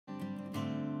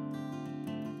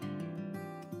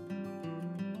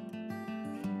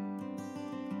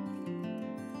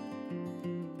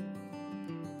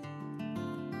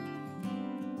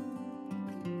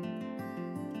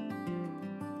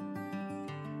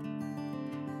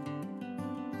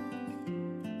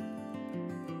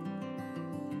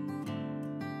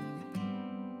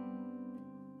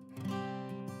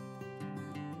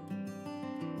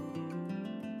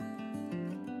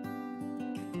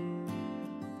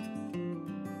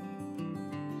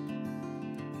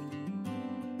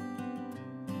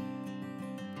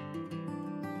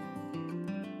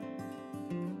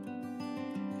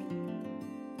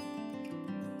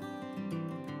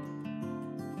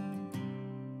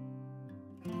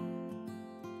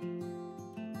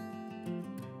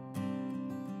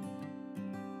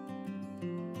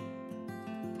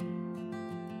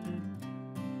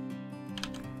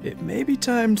It may be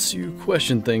time to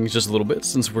question things just a little bit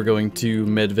since we're going to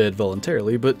Medved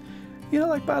voluntarily, but you know,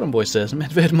 like Bottom Boy says,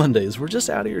 Medved Mondays, we're just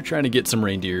out here trying to get some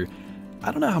reindeer. I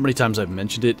don't know how many times I've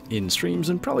mentioned it in streams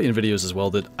and probably in videos as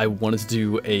well that I wanted to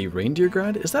do a reindeer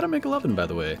grind. Is that a McLovin, by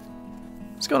the way?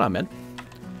 What's going on, man?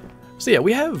 So yeah,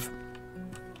 we have...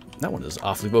 That one is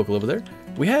awfully vocal over there.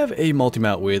 We have a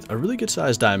multi-mount with a really good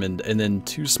sized diamond and then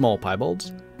 2 small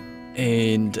piebalds.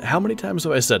 And how many times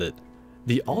have I said it?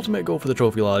 The ultimate goal for the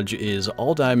Trophy Lodge is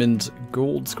all diamonds,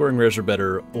 gold scoring rares or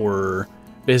better, or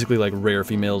basically like rare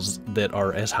females that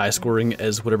are as high scoring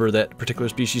as whatever that particular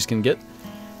species can get.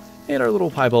 And our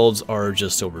little piebalds are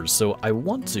just silvers. So I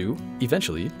want to,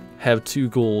 eventually, have 2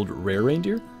 gold rare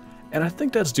reindeer. And I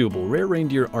think that's doable. Rare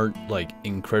reindeer aren't like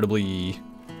incredibly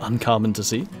uncommon to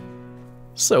see.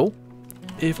 So,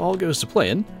 if all goes to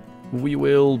plan, we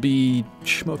will be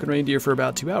smoking reindeer for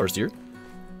about 2 hours here.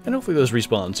 And hopefully those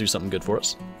respawns do something good for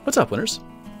us. What's up, winners?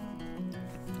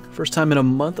 First time in a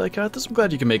month I caught this. I'm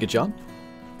glad you can make it, John.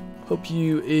 Hope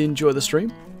you enjoy the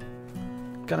stream.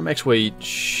 Got a max weight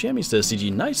chamois says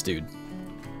CG. Nice, dude.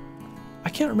 I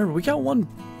can't remember. We got one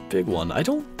big one. I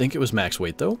don't think it was max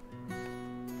weight, though.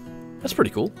 That's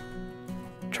pretty cool.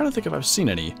 I'm trying to think if I've seen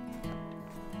any.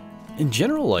 In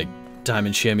general, like,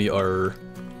 diamond chamois are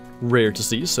rare to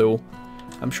see, so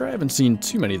I'm sure I haven't seen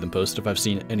too many of them posted if I've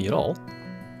seen any at all.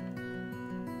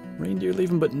 Reindeer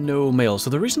leaving, but no mail.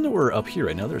 So the reason that we're up here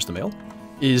right now, there's the mail,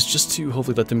 is just to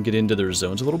hopefully let them get into their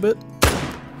zones a little bit.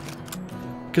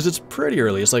 Because it's pretty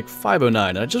early, it's like 5:09,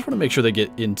 and I just want to make sure they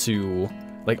get into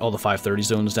like all the 5:30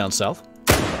 zones down south.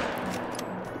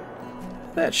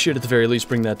 That should at the very least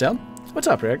bring that down. What's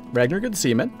up, Ragnar? Good to see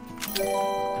you, man.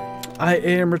 I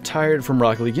am retired from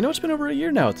Rocket League. You know, it's been over a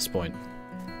year now at this point.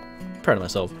 Proud of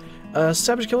myself.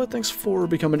 Savage Killer, thanks for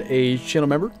becoming a channel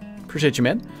member. Appreciate you,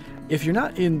 man. If you're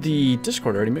not in the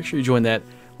Discord already, make sure you join that.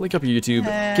 Link up your YouTube,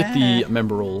 get the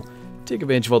member role, take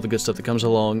advantage of all the good stuff that comes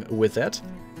along with that.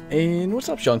 And what's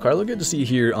up, Giancarlo? Good to see you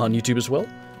here on YouTube as well.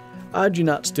 I do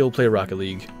not still play Rocket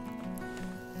League.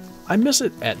 I miss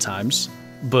it at times,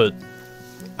 but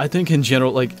I think in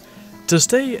general, like, to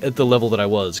stay at the level that I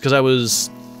was, because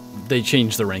they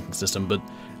changed the ranking system, but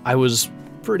I was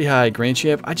pretty high Grand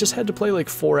Champ. I just had to play like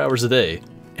 4 hours a day,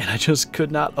 and I just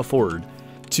could not afford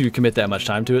to commit that much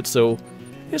time to it, so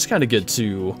it's kind of good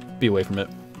to be away from it.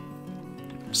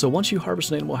 So once you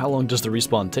harvest an animal, how long does the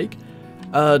respawn take?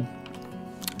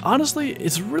 Honestly,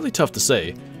 it's really tough to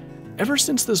say. Ever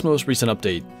since this most recent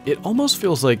update, it almost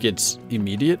feels like it's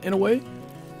immediate in a way.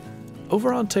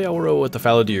 Over on Teaoro at the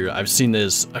Fallow Deer, I've seen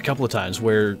this a couple of times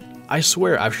where I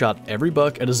swear I've shot every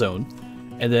buck at a zone,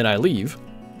 and then I leave,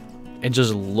 and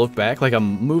just look back like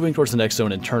I'm moving towards the next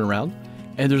zone and turn around,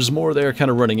 and there's more there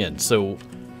kind of running in, so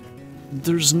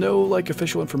there's no like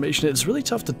official information. It's really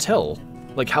tough to tell.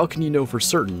 Like, how can you know for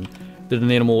certain that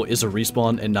an animal is a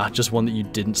respawn and not just one that you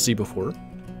didn't see before?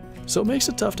 So it makes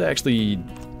it tough to actually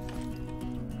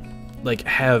like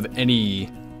have any,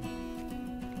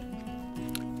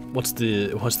 what's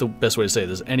the best way to say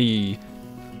this? Any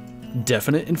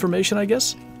definite information, I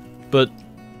guess. But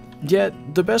yeah,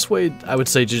 the best way I would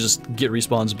say to just get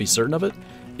respawns and be certain of it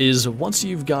is once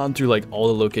you've gone through like all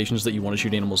the locations that you want to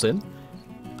shoot animals in,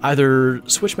 either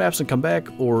switch maps and come back,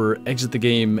 or exit the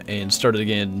game and start it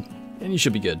again, and you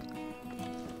should be good.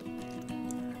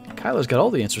 Kyla's got all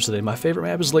the answers today. My favorite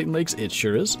map is Leighton Lakes. It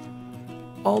sure is.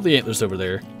 All the antlers over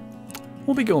there.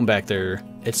 We'll be going back there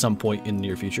at some point in the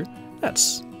near future.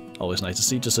 That's always nice to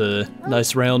see. Just a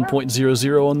nice round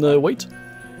 .00 on the weight.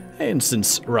 And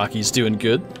since Rocky's doing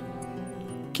good,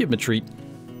 give him a treat.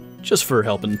 Just for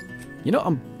helping. You know,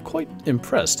 I'm quite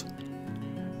impressed.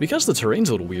 Because the terrain's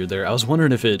a little weird there, I was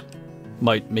wondering if it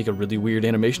might make a really weird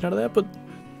animation out of that, but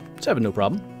it's having no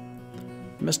problem.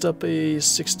 Messed up a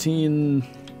 16...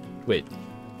 Wait,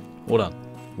 hold on.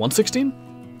 116?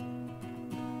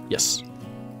 Yes.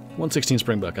 116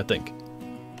 Springbuck, I think.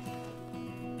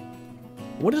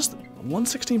 What is...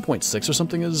 116.6 or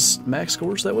something is max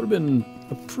scores? That would have been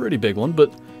a pretty big one,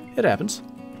 but it happens.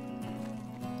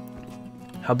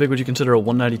 How big would you consider a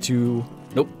 192...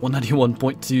 Nope,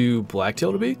 191.2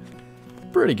 blacktail to be?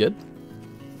 Pretty good.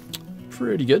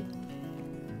 Pretty good.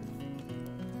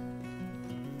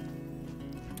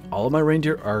 All of my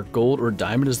reindeer are gold or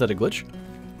diamond. Is that a glitch?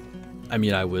 I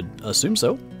mean, I would assume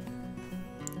so.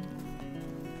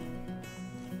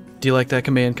 Do you like that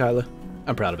command, Kyla?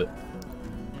 I'm proud of it.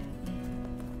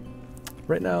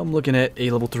 Right now I'm looking at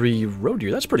a level 3 roe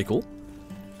deer. That's pretty cool.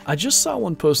 I just saw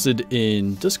one posted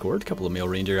in Discord, a couple of male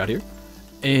reindeer out here,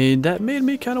 and that made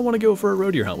me kind of want to go for a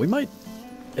roe deer hunt. We might,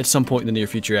 at some point in the near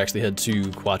future, actually head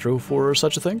to Quattro for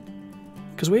such a thing.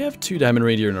 Because we have 2 diamond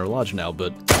reindeer in our lodge now,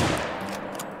 but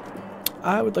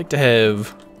I would like to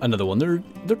have another one.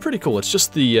 They're pretty cool. It's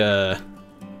just the,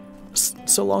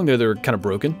 so long they're kind of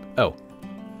broken. Oh.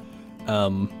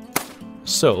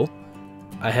 So,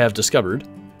 I have discovered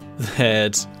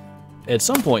that at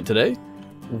some point today,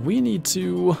 we need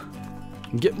to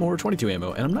get more 22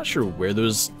 ammo, and I'm not sure where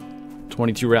those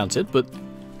 22 rounds hit, but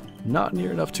not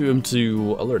near enough to him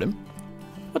to alert him.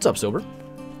 What's up, Silver?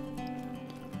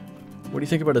 What do you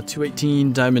think about a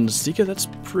 218 Diamond Zika? That's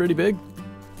pretty big.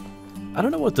 I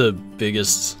don't know what the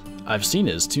biggest I've seen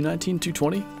is. 219,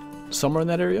 220? Somewhere in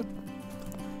that area?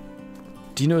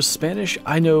 Do you know Spanish?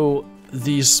 I know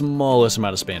the smallest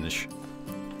amount of Spanish.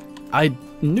 I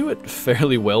knew it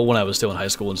fairly well when I was still in high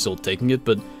school and still taking it,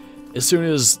 but as soon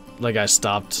as, like, I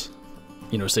stopped,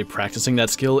 you know, say, practicing that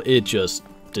skill, it just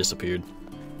disappeared.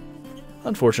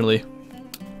 Unfortunately.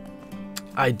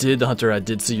 I did, Hunter, I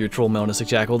did see your troll melanistic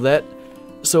jackal. That,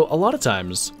 so a lot of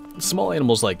times, small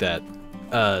animals like that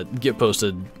get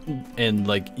posted, and,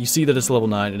 like, you see that it's level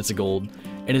 9 and it's a gold,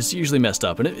 and it's usually messed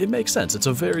up, and it makes sense. It's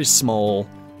a very small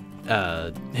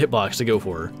hitbox to go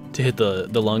for, to hit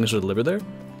the lungs or the liver there.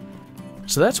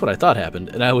 So that's what I thought happened,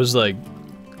 and I was like,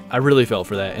 I really fell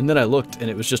for that, and then I looked, and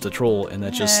it was just a troll, and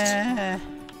that just,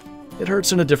 it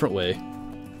hurts in a different way.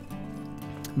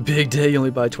 Big day, you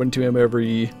only buy 22 ammo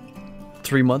every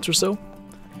 3 months or so.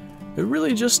 It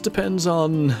really just depends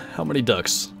on how many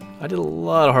ducks. I did a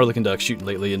lot of harlequin ducks shooting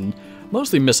lately, and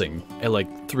mostly missing at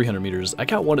like 300 meters. I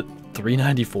got one at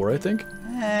 394, I think.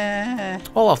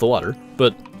 All off the water,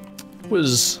 but it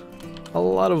was a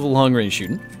lot of long-range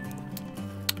shooting.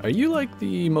 Are you like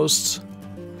the most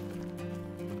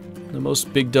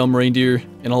big dumb reindeer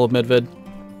in all of Medved?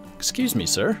 Excuse me,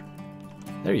 sir.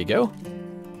 There you go.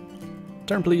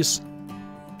 Turn, please.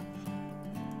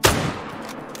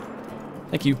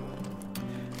 Thank you.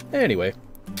 Anyway,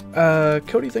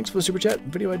 Cody, thanks for the super chat.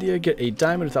 Video idea: get a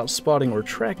diamond without spotting or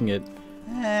tracking it.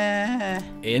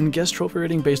 And guess trophy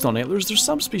rating based on antlers. There's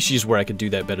some species where I could do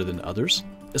that better than others,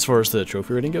 as far as the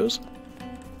trophy rating goes.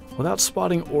 Without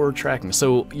spotting or tracking.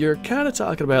 So you're kind of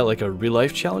talking about like a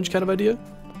real-life challenge kind of idea.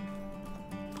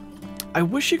 I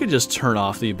wish you could just turn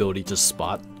off the ability to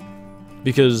spot,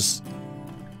 because,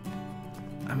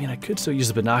 I mean, I could still use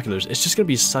the binoculars. It's just going to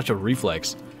be such a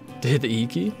reflex to hit the E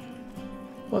key.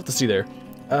 We'll have to see there.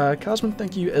 Cosmin,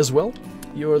 thank you as well.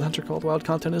 Your The Hunter Called Wild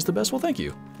content is the best. Well, thank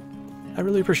you. I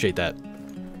really appreciate that.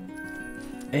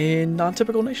 And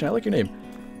Non-Typical Nation, I like your name.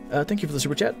 Thank you for the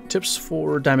super chat. Tips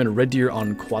for Diamond Red Deer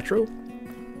on Quattro.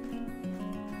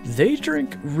 They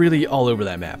drink really all over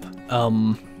that map.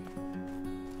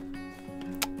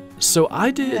 So I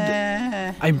did,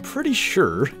 I'm pretty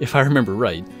sure, if I remember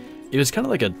right, it was kind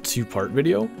of like a two-part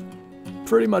video,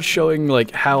 pretty much showing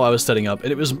like how I was setting up,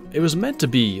 and it was meant to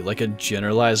be like a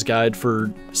generalized guide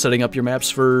for setting up your maps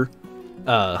for,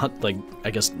 like,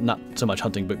 I guess not so much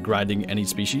hunting, but grinding any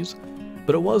species.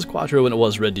 But it was Quattro and it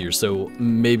was Red Deer, so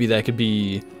maybe that could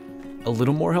be a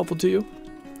little more helpful to you.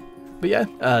 But yeah,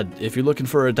 if you're looking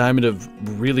for a diamond of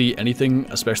really anything,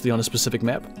 especially on a specific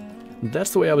map,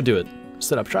 that's the way I would do it.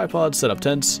 Set up tripods, set up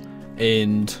tents,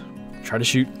 and try to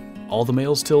shoot all the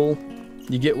males till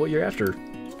you get what you're after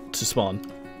to spawn.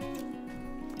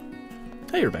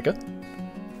 Hey, Rebecca.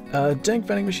 Dank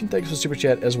Vending Machine, thanks for the super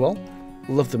chat as well.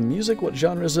 Love the music. What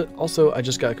genre is it? Also, I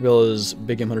just got Cabela's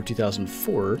Big Game Hunter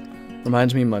 2004.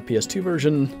 Reminds me of my PS2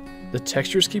 version. The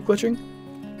textures keep glitching.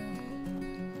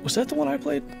 Was that the one I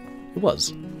played? It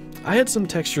was. I had some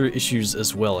texture issues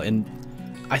as well, and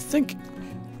I think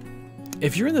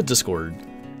if you're in the Discord,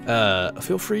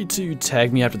 feel free to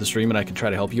tag me after the stream and I can try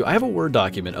to help you. I have a Word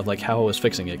document of like how I was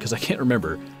fixing it, because I can't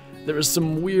remember. There was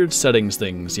some weird settings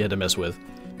things you had to mess with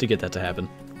to get that to happen.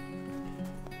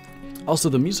 Also,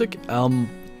 the music,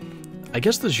 I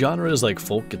guess the genre is like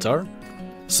folk guitar.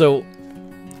 So,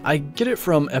 I get it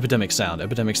from Epidemic Sound.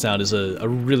 Epidemic Sound is a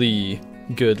really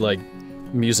good, like,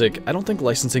 music. I don't think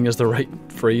licensing is the right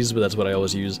phrase, but that's what I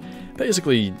always use.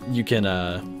 Basically, you can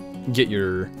get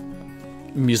your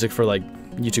music for like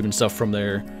YouTube and stuff from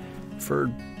there for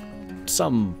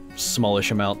some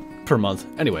smallish amount per month.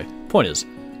 Anyway, point is,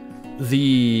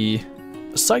 the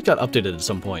site got updated at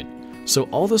some point. So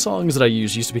all the songs that I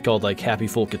used to be called like Happy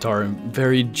Folk Guitar and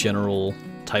very general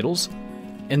titles,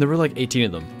 and there were like 18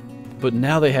 of them. But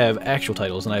now they have actual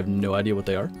titles and I have no idea what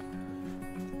they are.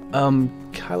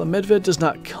 Kyla, Medved does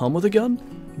not come with a gun,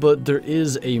 but there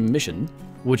is a mission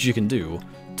which you can do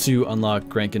to unlock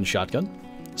Grankin's shotgun.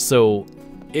 So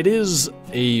it is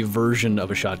a version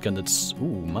of a shotgun that's,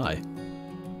 ooh my,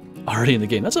 already in the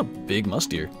game. That's a big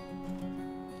musteer.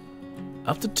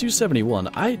 Up to 271.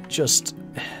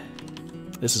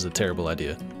 This is a terrible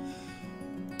idea.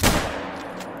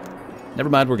 Never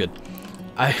mind, we're good.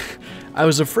 I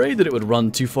was afraid that it would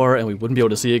run too far and we wouldn't be able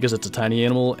to see it because it's a tiny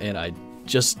animal, and I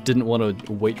just didn't want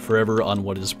to wait forever on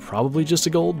what is probably just a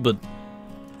gold, but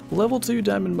level 2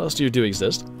 diamond must deer do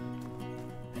exist.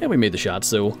 And we made the shot,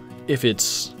 so if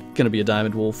it's gonna be a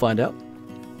diamond, we'll find out.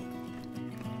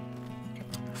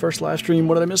 First live stream,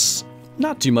 what did I miss?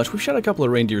 Not too much. We've shot a couple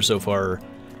of reindeer so far.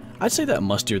 I'd say that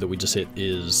musk deer that we just hit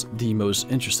is the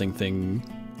most interesting thing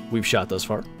we've shot thus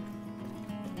far.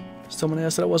 Someone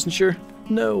asked that I wasn't sure.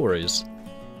 No worries.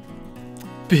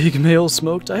 Big male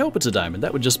smoked. I hope it's a diamond.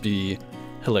 That would just be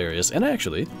hilarious. And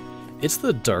actually, it's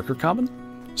the darker common,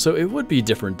 so it would be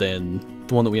different than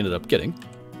the one that we ended up getting.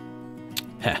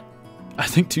 Heh. I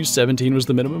think 217 was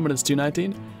the minimum and it's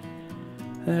 219.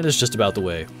 That is just about the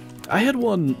way. I had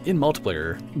one in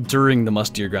multiplayer during the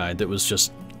musk deer grind that was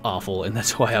just awful, and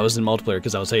that's why I was in multiplayer,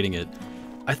 because I was hating it.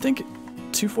 I think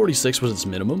 246 was its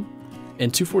minimum,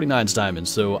 and 249 is diamond,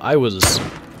 so I was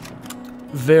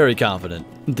very confident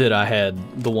that I had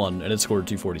the one, and it scored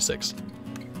 246.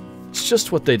 It's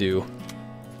just what they do.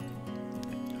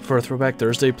 For a Throwback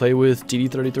Thursday, play with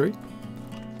DD33.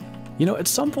 You know, at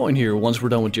some point here, once we're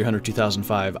done with Deer Hunter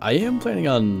 2005, I am planning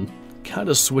on kind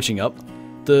of switching up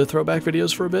the throwback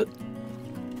videos for a bit.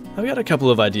 I've got a couple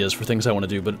of ideas for things I want to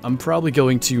do, but I'm probably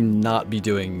going to not be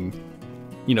doing,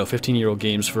 you know, 15-year-old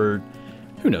games for,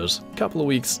 who knows, a couple of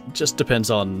weeks. Just depends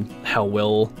on how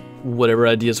well whatever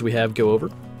ideas we have go over.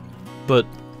 But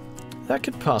that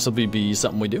could possibly be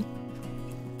something we do.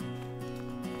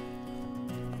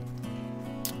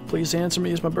 Please answer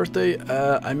me, it's my birthday.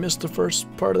 I missed the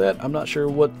first part of that. I'm not sure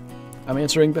what I'm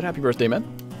answering, but happy birthday,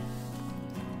 man.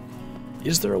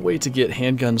 Is there a way to get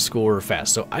handgun score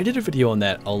fast? So I did a video on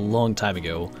that a long time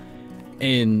ago,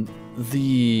 and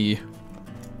the,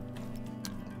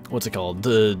 what's it called?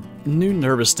 The new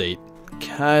nervous state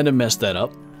kind of messed that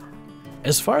up.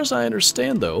 As far as I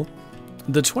understand though,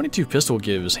 the 22 pistol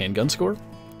gives handgun score.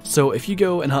 So if you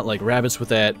go and hunt like rabbits with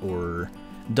that, or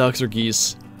ducks or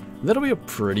geese, that'll be a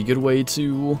pretty good way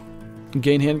to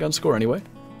gain handgun score anyway.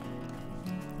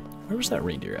 Where was that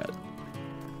reindeer at?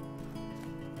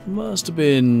 Must have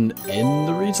been in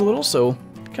the reeds a little, so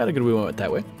kind of good we went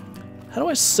that way. How do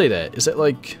I say that? Is that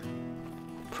like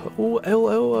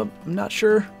Po-L-O? I'm not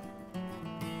sure.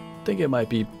 I think it might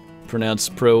be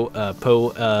pronounced Po.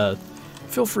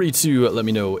 Feel free to let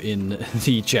me know in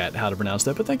the chat how to pronounce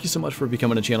that, but thank you so much for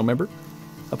becoming a channel member.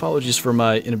 Apologies for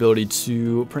my inability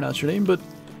to pronounce your name, but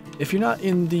if you're not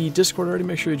in the Discord already,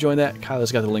 make sure you join that.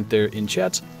 Kyla's got the link there in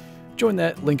chat. Join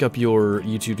that, link up your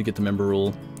YouTube to get the member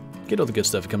rule. Get all the good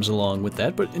stuff that comes along with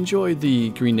that, but enjoy the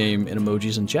green name and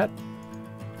emojis in chat.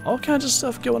 All kinds of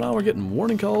stuff going on. We're getting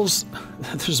warning calls.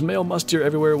 There's male musk deer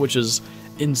everywhere, which is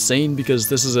insane because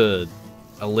this is a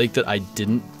lake that I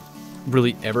didn't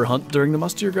really ever hunt during the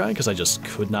musk deer grind because I just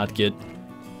could not get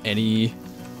any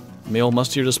male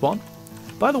musk deer to spawn.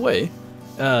 By the way,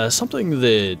 something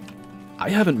that I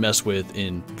haven't messed with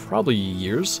in probably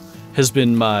years has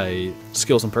been my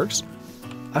skills and perks.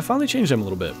 I finally changed them a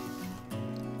little bit.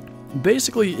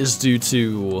 Basically is due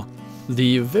to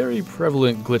the very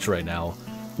prevalent glitch right now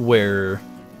where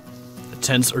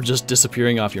tents are just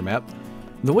disappearing off your map.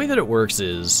 The way that it works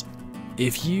is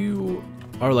if you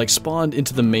are like spawned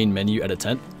into the main menu at a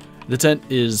tent, the tent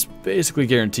is basically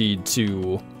guaranteed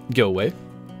to go away.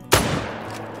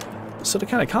 So to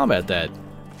kind of combat that,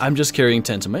 I'm just carrying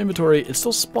tents in my inventory. It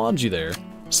still spawns you there,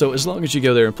 so as long as you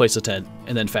go there and place a tent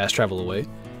and then fast travel away,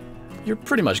 you're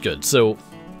pretty much good. So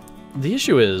the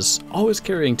issue is, always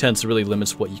carrying tents really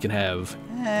limits what you can have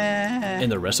in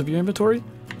the rest of your inventory.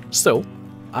 So,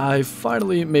 I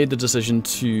finally made the decision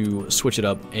to switch it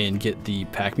up and get the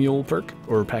Pack Mule perk,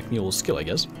 or Pack Mule skill, I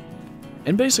guess.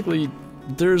 And basically,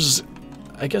 there's,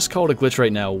 I guess, called a glitch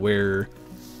right now where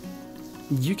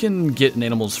you can get an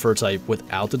animal's fur type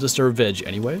without the Disturb Veg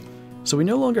anyway. So we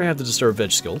no longer have the Disturb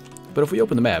Veg skill, but if we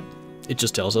open the map, it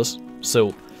just tells us.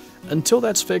 So, until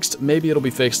that's fixed, maybe it'll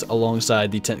be fixed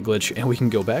alongside the tent glitch and we can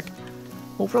go back.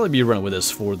 We'll probably be running with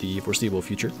this for the foreseeable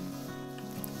future.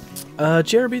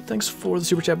 Jeremy, thanks for the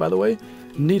super chat, by the way.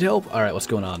 Need help? Alright, what's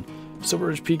going on? Silver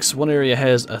Ridge Peaks, one area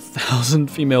has 1,000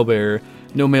 female bear,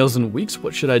 no males in weeks.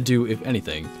 What should I do, if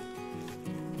anything?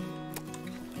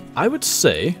 I would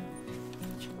say,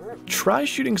 try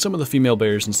shooting some of the female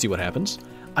bears and see what happens.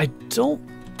 I don't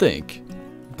think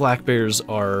black bears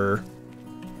are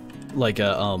like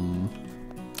a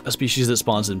species that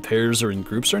spawns in pairs or in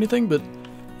groups or anything, but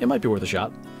it might be worth a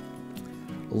shot.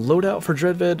 Loadout for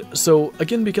Medved. So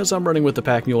again, because I'm running with the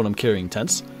Pack Mule and I'm carrying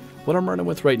tents, what I'm running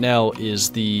with right now is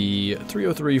the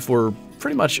 303 for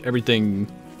pretty much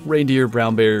everything: reindeer,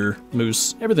 brown bear,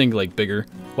 moose, everything like bigger,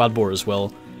 wild boar as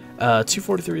well.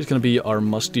 243 is going to be our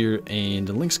musk deer and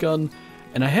lynx gun,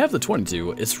 and I have the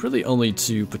 22. It's really only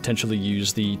to potentially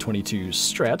use the 22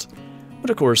 strat, but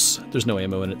of course there's no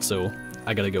ammo in it, so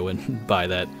I gotta go and buy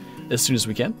that as soon as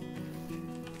we can.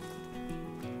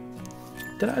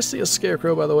 Did I see a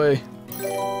scarecrow, by the way?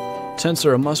 Tents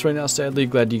are a must right now, sadly.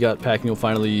 Glad you got packing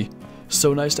finally.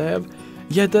 So nice to have.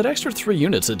 Yeah, that extra 3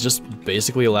 units, it just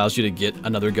basically allows you to get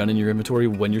another gun in your inventory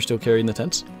when you're still carrying the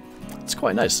tents. It's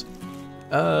quite nice.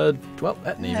 Well,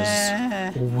 that name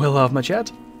is well off my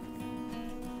chat.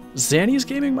 Zanny's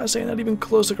Gaming, am I saying that even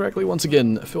close to correctly? Once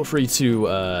again, feel free to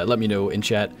let me know in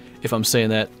chat if I'm saying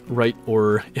that right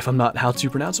or if I'm not, how to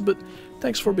pronounce it, but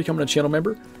thanks for becoming a channel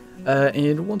member.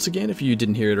 And once again, if you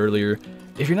didn't hear it earlier,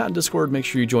 if you're not in Discord, make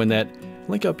sure you join that.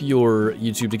 Link up your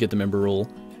YouTube to get the member role,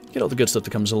 get all the good stuff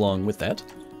that comes along with that,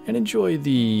 and enjoy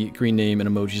the green name and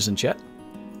emojis in chat.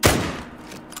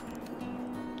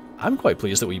 I'm quite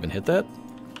pleased that we even hit that.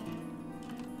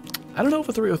 I don't know if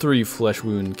a 303 flesh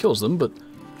wound kills them, but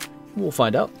we'll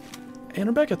find out. And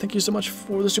Rebecca, thank you so much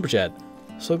for the super chat.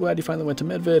 So glad you finally went to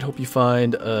Medved. Hope you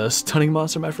find a stunning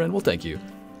monster, my friend. Well, thank you.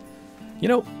 You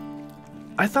know,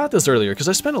 I thought this earlier, because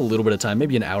I spent a little bit of time,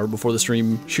 maybe an hour before the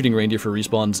stream, shooting reindeer for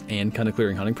respawns and kind of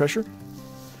clearing hunting pressure.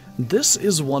 This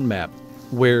is one map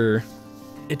where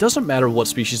it doesn't matter what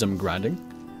species I'm grinding.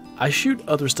 I shoot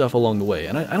other stuff along the way,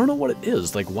 and I don't know what it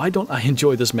is. Like, why don't I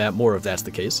enjoy this map more if that's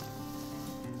the case?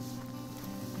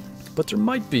 But there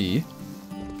might be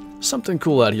something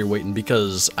cool out here waiting,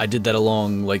 because I did that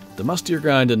along, like, the musk deer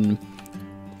grind, and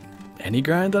any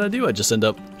grind that I do, I just end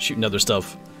up shooting other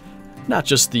stuff. Not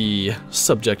just the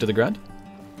subject of the grind.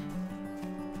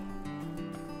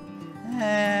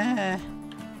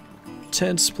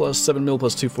 Tents plus 7 mil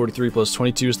plus 243 plus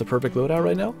 22 is the perfect loadout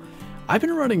right now. I've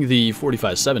been running the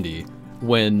 4570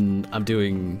 when I'm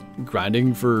doing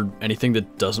grinding for anything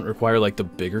that doesn't require, like, the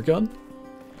bigger gun.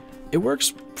 It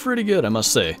works pretty good, I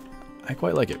must say. I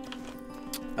quite like it.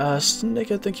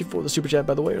 Snakehead, thank you for the super chat,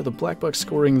 by the way. Are the Black Bucks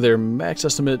scoring their max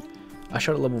estimate? I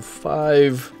shot at level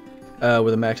 5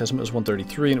 with a max estimate was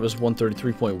 133, and it was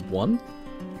 133.1.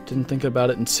 Didn't think about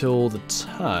it until the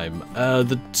time.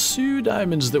 The 2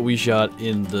 diamonds that we shot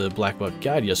in the Black Buck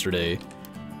guide yesterday,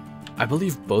 I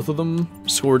believe both of them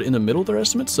scored in the middle of their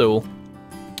estimate, so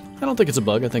I don't think it's a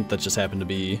bug. I think that just happened to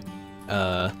be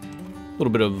a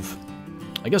little bit of,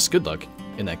 I guess, good luck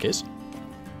in that case.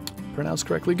 Pronounced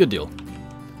correctly, good deal.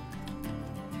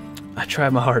 I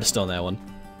tried my hardest on that one.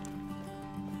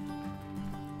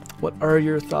 What are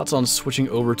your thoughts on switching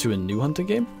over to a new hunting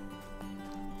game?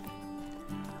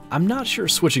 I'm not sure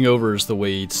switching over is the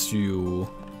way to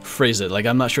phrase it. Like,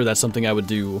 I'm not sure that's something I would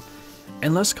do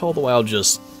unless Call of the Wild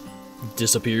just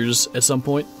disappears at some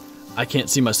point. I can't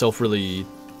see myself really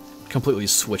completely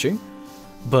switching,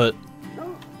 but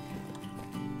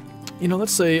you know,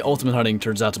 let's say Ultimate Hunting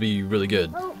turns out to be really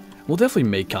good. We'll definitely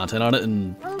make content on it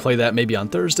and play that maybe on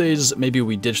Thursdays. Maybe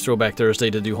we ditch Throwback Thursday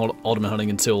to do Ultimate Hunting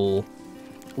until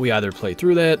we either play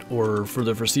through that or for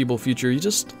the foreseeable future. You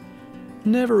just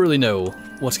never really know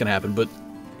what's going to happen. But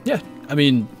yeah, I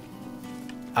mean,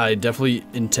 I definitely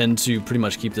intend to pretty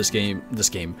much keep this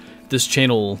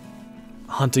channel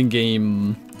hunting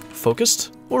game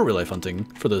focused, or real life hunting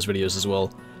for those videos as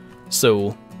well.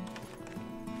 So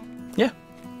yeah,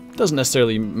 doesn't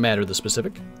necessarily matter the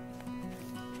specific.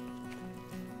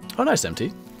 Oh, nice,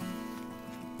 MT.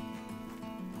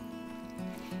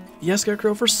 Yes,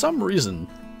 Scarecrow, for some reason,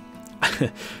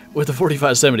 with the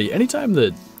 4570, anytime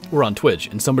that we're on Twitch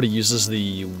and somebody uses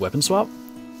the weapon swap,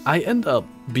 I end up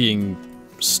being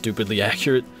stupidly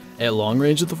accurate at long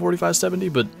range with the 4570,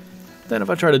 but then if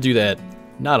I try to do that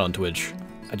not on Twitch,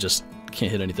 I just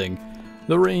can't hit anything.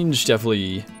 The range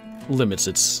definitely limits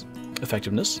its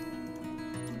effectiveness.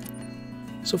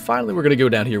 So finally we're going to go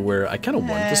down here where I kind of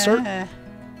wanted to start,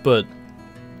 but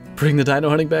bring the dino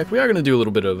hunting back. We are going to do a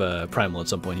little bit of primal at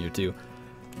some point here too.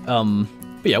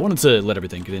 But yeah, I wanted to let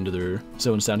everything get into their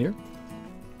zones down here.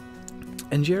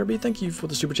 And JRB, thank you for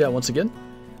the super chat once again.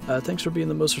 Thanks for being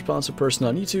the most responsive person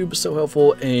on YouTube. So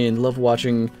helpful and love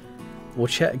watching. Will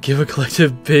chat give a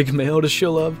collective big mail to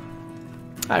show love?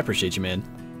 I appreciate you, man.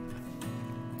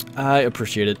 I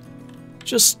appreciate it.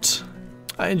 Just,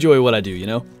 I enjoy what I do, you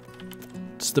know?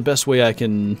 It's the best way I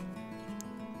can,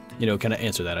 you know, kind of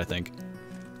answer that, I think.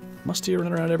 Musty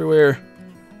running around everywhere.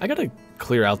 I gotta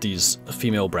clear out these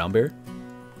female brown bear.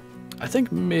 I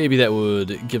think maybe that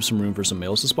would give some room for some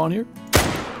males to spawn here.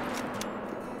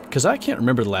 Because I can't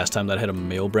remember the last time that I had a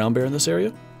male brown bear in this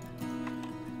area.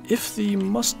 If the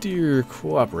musk deer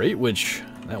cooperate, which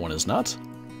that one is not,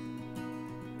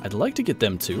 I'd like to get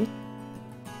them too.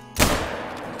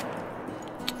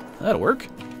 That'll work.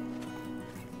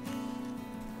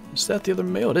 Is that the other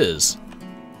male? It is.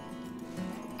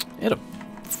 And a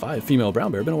 5 female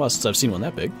brown bear. Been a while since I've seen one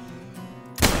that big.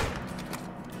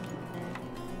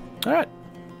 Alright.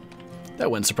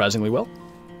 That went surprisingly well.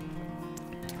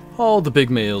 All the big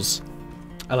males.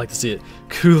 I like to see it.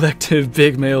 Collective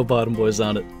big male bottom boys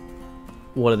on it.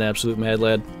 What an absolute mad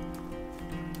lad.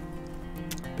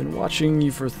 Been watching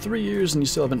you for 3 years and you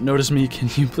still haven't noticed me. Can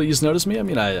you please notice me? I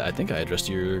mean, I think I addressed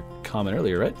your comment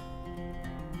earlier, right?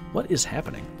 What is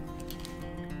happening?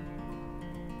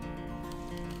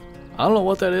 I don't know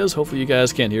what that is. Hopefully you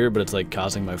guys can't hear it, but it's like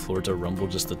causing my floor to rumble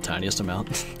just the tiniest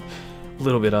amount. A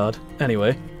little bit odd.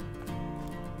 Anyway.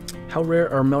 How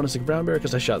rare are melanistic brown bear?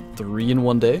 Because I shot 3 in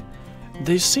one day.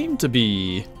 They seem to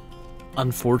be,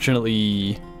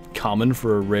 unfortunately, common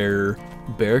for a rare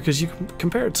bear. Because you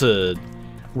compare it to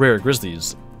rare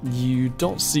grizzlies, you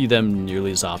don't see them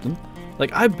nearly as often.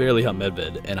 Like, I barely hunt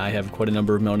Medved, and I have quite a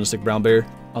number of melanistic brown bear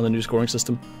on the new scoring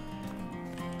system.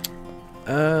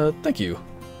 Thank you.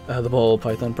 The Ball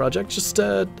Python Project. Just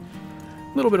a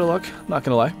little bit of luck, not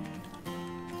gonna lie.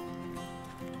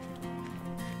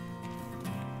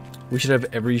 We should have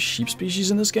every sheep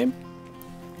species in this game?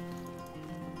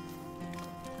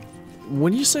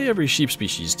 When you say every sheep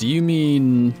species, do you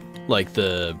mean like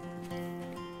the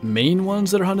main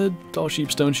ones that are hunted? Tall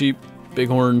sheep, stone sheep,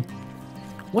 bighorn.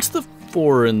 What's the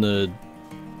 4 in the...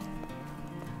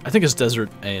 I think it's desert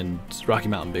and Rocky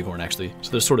Mountain bighorn, actually.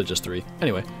 So there's sort of just 3.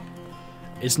 Anyway.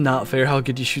 It's not fair how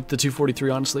good you shoot the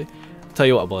 243, honestly. I'll tell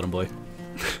you what, Blood and Boy.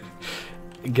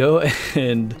 Go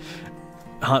and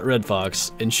hunt red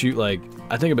fox and shoot like,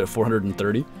 I think about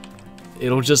 430.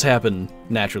 It'll just happen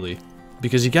naturally.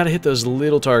 Because you gotta hit those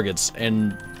little targets,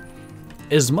 and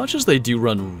as much as they do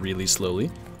run really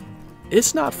slowly,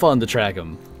 it's not fun to track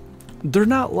them. They're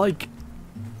not like,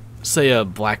 say, a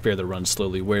black bear that runs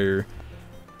slowly, where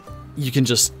you can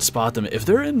just spot them. If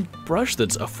they're in brush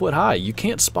that's a foot high, you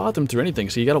can't spot them through anything,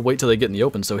 so you gotta wait till they get in the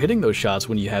open. So hitting those shots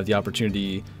when you have the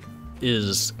opportunity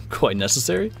is quite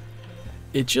necessary.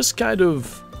 It just kind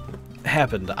of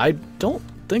happened. I don't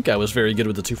think I was very good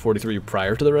with the 243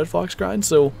 prior to the red fox grind,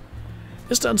 so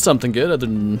it's done something good other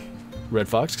than red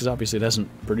fox, because obviously it hasn't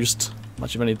produced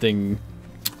much of anything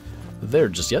there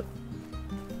just yet.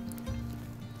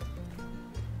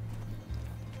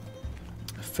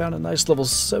 Found a nice level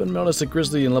 7 melanistic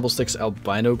grizzly and level 6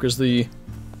 albino grizzly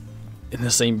in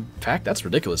the same pack. That's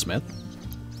ridiculous, man.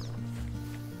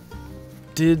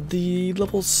 Did the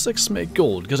level 6 make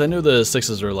gold? Because I know the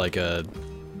 6s are like a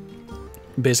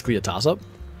basically a toss-up,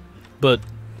 but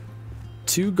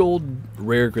 2 gold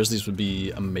rare grizzlies would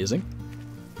be amazing.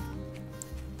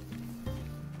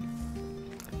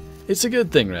 It's a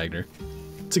good thing, Ragnar.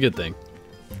 It's a good thing.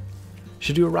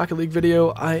 Should do a Rocket League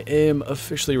video. I am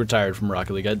officially retired from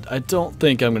Rocket League. I don't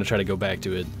think I'm going to try to go back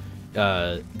to it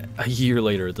a year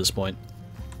later at this point.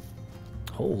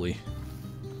 Holy.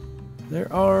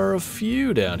 There are a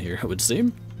few down here, it would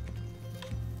seem.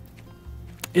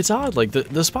 It's odd, like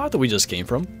the spot that we just came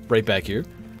from, right back here,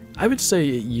 I would say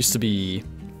it used to be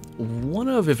one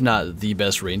of, if not the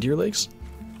best reindeer lakes.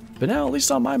 But now, at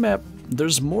least on my map,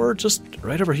 there's more just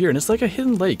right over here, and it's like a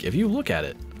hidden lake. If you look at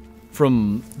it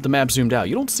from the map zoomed out,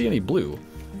 you don't see any blue,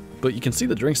 but you can see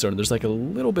the drink stone. There's like a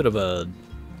little bit of a,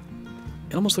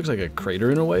 it almost looks like a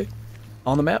crater in a way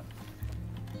on the map.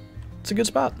 It's a good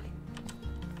spot.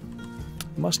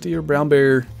 Musty or brown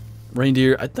bear,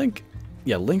 reindeer, I think,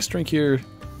 yeah, lynx drink here.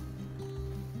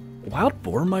 Wild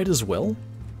boar might as well.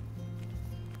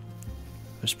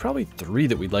 There's probably 3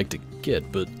 that we'd like to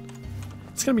get, but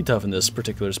it's gonna be tough in this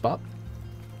particular spot.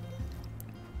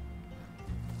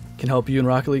 Can help you in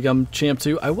Rocket League. I'm champ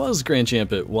 2. I was grand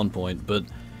champ at one point, but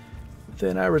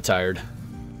then I retired.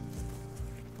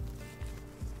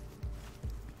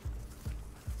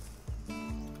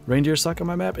 Reindeer suck on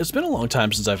my map. It's been a long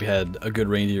time since I've had a good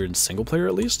reindeer in single player,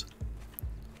 at least.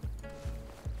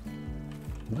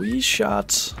 We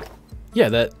shot,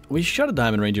 yeah, we shot a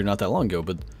diamond reindeer not that long ago,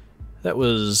 but that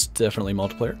was definitely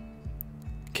multiplayer.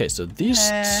 Okay, so these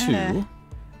 2,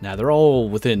 now they're all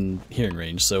within hearing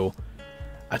range, so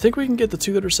I think we can get the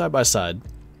 2 that are side by side,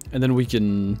 and then we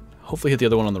can hopefully hit the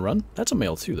other one on the run. That's a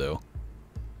male too, though.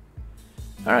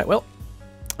 Alright, well,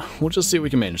 we'll just see what we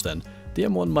can manage then. The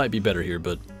M1 might be better here,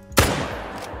 but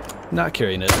not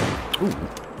carrying it. Ooh.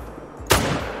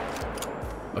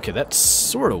 Okay, that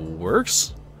sort of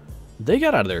works. They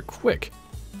got out of there quick.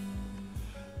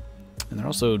 And they're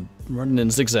also running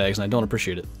in zigzags, and I don't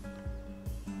appreciate it.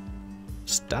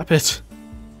 Stop it.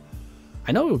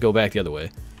 I know he'll go back the other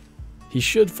way. He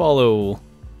should follow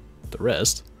the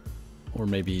rest. Or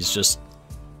maybe he's just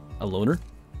a loner.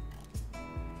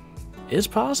 It's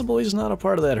possible he's not a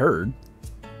part of that herd.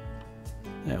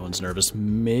 That one's nervous.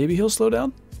 Maybe he'll slow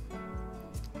down?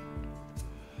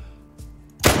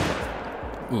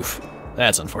 Oof.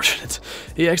 That's unfortunate.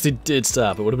 He actually did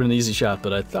stop. It would have been an easy shot,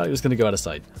 but I thought he was going to go out of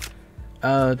sight.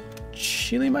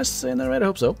 Chile, am I saying that right? I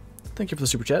hope so. Thank you for the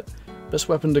super chat. Best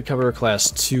weapon to cover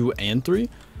class 2 and 3.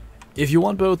 If you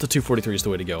want both, the 243 is the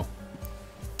way to go.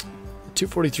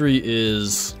 243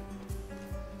 is,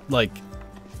 like,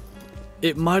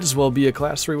 it might as well be a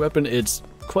class 3 weapon. It's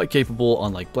quite capable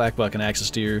on, like, Black Buck and Axis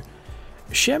Deer.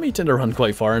 Chamois tend to run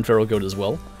quite far, and Feral Goat as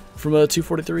well, from a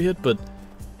 243 hit, but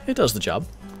it does the job.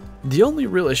 The only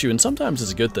real issue, and sometimes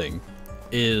it's a good thing,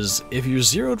 is if you're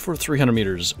zeroed for 300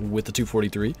 meters with the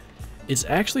 243, it's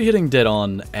actually hitting dead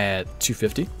on at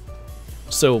 250.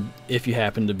 So if you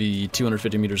happen to be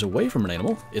 250 meters away from an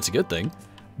animal, it's a good thing.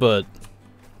 But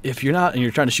if you're not and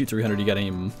you're trying to shoot 300, you gotta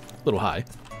aim a little high.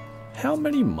 How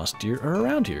many musk deer are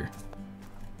around here?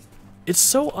 It's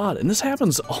so odd, and this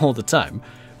happens all the time,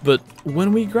 but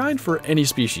when we grind for any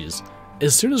species,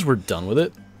 as soon as we're done with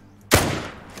it,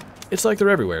 it's like they're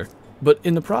everywhere. But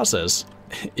in the process,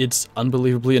 it's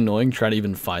unbelievably annoying trying to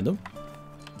even find them.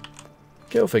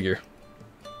 Go figure.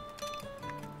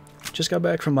 Just got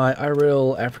back from my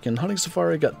IRL African hunting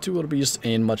safari, got 2 wildebeest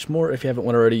and much more. If you haven't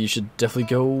went already, you should definitely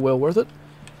go, well worth it.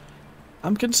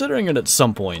 I'm considering it at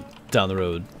some point down the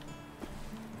road.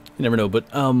 You never know, but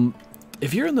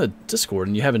if you're in the Discord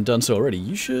and you haven't done so already,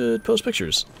 you should post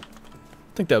pictures.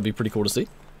 I think that would be pretty cool to see.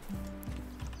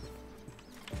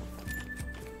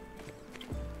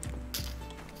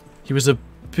 He was a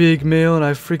big male and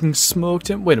I freaking smoked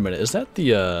him. Wait a minute, is that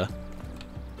the,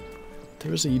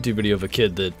 there was a YouTube video of a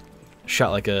kid that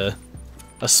shot like a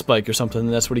spike or something,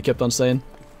 and that's what he kept on saying.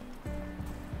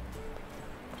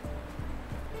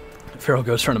 Feral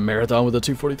Goat's running a marathon with a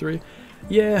 243.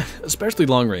 Yeah, especially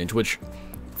long range, which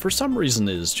for some reason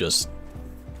is just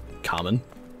common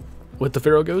with the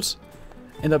Feral Goats.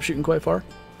 End up shooting quite far.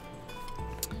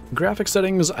 Graphic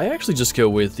settings, I actually just go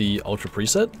with the Ultra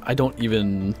preset. I don't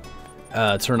even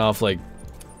turn off, like,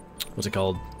 what's it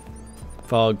called?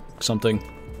 Fog something.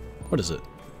 What is it?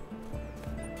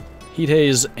 Heat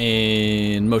haze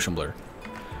and motion blur.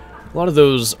 A lot of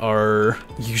those are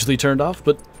usually turned off,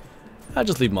 but I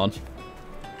just leave them on.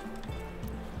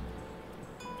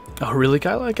 Oh, really,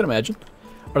 Kyla? I can imagine.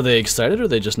 Are they excited or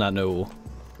they just not know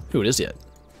who it is yet?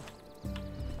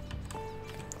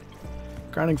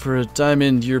 Grinding for a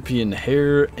diamond European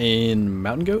hare and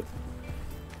mountain goat?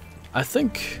 I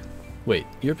think... Wait,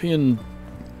 European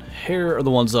hare are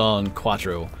the ones on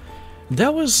Quattro.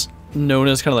 That was known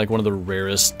as kind of like one of the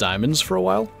rarest diamonds for a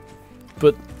while.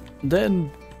 But then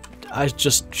I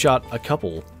just shot a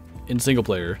couple in single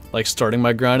player, like starting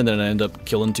my grind, and then I end up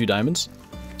killing 2 diamonds.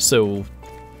 So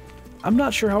I'm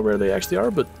not sure how rare they actually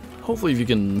are, but hopefully if you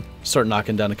can start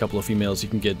knocking down a couple of females, you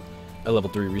can get a level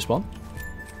 3 respawn.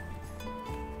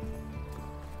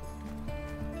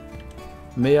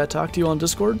 May I talk to you on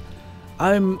Discord?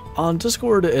 I'm on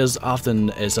Discord as often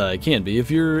as I can be.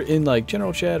 If you're in like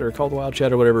general chat or Call the Wild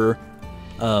chat or whatever,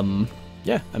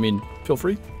 yeah, I mean, feel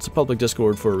free. It's a public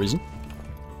Discord for a reason.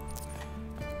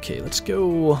 Okay, let's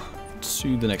go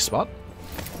to the next spot.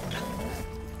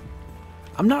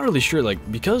 I'm not really sure,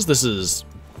 like, because this is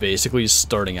basically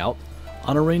starting out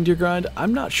on a reindeer grind,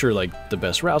 I'm not sure, like, the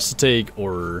best routes to take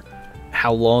or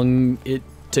how long it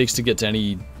takes to get to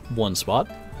any one spot.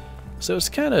 So it's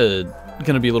kind of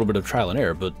going to be a little bit of trial and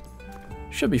error, but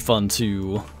should be fun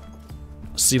to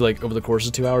see, like, over the course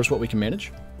of 2 hours what we can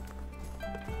manage.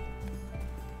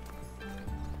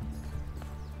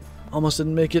 Almost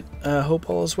didn't make it. Hope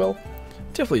all is well.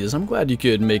 Definitely is. I'm glad you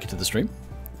could make it to the stream.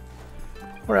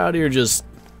 We're out here just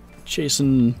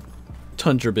chasing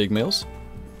tundra big males.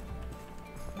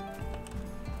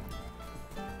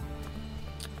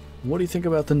 What do you think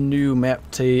about the new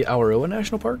Medved Taiga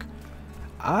National Park?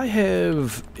 I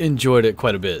have enjoyed it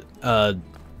quite a bit. I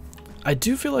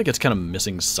do feel like it's kind of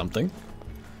missing something.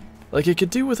 Like, it could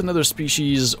do with another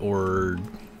species, or...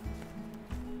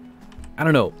 I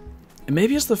don't know.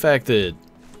 Maybe it's the fact that,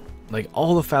 like,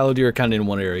 all the fallow deer are kind of in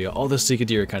one area, all the sika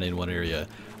deer are kind of in one area,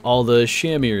 all the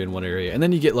chamois are in one area, and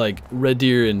then you get, like, red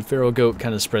deer and feral goat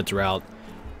kind of spread throughout.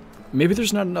 Maybe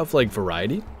there's not enough, like,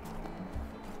 variety?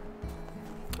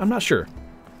 I'm not sure.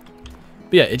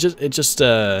 But yeah, it just,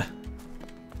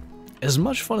 as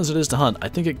much fun as it is to hunt, I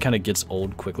think it kind of gets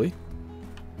old quickly,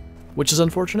 which is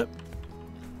unfortunate.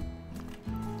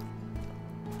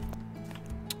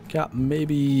 Got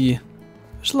maybe...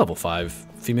 There's level 5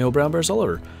 female brown bears all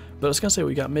over. But I was going to say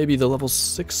we got maybe the level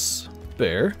 6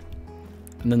 bear,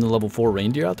 and then the level 4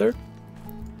 reindeer out there.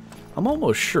 I'm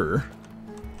almost sure,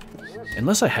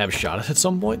 unless I have shot it at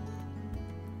some point.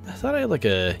 I thought I had like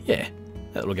a... Yeah,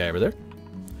 That little guy over there.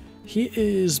 He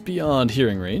is beyond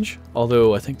hearing range,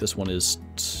 although I think this one is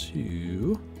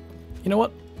too... You know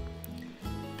what?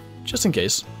 Just in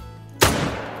case.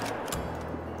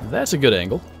 That's a good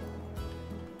angle.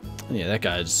 And yeah, that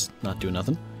guy's not doing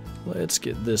nothing. Let's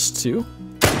get this too.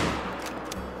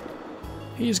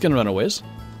 He's gonna run a ways.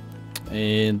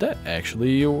 And that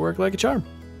actually worked like a charm.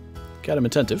 Got him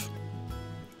attentive.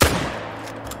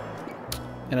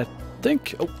 And I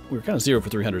think... Oh, we were kind of 0 for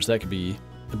 300, so that could be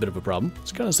a bit of a problem. I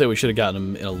was gonna say we should have gotten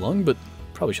him in a lung, but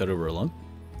probably shot over a lung.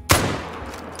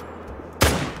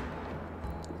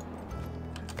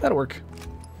 That'll work.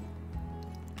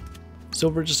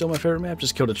 Silver, just still my favorite map.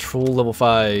 Just killed a troll level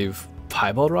 5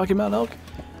 piebald Rocky Mountain elk.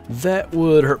 That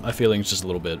would hurt my feelings just a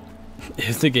little bit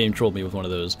if the game trolled me with one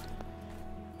of those.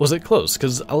 Was it close?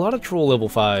 Because a lot of troll level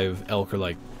 5 elk are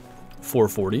like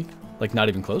 440, like not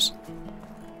even close.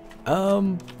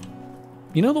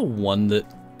 You know the one that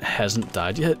hasn't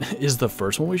died yet is the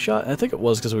first one we shot? I think it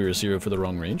was because we were 0 for the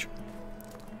wrong range.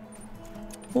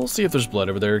 We'll see if there's blood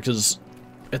over there, because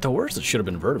at the worst it should have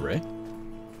been vertebrae.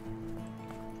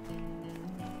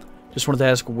 Just wanted to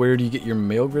ask, where do you get your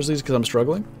male grizzlies? Because I'm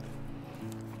struggling.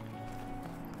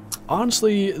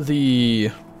 Honestly,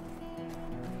 the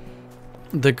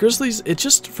grizzlies, it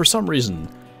just, for some reason,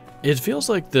 it feels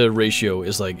like the ratio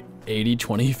is like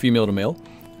 80-20 female to male,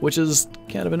 which is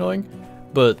kind of annoying.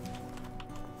 But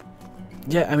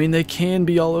yeah, I mean, they can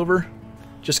be all over.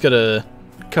 Just gotta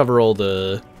cover all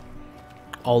the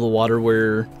water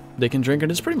where they can drink, and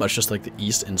it's pretty much just like the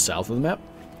east and south of the map.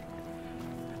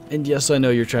 And yes, I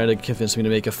know you're trying to convince me to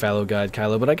make a fallow guide,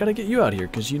 Kyla, but I gotta get you out here,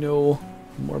 because you know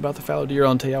more about the fallow deer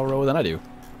on Tearoa than I do.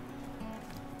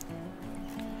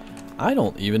 I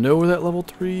don't even know where that level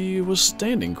 3 was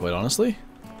standing, quite honestly.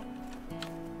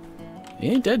 He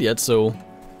ain't dead yet, so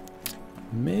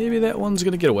maybe that one's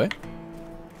gonna get away.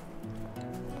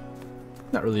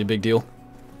 Not really a big deal.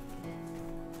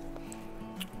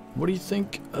 What do you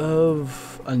think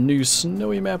of a new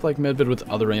snowy map like Medved with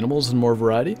other animals and more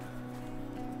variety?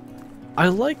 I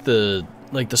like the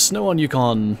snow on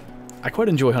Yukon. I quite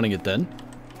enjoy hunting it then.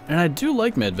 And I do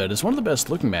like Medved. It's one of the best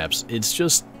looking maps. It's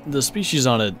just the species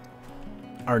on it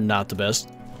are not the best.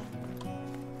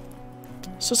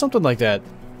 So something like that,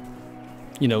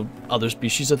 you know, other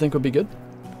species I think would be good.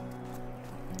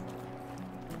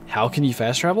 How can you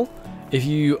fast travel? If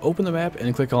you open the map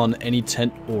and click on any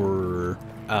tent or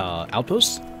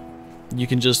outpost, you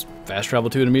can just fast travel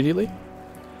to it immediately.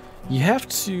 You have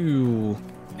to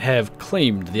have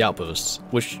claimed the outposts,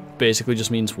 which basically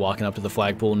just means walking up to the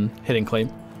flagpole and hitting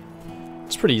claim.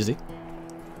 It's pretty easy.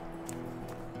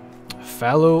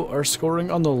 Fallow are scoring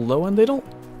on the low end. They don't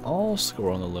all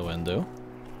score on the low end, though.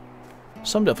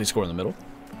 Some definitely score in the middle.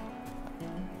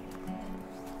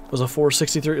 Was a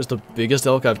 463 is the biggest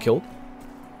elk I've killed.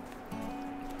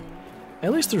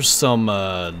 At least there's some,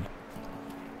 I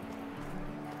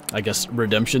guess,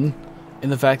 redemption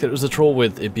in the fact that it was a troll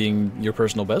with it being your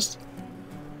personal best.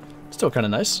 Still kind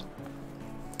of nice.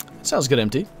 It sounds good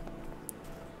empty.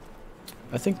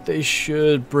 I think they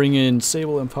should bring in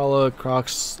sable, impala,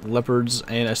 crocs, leopards,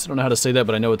 and I still don't know how to say that,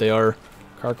 but I know what they are.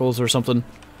 Carcals or something.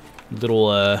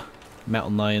 Little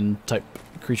mountain lion type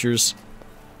creatures.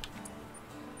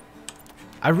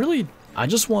 I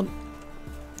just want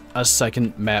a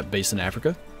second map based in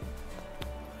Africa.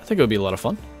 I think it would be a lot of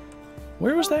fun.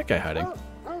 Where was that guy hiding?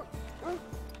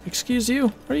 Excuse you,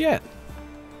 where you at?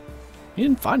 You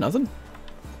didn't find nothing.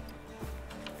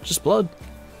 Just blood.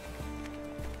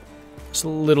 It's a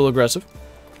little aggressive.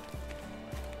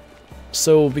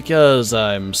 So, because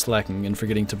I'm slacking and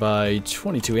forgetting to buy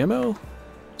 22 ammo,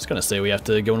 I was gonna say we have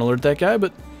to go and alert that guy,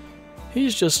 but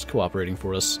he's just cooperating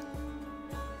for us.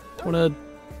 Wanna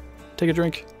take a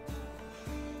drink?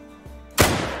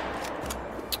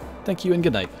 Thank you and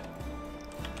good night.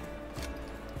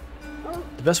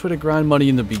 The best way to grind money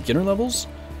in the beginner levels?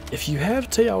 If you have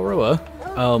Tearoa,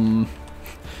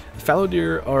 fallow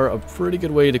deer are a pretty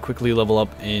good way to quickly level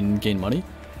up and gain money.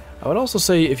 I would also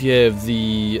say if you have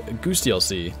the Goose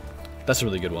DLC, that's a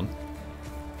really good one.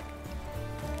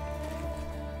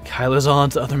 Kyla's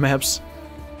on to other maps.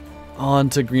 On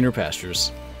to greener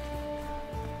pastures.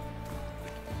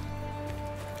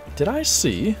 Did I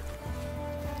see...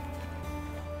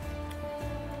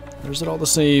 Or is it all the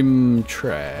same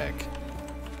track?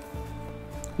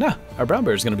 Nah, our brown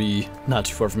bear is going to be not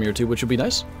too far from here too, which would be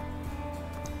nice.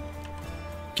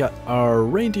 Got our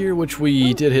reindeer, which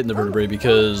we did hit in the vertebrae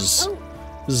because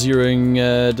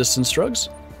zeroing distance drugs.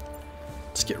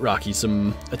 Let's get Rocky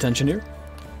some attention here.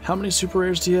 How many super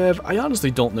rares do you have? I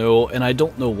honestly don't know, and I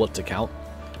don't know what to count.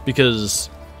 Because,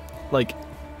 like,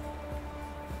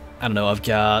 I don't know, I've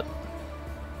got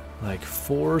like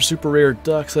 4 super rare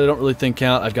ducks that I don't really think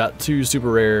count. I've got 2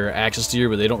 super rare axis deer,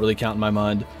 but they don't really count in my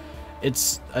mind.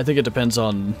 I think it depends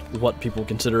on what people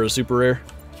consider a super rare.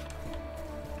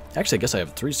 Actually, I guess I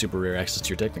have 3 super rare axis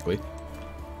deer technically.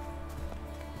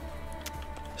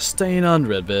 Staying on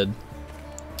red bed.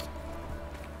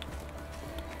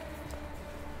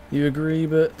 You agree,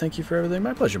 but thank you for everything.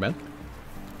 My pleasure, man.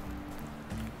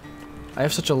 I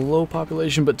have such a low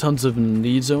population, but tons of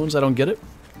need zones. I don't get it.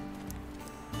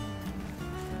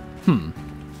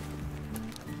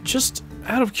 Just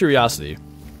out of curiosity,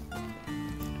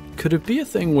 could it be a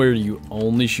thing where you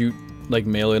only shoot like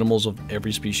male animals of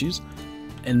every species,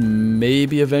 and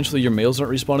maybe eventually your males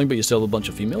aren't respawning, but you still have a bunch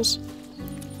of females?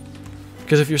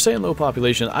 Because if you're saying low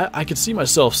population, I could see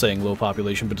myself saying low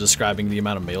population, but describing the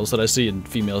amount of males that I see, and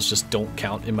females just don't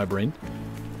count in my brain.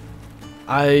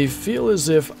 I feel as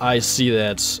if I see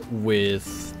that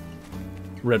with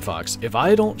red fox. If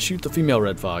I don't shoot the female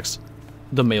red fox,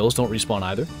 the males don't respawn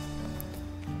either.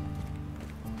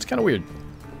 It's kind of weird.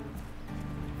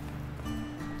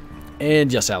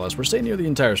 And yes, Alice, we're staying near the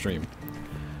entire stream.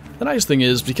 The nice thing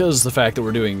is, because the fact that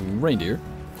we're doing reindeer,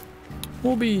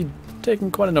 we'll be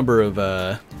taking quite a number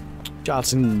of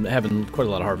shots and having quite a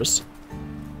lot of harvests.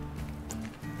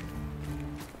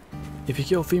 If you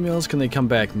kill females, can they come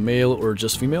back male or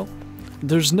just female?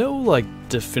 There's no, like,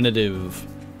 definitive,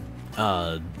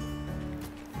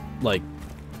 like,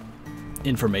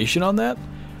 information on that,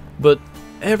 but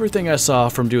everything I saw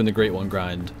from doing the Great One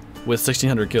grind with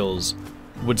 1600 kills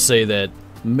would say that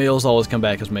males always come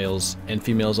back as males and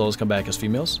females always come back as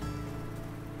females.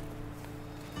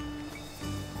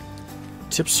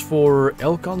 Tips for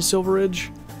elk on Silver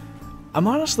Ridge? I'm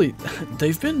honestly,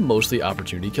 they've been mostly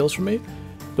opportunity kills for me,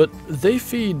 but they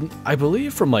feed, I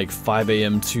believe, from like 5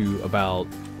 AM to about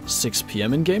 6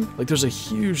 PM in game. Like, there's a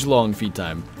huge long feed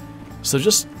time. So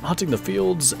just hunting the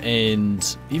fields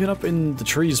and even up in the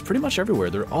trees pretty much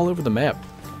everywhere. They're all over the map.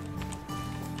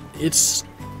 It's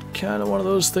kind of one of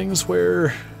those things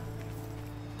where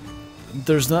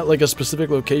there's not like a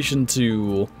specific location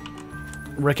to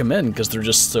recommend because they're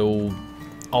just so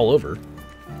all over.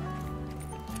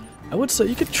 I would say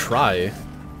you could try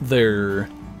their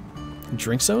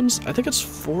drink zones. I think it's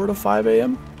 4 to 5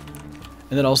 AM.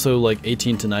 And then also like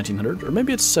 18 to 1900, or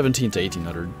maybe it's 17 to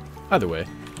 1800. Either way.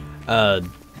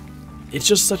 It's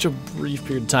just such a brief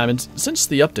period of time, and since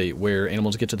the update where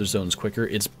animals get to their zones quicker,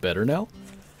 it's better now.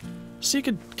 So you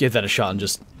could give that a shot and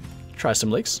just try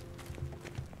some lakes.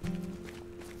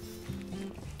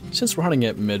 Since we're hunting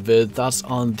at Medved, thoughts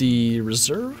on the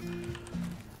reserve?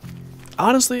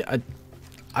 Honestly,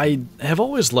 I have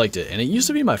always liked it, and it used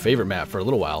to be my favorite map for a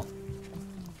little while.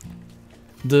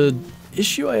 The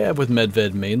issue I have with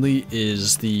Medved mainly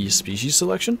is the species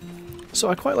selection. So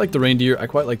I quite like the reindeer, I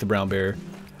quite like the brown bear.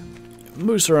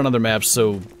 Moose are on other maps,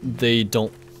 so they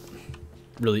don't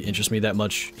really interest me that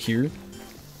much here.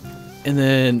 And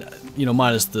then, you know,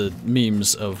 minus the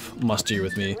memes of musk deer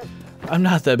with me, I'm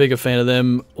not that big a fan of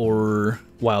them or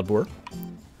wild boar.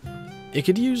 It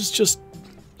could use just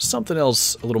something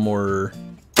else a little more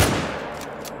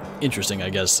interesting, I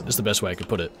guess, is the best way I could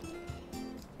put it.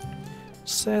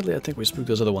 Sadly, I think we spooked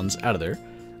those other ones out of there.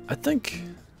 I think...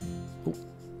 Ooh,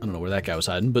 I don't know where that guy was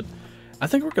hiding, but I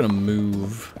think we're going to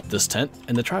move this tent,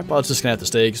 and the tripod's just going to have to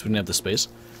stay because we didn't have the space.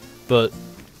 But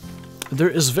there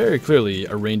is very clearly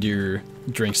a reindeer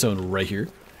drink zone right here,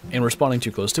 and we're spawning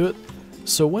too close to it.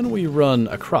 So when we run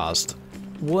across,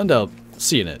 we'll end up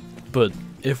seeing it. But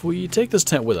if we take this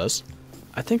tent with us,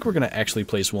 I think we're going to actually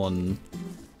place one...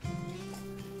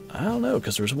 I don't know,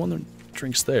 because there's one that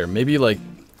drinks there. Maybe, like,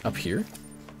 up here?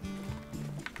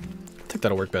 I think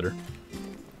that'll work better.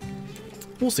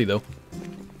 We'll see, though.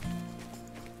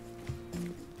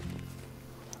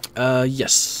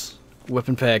 Yes.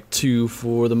 Weapon pack 2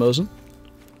 for the Mosin.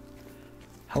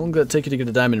 How long did that take you to get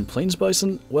a diamond in Plains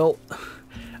Bison? Well,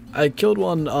 I killed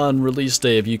one on release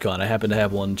day of Yukon. I happen to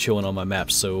have one chilling on my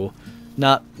map, so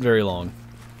not very long.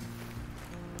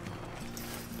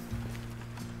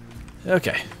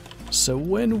 Okay. So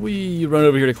when we run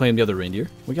over here to claim the other reindeer,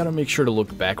 we gotta make sure to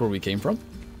look back where we came from.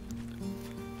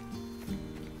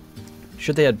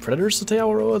 Should they add predators to Te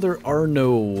Awaroa? There are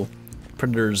no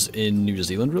predators in New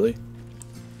Zealand, really.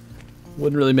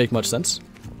 Wouldn't really make much sense.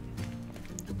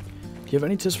 Do you have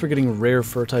any tips for getting rare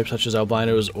fur types such as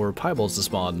albinos or piebalds to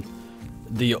spawn?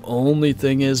 The only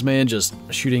thing is, man, just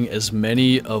shooting as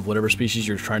many of whatever species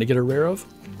you're trying to get a rare of,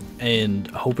 and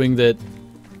hoping that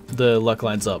the luck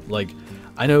lines up. Like,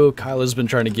 I know Kyla's been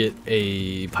trying to get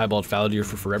a piebald fallow deer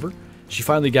for forever. She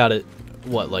finally got it,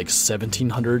 what, like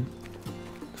 1,700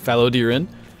 fallow deer in,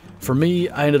 For me,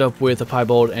 I ended up with a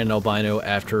piebald and an albino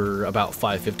after about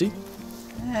 550.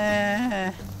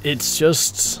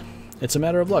 It's a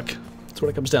matter of luck. That's what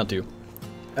it comes down to.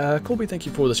 Colby, thank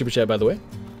you for the super chat, by the way.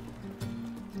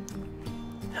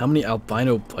 How many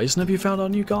albino bison have you found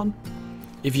on Yukon?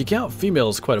 If you count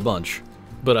females, quite a bunch.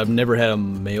 But I've never had a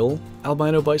male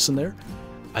albino bison there.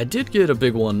 I did get a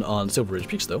big one on Silver Ridge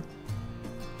Peaks, though.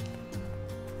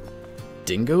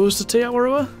 Dingoes to Te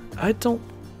Awarua? I don't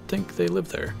think they live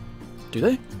there. Do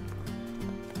they?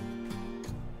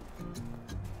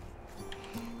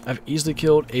 I've easily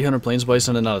killed 800 plains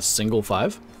bison and not a single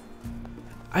 5.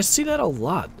 I see that a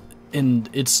lot, and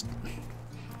it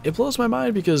blows my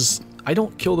mind because I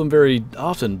don't kill them very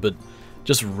often, but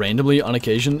just randomly on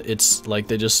occasion, it's like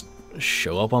they just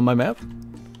show up on my map.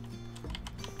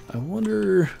 I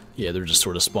wonder... Yeah, they're just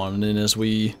sort of spawning in as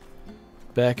we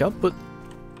back up, but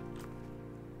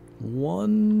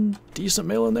one decent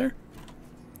male in there?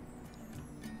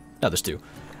 No, there's 2.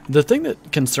 The thing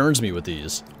that concerns me with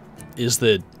these is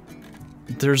that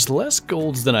there's less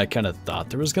golds than I kind of thought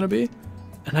there was going to be,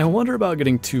 and I wonder about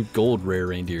getting 2 gold rare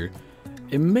reindeer.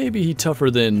 It may be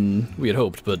tougher than we had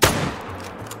hoped, but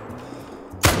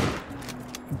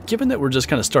given that we're just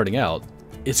kind of starting out,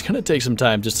 it's going to take some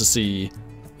time just to see,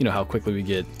 you know, how quickly we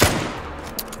get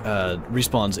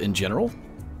respawns in general.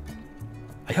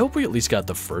 I hope we at least got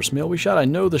the first male we shot. I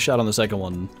know the shot on the second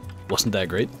one wasn't that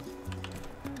great.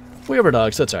 We have our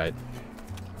dogs, that's alright.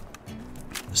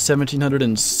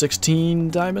 1,716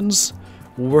 diamonds?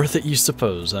 Worth it, you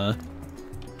suppose, huh?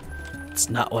 It's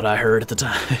not what I heard at the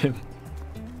time.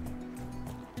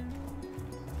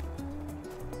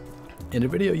 In a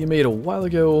video you made a while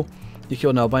ago, you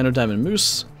killed an albino diamond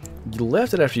moose. You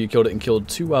left it after you killed it and killed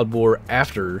 2 wild boar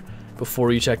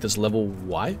before you checked its level.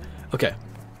 Why? Okay.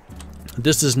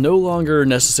 This is no longer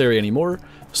necessary anymore,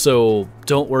 so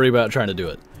don't worry about trying to do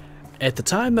it. At the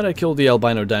time that I killed the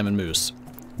albino diamond moose,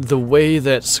 the way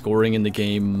that scoring in the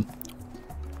game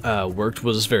worked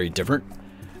was very different.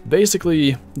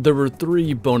 Basically, there were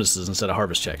 3 bonuses instead of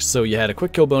harvest checks. So you had a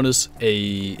quick kill bonus,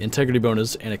 a integrity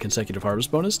bonus, and a consecutive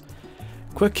harvest bonus.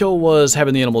 Quick kill was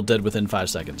having the animal dead within 5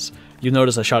 seconds. You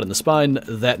notice I shot it in the spine.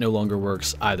 That no longer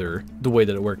works either, the way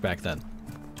that it worked back then.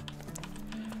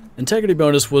 Integrity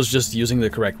bonus was just using the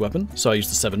correct weapon, so I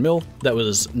used the 7mm. That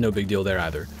was no big deal there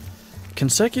either.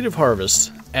 Consecutive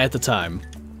harvest, at the time,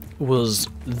 was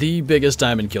the biggest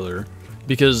diamond killer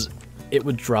because it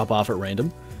would drop off at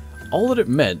random. All that it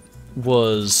meant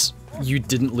was you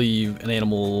didn't leave an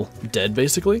animal dead,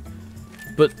 basically.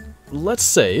 But let's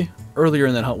say, earlier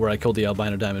in that hunt where I killed the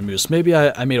albino diamond moose, maybe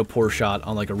I made a poor shot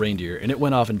on like a reindeer and it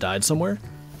went off and died somewhere.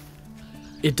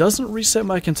 It doesn't reset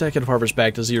my consecutive harvest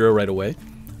back to 0 right away,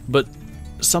 but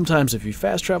sometimes if you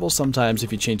fast travel, sometimes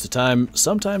if you change the time,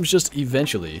 sometimes just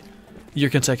eventually your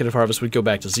consecutive harvest would go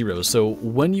back to 0. So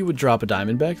when you would drop a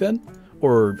diamond back then,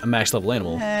 or a max level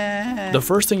animal, the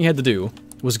first thing you had to do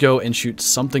was go and shoot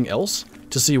something else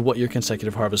to see what your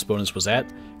consecutive harvest bonus was at,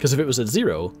 because if it was at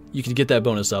 0, you could get that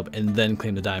bonus up and then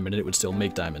claim the diamond and it would still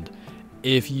make diamond.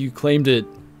 If you claimed it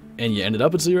and you ended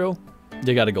up at 0,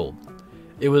 you got a gold.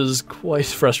 It was quite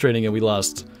frustrating and we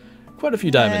lost quite a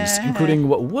few diamonds, including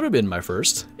what would have been my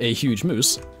first, a huge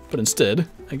moose, but instead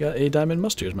I got a diamond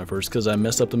muster as my first because I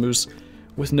messed up the moose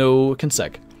with no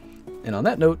consec. And on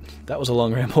that note, that was a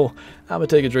long ramble. I'm gonna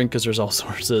take a drink because there's all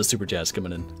sorts of super chats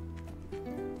coming in.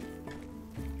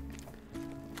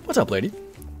 What's up, lady?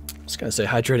 Just gonna say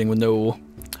hydrating with no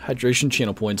hydration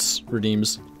channel points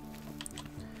redeems.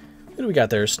 What do we got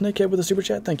there? Snakehead with a super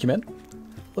chat, thank you, man.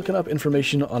 Looking up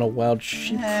information on a wild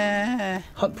sheep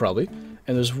hunt, probably.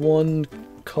 And there's one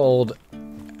called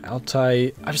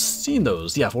Altai. I've seen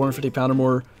those. Yeah, 450 pound or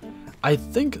more. I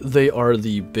think they are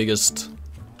the biggest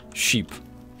sheep,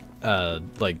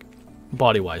 like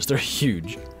body-wise. They're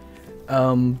huge.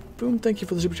 Boom, thank you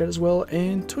for the super chat as well.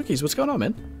 And Twickies, what's going on,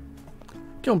 man?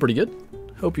 Going pretty good.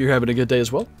 Hope you're having a good day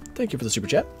as well. Thank you for the super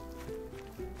chat.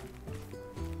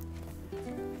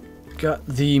 Got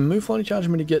the Mouflon challenge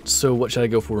I'm going to get, so what should I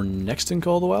go for next in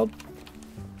Call of the Wild?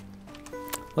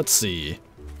 Let's see.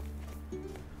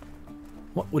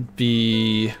 What would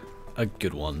be a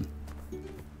good one?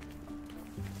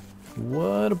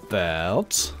 What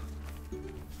about...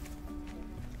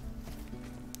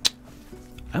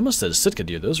 I almost said Sitka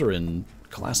deer. Those are in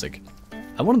Classic.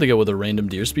 I wanted to go with a random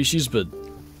deer species, but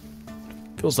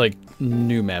feels like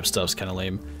new map stuff's kind of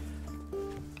lame.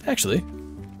 Actually,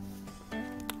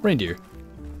 reindeer.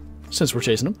 Since we're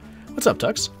chasing them. What's up,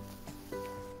 Tux?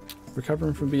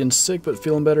 Recovering from being sick, but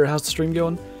feeling better. How's the stream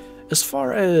going? As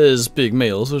far as big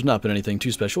males, there's not been anything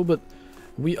too special, but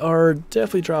we are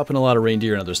definitely dropping a lot of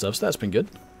reindeer and other stuff, so that's been good.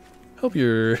 Hope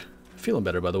you're Feeling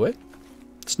better, by the way.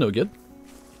 It's no good.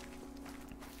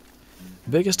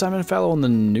 Biggest diamond fallow on the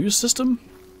new system?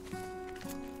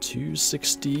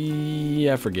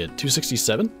 260... I forget.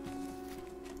 267?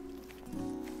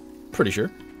 Pretty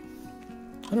sure.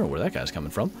 I don't know where that guy's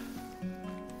coming from.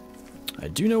 I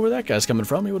do know where that guy's coming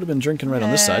from. He would have been drinking right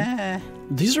on this side.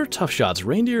 These are tough shots.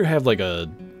 Reindeer have like a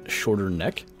shorter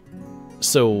neck.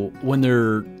 So when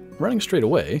they're running straight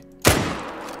away,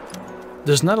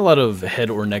 there's not a lot of head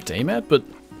or neck to aim at, but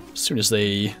as soon as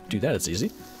they do that, it's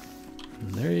easy.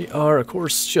 And they are, of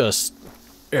course, just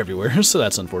everywhere, so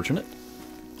that's unfortunate.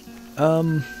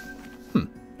 Getting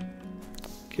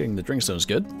the drink zone's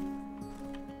good.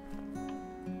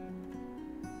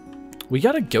 We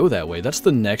gotta go that way. That's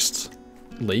the next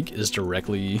lake is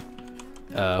directly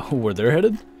where they're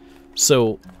headed.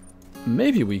 So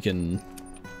maybe we can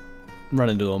run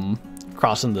into them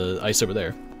crossing the ice over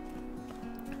there.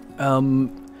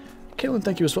 Caitlin,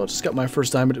 thank you as well. Just got my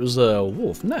first diamond. It was a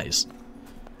wolf. Nice.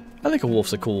 I think a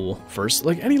wolf's a cool first.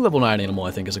 Like any level 9 animal,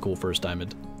 I think is a cool first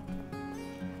diamond.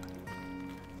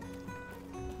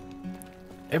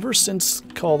 Ever since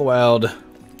Call of the Wild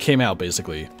came out,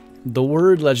 basically, the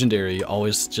word legendary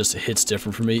always just hits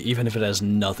different for me, even if it has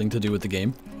nothing to do with the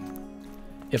game.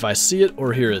 If I see it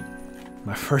or hear it,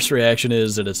 my first reaction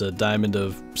is that it's a diamond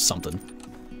of something.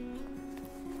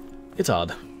 It's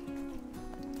odd.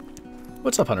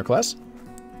 What's up, Hunter Class?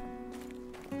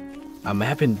 A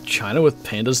map in China with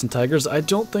pandas and tigers? I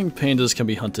don't think pandas can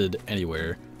be hunted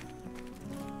anywhere.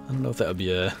 I don't know if that would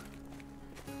be a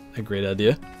great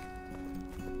idea.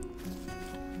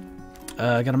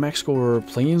 I got a max score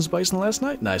plains bison last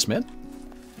night. Nice, man.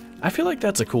 I feel like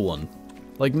that's a cool one.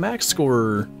 Like max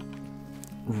score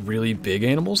really big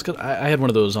animals. Cause I had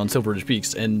one of those on Silver Ridge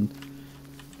Peaks, and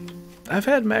I've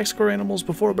had max score animals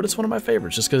before, but it's one of my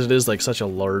favorites just because it is like such a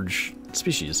large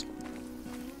species.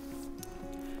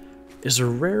 Is there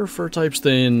rare fur types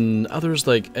than others,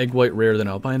 like egg white rare than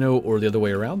albino, or the other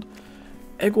way around?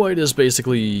 Egg white is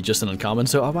basically just an uncommon,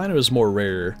 so albino is more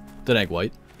rare than egg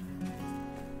white.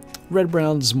 Red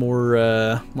brown's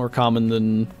more common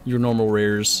than your normal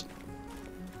rares.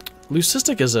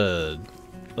 Leucistic is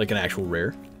like an actual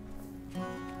rare.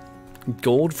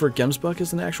 Gold for Gemsbuck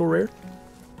is an actual rare.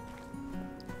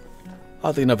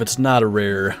 Oddly enough, it's not a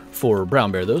rare for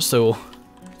brown bear though, so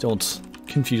don't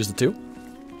confuse the two.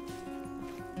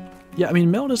 Yeah, I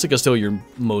mean, melanistic is still your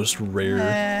most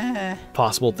rare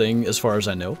possible thing as far as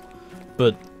I know.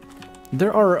 But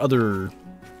there are other,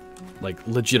 like,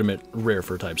 legitimate rare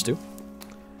fur types too.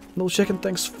 Little Chicken,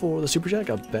 thanks for the super chat.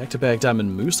 Got back-to-back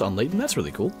diamond moose on Leighton. That's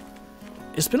really cool.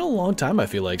 It's been a long time, I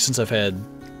feel like, since I've had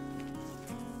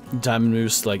diamond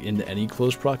moose, like, in any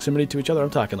close proximity to each other. I'm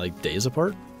talking, like, days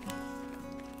apart.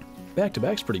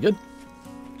 Back-to-back's pretty good.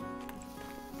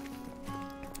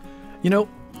 You know,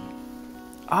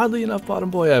 oddly enough, Bottom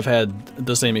Boy, I've had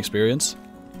the same experience.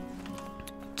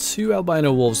 2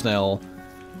 albino wolves now,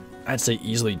 I'd say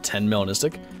easily 10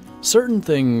 melanistic. Certain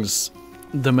things,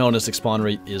 the melanistic spawn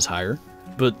rate is higher,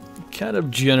 but kind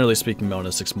of generally speaking,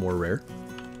 melanistic's more rare.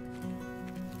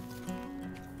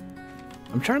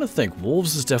 I'm trying to think.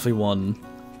 Wolves is definitely one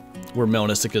where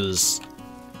melanistic is...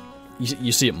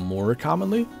 You see it more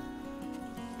commonly.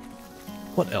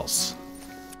 What else?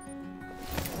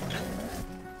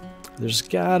 There's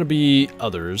gotta be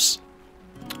others.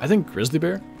 I think grizzly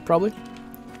bear, probably.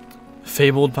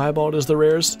 Fabled piebald is the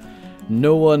rarest.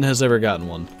 No one has ever gotten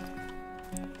one.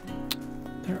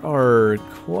 There are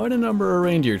quite a number of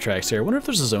reindeer tracks here. I wonder if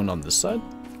there's a zone on this side.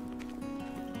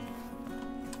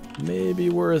 Maybe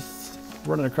worth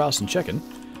running across and checking.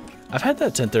 I've had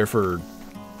that tent there for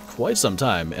quite some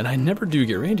time, and I never do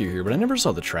get reindeer here, but I never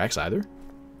saw the tracks either.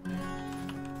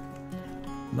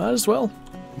 Might as well.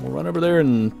 We'll run over there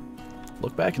and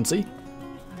look back and see.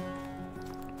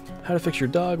 How to fix your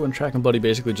dog when Tracking Buddy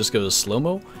basically just goes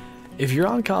slow-mo. If you're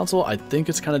on console, I think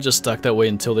it's kind of just stuck that way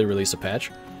until they release a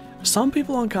patch. Some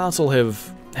people on console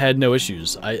have had no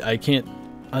issues. I can't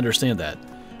understand that.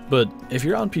 But if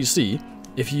you're on PC,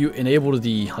 if you enable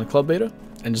the Hunt Club beta,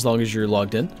 and as long as you're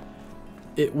logged in,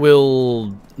 it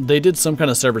will... They did some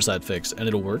kind of server-side fix, and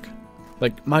it'll work.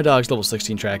 Like, my dog's level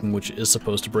 16 tracking, which is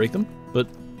supposed to break them, but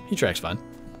he tracks fine.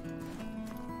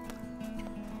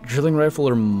 Drilling rifle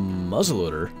or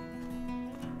muzzleloader?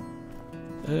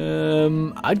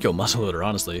 I'd go muzzleloader,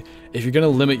 honestly. If you're gonna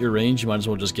limit your range, you might as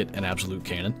well just get an absolute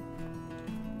cannon.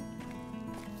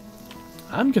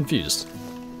 I'm confused.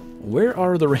 Where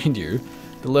are the reindeer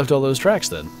that left all those tracks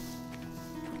then?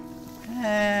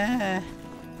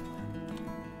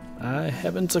 I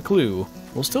haven't a clue.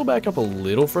 We'll still back up a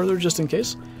little further just in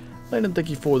case. Landon, thank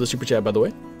you for the super chat, by the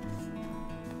way.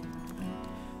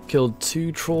 Killed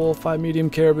 2 troll, 5 medium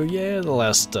caribou. Yeah, the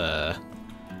last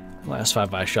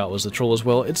 5 I shot was the troll as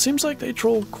well. It seems like they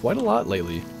troll quite a lot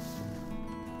lately.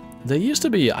 They used to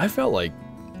be, I felt like,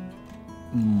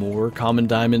 more common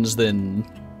diamonds than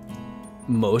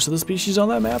most of the species on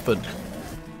that map, but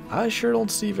I sure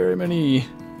don't see very many,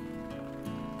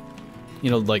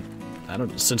 you know, like, I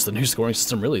don't know, since the new scoring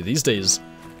system, really, these days,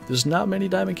 there's not many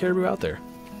diamond caribou out there.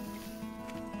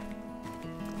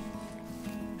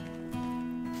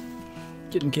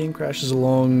 Getting game crashes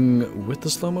along with the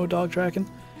slow-mo dog tracking.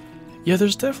 Yeah,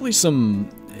 there's definitely some,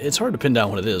 it's hard to pin down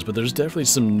what it is, but there's definitely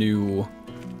some new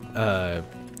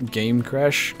game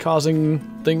crash causing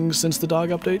things since the dog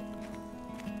update.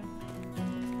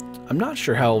 I'm not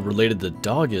sure how related the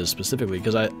dog is specifically,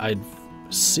 because I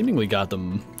seemingly got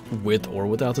them with or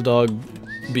without the dog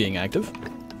being active.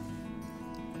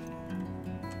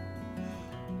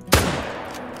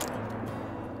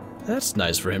 That's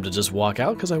nice for him to just walk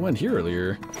out, because I went here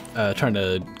earlier trying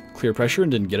to clear pressure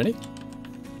and didn't get any.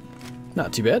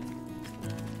 Not too bad.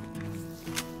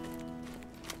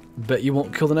 Bet you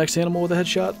won't kill the next animal with a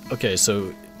headshot? Okay,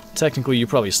 so technically you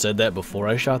probably said that before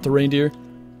I shot the reindeer,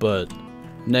 but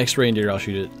next reindeer I'll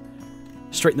shoot it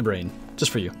straight in the brain,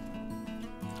 just for you.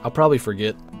 I'll probably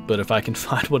forget, but if I can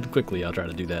find one quickly, I'll try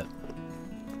to do that.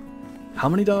 How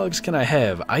many dogs can I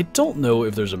have? I don't know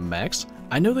if there's a max.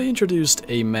 I know they introduced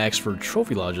a max for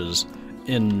trophy lodges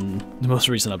in the most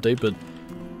recent update, but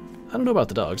I don't know about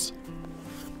the dogs.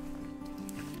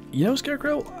 You know,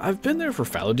 Scarecrow, I've been there for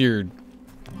fallow deer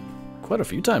quite a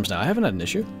few times now. I haven't had an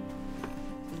issue.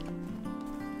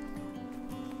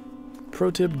 Pro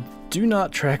tip, do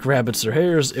not track rabbits or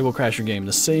hares. It will crash your game.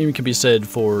 The same can be said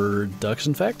for ducks,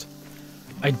 in fact.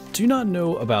 I do not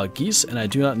know about geese, and I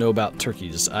do not know about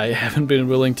turkeys. I haven't been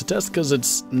willing to test because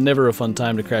it's never a fun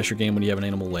time to crash your game when you have an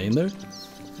animal laying there.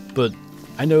 But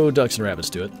I know ducks and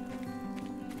rabbits do it.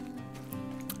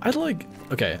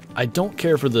 Okay, I don't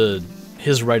care for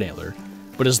his right antler,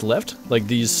 but his left, like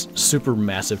these super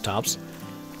massive tops,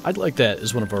 I'd like that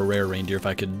as one of our rare reindeer if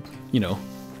I could, you know,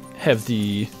 have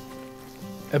the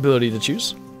ability to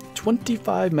choose.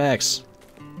 25 max.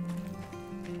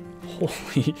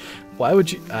 Holy, why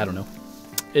would you, I don't know.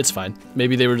 It's fine.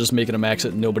 Maybe they were just making a max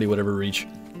that nobody would ever reach.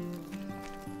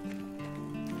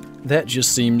 That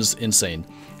just seems insane.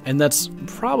 And that's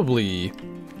probably,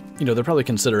 you know, they're probably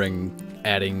considering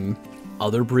adding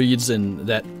other breeds and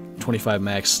that 25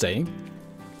 max staying.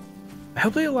 I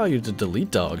hope they allow you to delete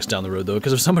dogs down the road, though,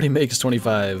 because if somebody makes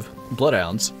 25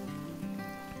 bloodhounds,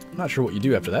 I'm not sure what you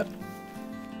do after that.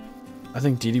 I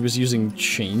think Dee Dee was using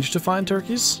change to find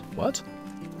turkeys? What?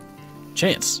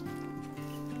 Chance.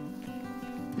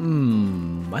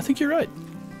 I think you're right.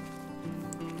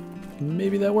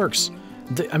 Maybe that works.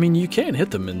 I mean, you can hit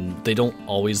them, and they don't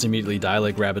always immediately die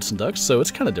like rabbits and ducks, so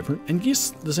it's kind of different. And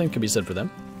geese, the same can be said for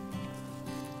them.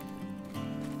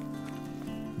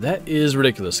 That is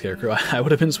ridiculous, Scarecrow. I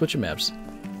would have been switching maps.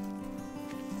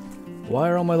 Why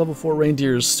are all my level 4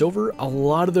 reindeers silver? A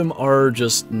lot of them are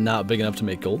just not big enough to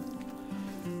make gold.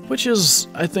 Which is,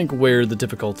 I think, where the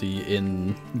difficulty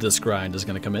in this grind is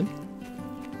going to come in.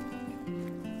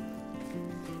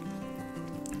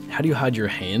 How do you hide your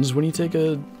hands when you take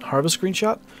a harvest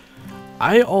screenshot?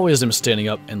 I always am standing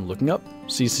up and looking up,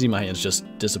 so you see my hands just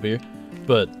disappear.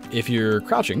 But if you're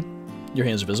crouching, your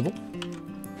hands are visible.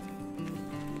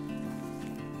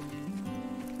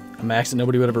 A max that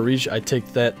nobody would ever reach. I take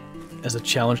that as a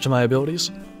challenge to my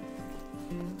abilities.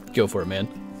 Go for it, man.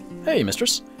 Hey,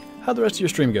 mistress. How'd the rest of your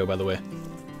stream go, by the way?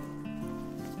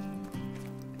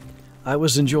 I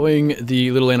was enjoying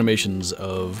the little animations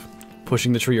of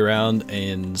pushing the tree around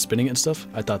and spinning it and stuff.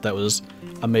 I thought that was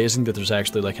amazing that there's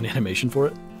actually like an animation for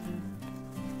it.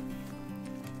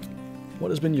 What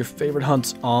has been your favorite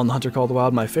hunt on the Hunter Call of the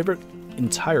Wild? My favorite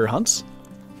entire hunts?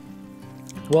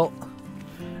 Well,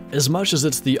 as much as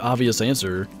it's the obvious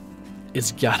answer,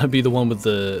 it's gotta be the one with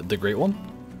the great one.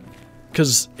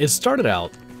 Because it started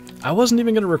out, I wasn't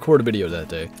even going to record a video that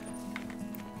day.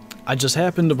 I just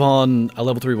happened upon a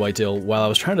level 3 whitetail while I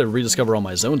was trying to rediscover all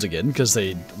my zones again, because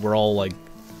they were all like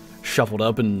shuffled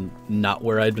up and not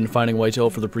where I'd been finding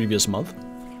whitetail for the previous month.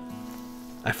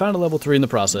 I found a level 3 in the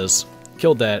process,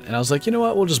 killed that, and I was like, you know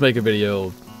what, we'll just make a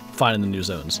video finding the new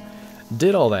zones.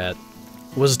 Did all that,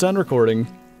 was done recording,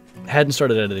 hadn't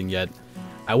started editing yet.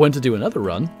 I went to do another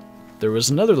run. There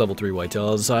was another level 3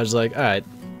 whitetail, so I was like, alright,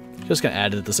 just gonna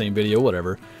add it to the same video,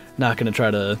 whatever. Not gonna try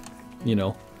to, you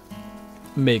know,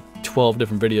 make 12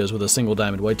 different videos with a single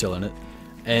diamond whitetail in it.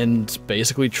 And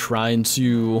basically trying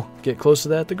to get close to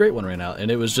that, the great one ran out.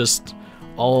 And it was just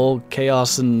all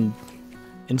chaos and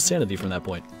insanity from that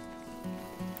point.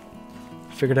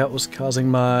 figured out what's causing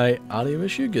my audio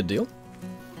issue. Good deal.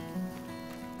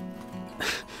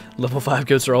 Level 5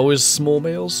 goats are always small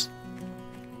males.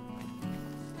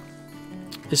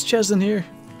 Is Ches in here?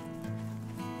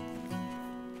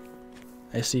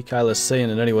 I see Kyla's saying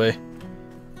it anyway.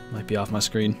 Might be off my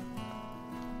screen.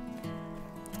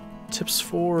 Tips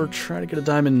for trying to get a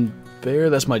diamond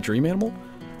bear. That's my dream animal.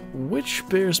 Which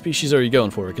bear species are you going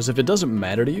for? Because if it doesn't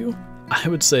matter to you, I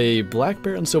would say Black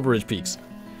Bear and Silver Ridge Peaks.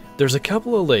 There's a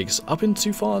couple of lakes up in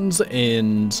Tufans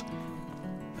and...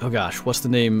 oh gosh, what's the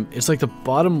name? It's like the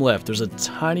bottom left. There's a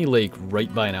tiny lake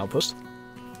right by an outpost.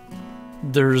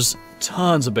 There's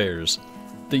tons of bears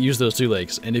that use those two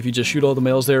lakes, and if you just shoot all the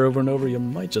males there over and over, you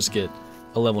might just get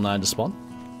a level 9 to spawn.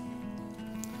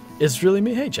 It's really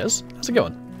me. Hey, Ches. How's it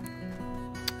going?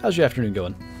 How's your afternoon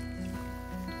going?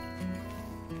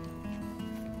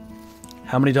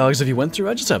 How many dogs have you went through?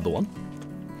 I just have the one.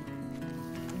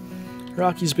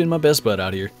 Rocky's been my best bud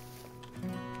out here.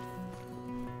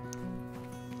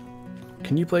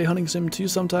 Can you play Hunting Sim 2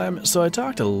 sometime? So I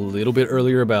talked a little bit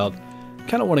earlier about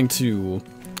kind of wanting to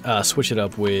switch it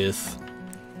up with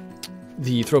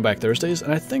the Throwback Thursdays,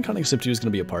 and I think Hunting Sim 2 is going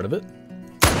to be a part of it.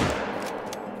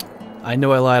 I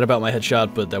know I lied about my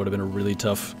headshot, but that would have been a really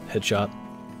tough headshot.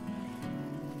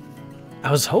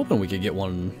 I was hoping we could get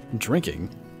one drinking.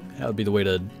 That would be the way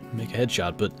to make a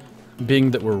headshot, but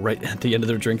being that we're right at the end of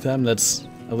their drink time, that's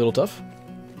a little tough.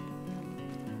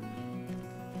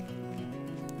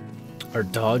 Are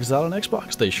dogs out on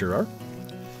Xbox? They sure are.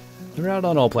 They're out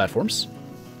on all platforms.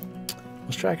 I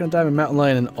was tracking a diamond mountain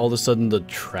lion and all of a sudden the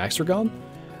tracks are gone.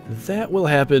 That will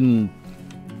happen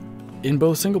in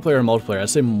both single player and multiplayer. I'd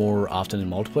say more often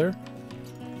in multiplayer.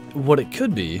 What it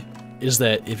could be is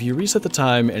that if you reset the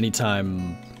time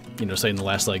anytime, you know, say in the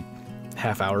last like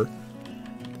half hour,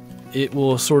 it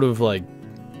will sort of like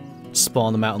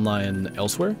spawn the mountain lion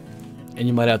elsewhere, and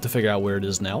you might have to figure out where it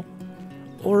is now.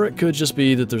 Or it could just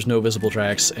be that there's no visible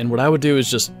tracks, and what I would do is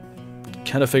just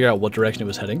kind of figure out what direction it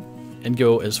was heading and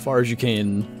go as far as you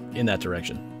can in that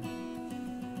direction.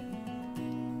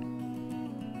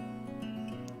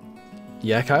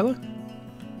 Yeah, Kyla?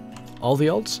 All the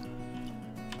alts?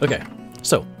 Okay,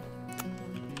 so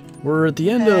we're at the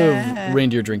end of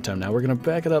reindeer drink time now. We're going to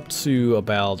back it up to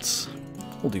about,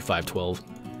 we'll do 5:12.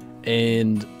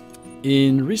 And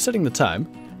in resetting the time,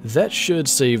 that should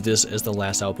save this as the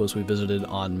last outpost we visited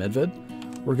on Medved.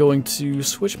 We're going to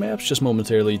switch maps just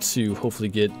momentarily to hopefully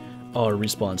get our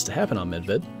respawns to happen on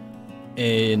Medved.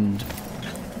 And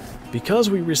because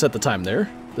we reset the time there,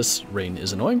 this rain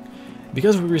is annoying,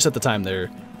 because we reset the time there,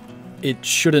 it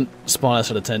shouldn't spawn us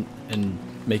at a tent and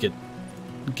make it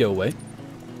go away.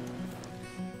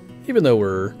 Even though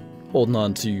we're holding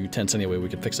on to tents anyway, we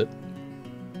could fix it.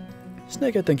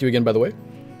 Snakehead, thank you again, by the way.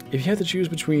 If you had to choose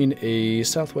between a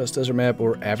Southwest desert map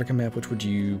or Africa map, which would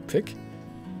you pick?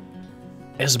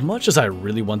 As much as I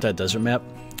really want that desert map,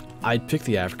 I'd pick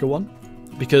the Africa one,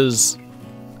 because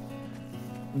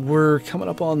we're coming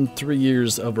up on 3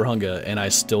 years of Rahunga, and I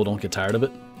still don't get tired of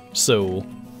it. So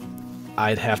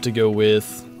I'd have to go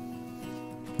with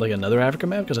like another Africa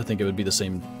map, because I think it would be the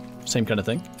same kind of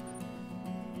thing.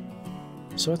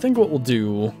 So I think what we'll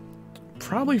do,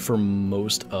 probably for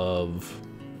most of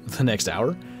the next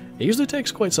hour, it usually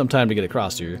takes quite some time to get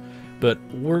across here, but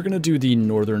we're going to do the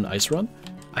northern ice run.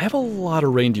 I have a lot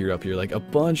of reindeer up here, like a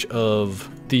bunch of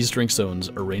these drink zones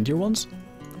are reindeer ones.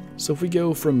 So if we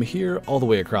go from here all the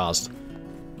way across,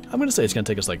 I'm going to say it's going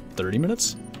to take us like 30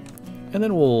 minutes. And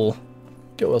then we'll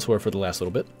go elsewhere for the last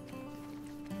little bit.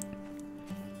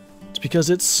 It's because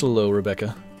it's slow,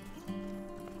 Rebecca.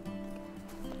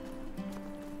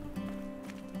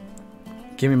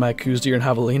 Give me my Deer and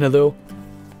Javelina, though.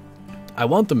 I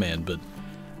want the man, but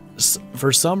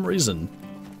for some reason,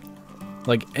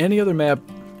 like any other map,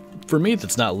 for me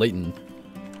that's not Layton,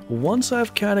 once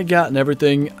I've kind of gotten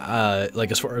everything, like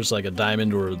as far as like a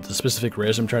diamond or the specific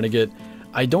rares I'm trying to get,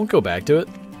 I don't go back to it.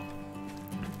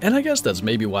 And I guess that's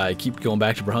maybe why I keep going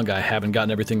back to Rahunga. I haven't gotten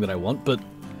everything that I want, but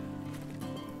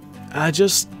I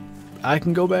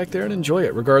can go back there and enjoy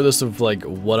it, regardless of like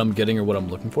what I'm getting or what I'm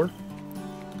looking for.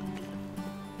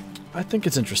 I think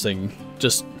it's interesting,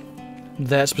 just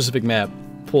that specific map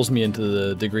pulls me into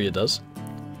the degree it does.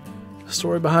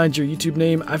 Story behind your YouTube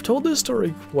name. I've told this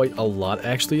story quite a lot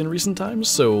actually in recent times,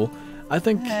 so I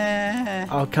think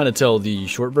I'll kind of tell the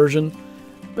short version.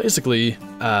 Basically,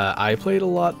 I played a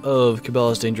lot of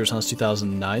Cabela's Dangerous Hunts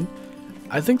 2009.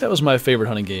 I think that was my favorite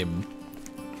hunting game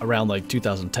around like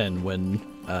 2010 when,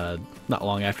 not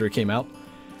long after it came out.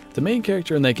 The main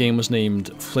character in that game was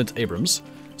named Flint Abrams.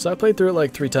 So I played through it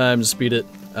like 3 times, beat it.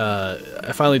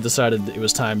 I finally decided it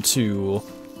was time to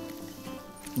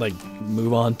like,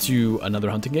 move on to another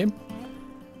hunting game.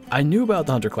 I knew about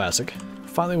the Hunter Classic.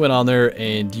 Finally went on there,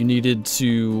 and you needed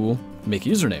to make a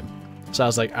username. So I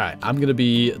was like, alright, I'm going to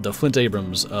be the Flint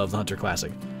Abrams of the Hunter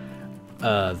Classic.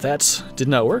 That did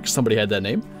not work. Somebody had that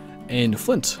name. And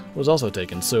Flint was also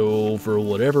taken. So for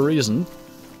whatever reason,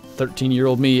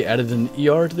 13-year-old me added an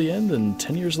ER to the end, and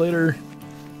 10 years later,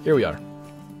 here we are.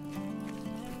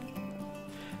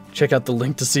 Check out the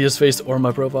link to see his face or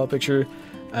my profile picture.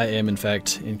 I am, in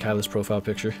fact, in Kyla's profile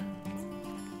picture.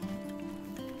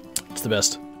 It's the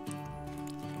best.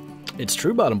 It's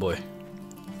true, Bottom Boy.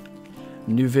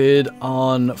 New vid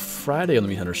on Friday on the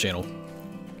Meat Hunters channel.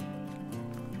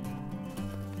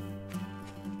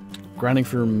 Grinding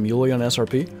for Muley on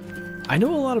SRP. I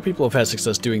know a lot of people have had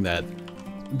success doing that.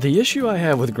 The issue I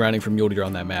have with grinding for Mule Deer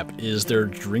on that map is their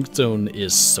drink zone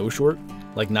is so short,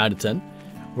 like 9 to 10,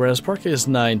 whereas Parquet is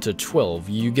 9 to 12.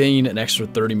 You gain an extra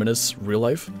 30 minutes real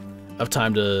life of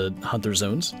time to hunt their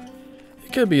zones.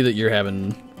 It could be that you're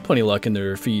having plenty of luck in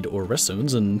their feed or rest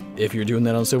zones, and if you're doing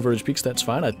that on Silver Ridge Peaks, that's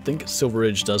fine. I think Silver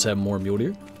Ridge does have more Mule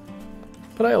Deer,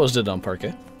 but I always did it on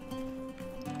Parquet.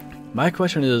 My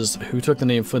question is, who took the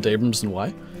name Flint Abrams and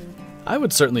why? I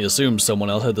would certainly assume someone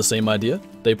else had the same idea.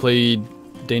 They played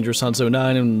Dangerous Hunts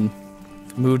 09 and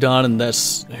moved on, and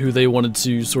that's who they wanted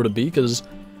to sort of be, because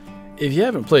if you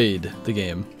haven't played the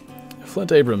game,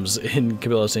 Flint Abrams in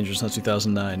Cabela's Dangerous Hunts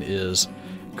 2009 is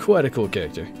quite a cool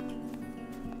character.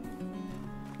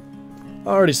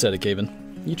 Already said it,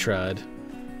 Caven. You tried.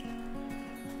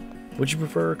 Would you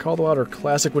prefer Call the Wild or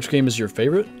Classic? Which game is your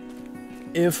favorite?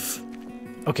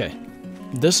 Okay,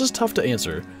 this is tough to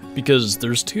answer, because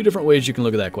there's two different ways you can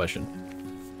look at that question.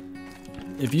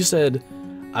 If you said,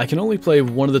 I can only play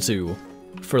one of the two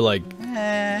for, like,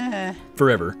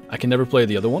 forever, I can never play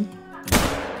the other one,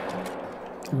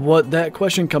 what that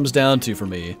question comes down to for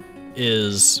me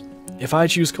is, if I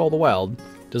choose Call the Wild,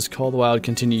 does Call the Wild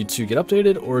continue to get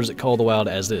updated, or is it Call the Wild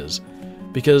as is?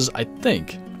 Because I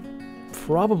think,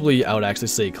 probably I would actually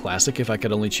say Classic if I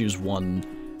could only choose one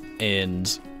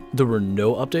and there were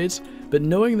no updates, but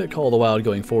knowing that Call of the Wild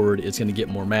going forward is going to get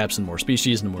more maps and more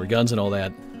species and more guns and all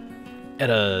that at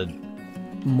a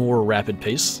more rapid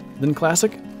pace than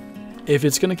Classic, if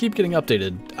it's going to keep getting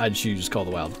updated, I'd choose Call of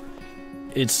the Wild.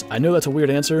 I know that's a weird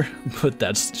answer, but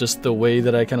that's just the way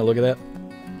that I kind of look at that.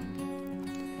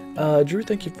 Drew,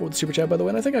 thank you for the super chat, by the way,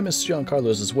 and I think I missed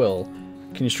Giancarlo's as well.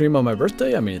 Can you stream on my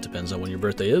birthday? I mean, it depends on when your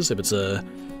birthday is. If it's a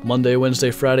Monday, Wednesday,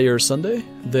 Friday, or Sunday,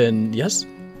 then yes.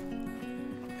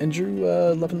 And Drew,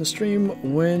 loving the stream.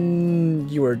 When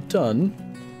you are done,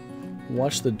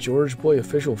 watch the George Boy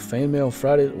official fan mail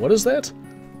Friday. What is that?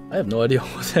 I have no idea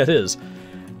what that is.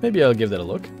 Maybe I'll give that a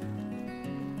look.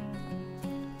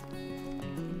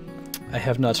 I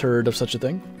have not heard of such a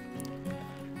thing.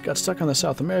 Got stuck on the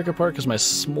South America part because my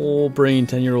small-brained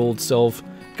 10-year-old self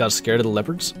got scared of the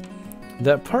leopards.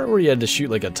 That part where you had to shoot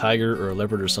like a tiger or a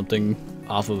leopard or something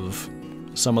off of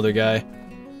some other guy,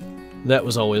 that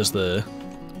was always the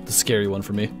scary one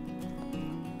for me.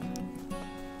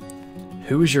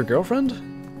 Who is your girlfriend?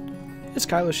 It's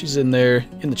Kyla. She's in there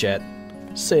in the chat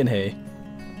saying hey.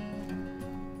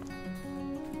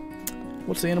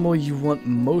 What's the animal you want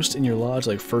most in your lodge,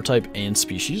 like fur type and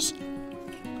species?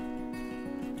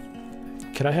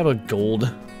 Could I have a gold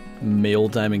male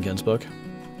diamond gunsbuck?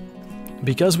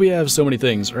 Because we have so many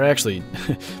things, or actually,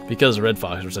 because red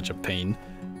fox are such a pain,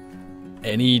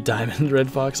 any diamond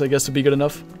red fox I guess would be good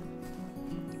enough.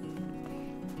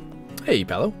 Hey,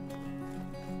 Palo.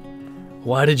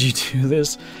 Why did you do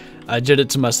this? I did it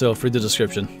to myself. Read the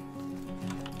description.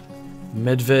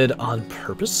 Medved on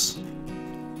purpose?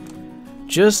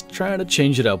 Just trying to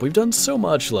change it up. We've done so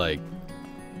much, like,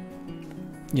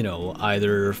 you know,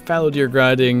 either fallow deer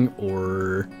grinding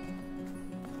or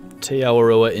Te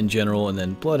Awaroa in general, and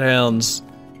then bloodhounds,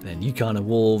 and then Yukon and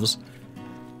wolves.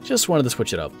 Just wanted to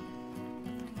switch it up.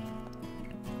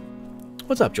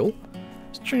 What's up, Joel?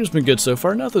 Stream's been good so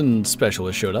far. Nothing special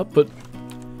has showed up, but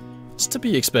it's to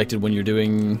be expected when you're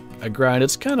doing a grind.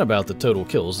 It's kind of about the total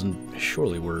kills, and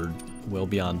surely we're well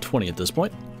beyond 20 at this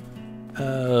point.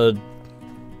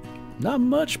 Not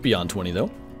much beyond 20, though.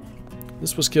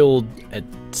 This was killed at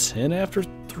 10 after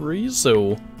 3,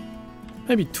 so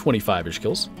maybe 25-ish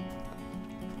kills.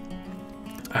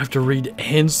 I have to read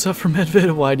and stuff from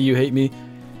Medved. Why do you hate me?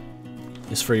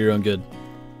 It's for your own good.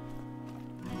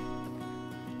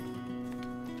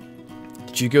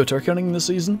 Did you go turkey hunting this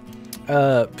season?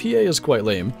 PA is quite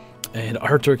lame, and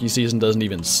our turkey season doesn't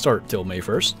even start till May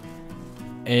 1st.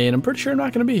 And I'm pretty sure I'm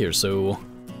not going to be here, so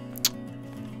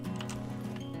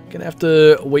gonna have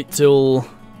to wait till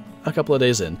a couple of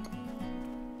days in.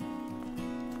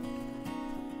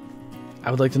 I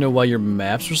would like to know why your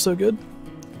maps were so good.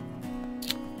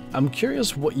 I'm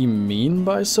curious what you mean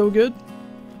by so good,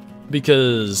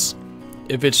 because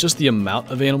if it's just the amount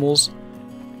of animals,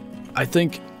 I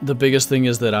think the biggest thing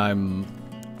is that I'm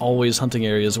always hunting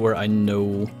areas where I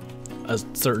know a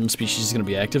certain species is going to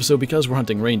be active. So because we're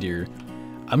hunting reindeer,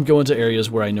 I'm going to areas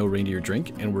where I know reindeer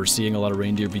drink, and we're seeing a lot of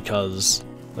reindeer because,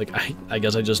 like, I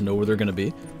guess I just know where they're going to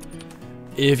be.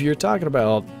 If you're talking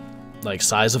about, like,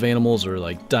 size of animals or,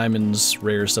 like, diamonds,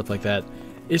 rare, stuff like that,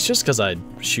 it's just because I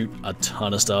shoot a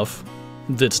ton of stuff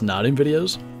that's not in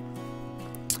videos.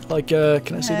 Like,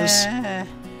 can I see this?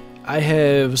 I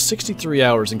have 63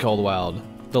 hours in Call of the Wild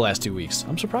the last 2 weeks.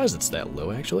 I'm surprised it's that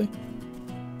low, actually.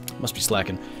 Must be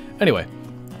slacking. Anyway,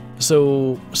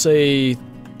 so, say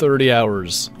 30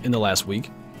 hours in the last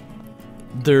week.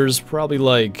 There's probably,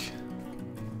 like,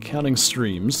 counting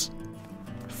streams,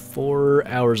 4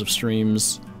 hours of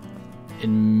streams,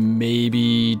 and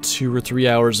maybe 2 or 3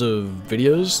 hours of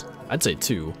videos. I'd say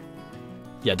 2.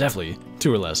 Yeah, definitely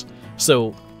 2 or less.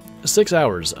 So 6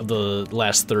 hours of the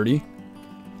last 30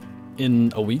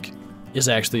 in a week is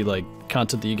actually like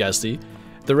content that you guys see.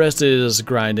 The rest is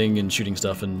grinding and shooting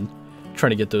stuff and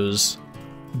trying to get those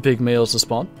big males to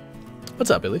spawn. What's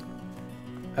up, Billy?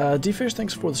 DFish,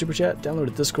 thanks for the super chat.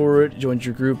 Downloaded Discord, joined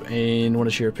your group, and want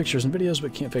to share pictures and videos,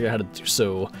 but can't figure out how to do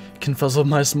so. Can fuzzle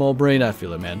my small brain. I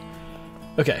feel it, man.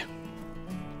 Okay.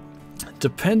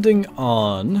 Depending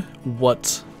on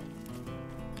what,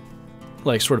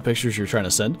 like, sort of pictures you're trying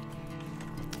to send,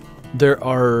 there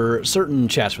are certain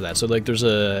chats for that. So, like, there's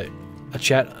a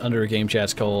chat under game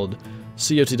chats called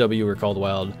COTW or Call of the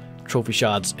Wild, Trophy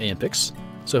Shots, and Pics.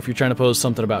 So if you're trying to post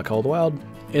something about Call of the Wild,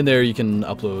 in there you can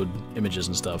upload images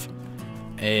and stuff.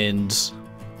 And,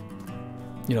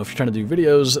 you know, if you're trying to do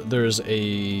videos, there's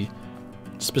a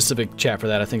specific chat for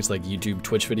that. I think it's like YouTube,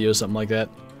 Twitch videos, something like that.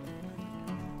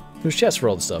 There's chats for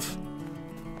all the stuff.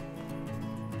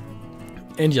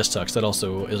 And Yes Tux, that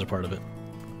also is a part of it.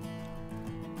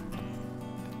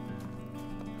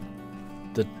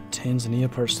 The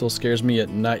Tanzania part still scares me at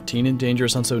 19 and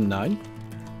Dangerous on Zone 9.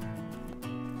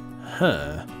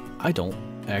 Huh. I don't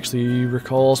actually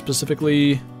recall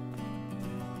specifically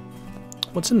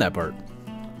what's in that part.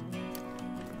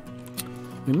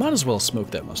 We might as well smoke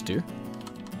that musk deer.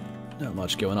 Not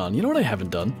much going on. You know what I haven't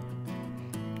done?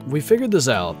 We figured this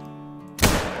out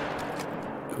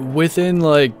within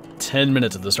like 10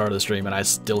 minutes of the start of the stream, and I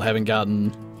still haven't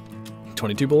gotten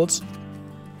 22 bullets.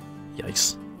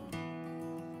 Yikes.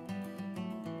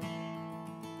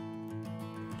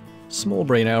 Small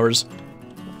brain hours.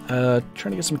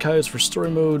 Trying to get some coyotes for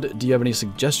story mode. Do you have any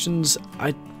suggestions?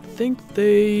 I think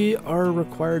they are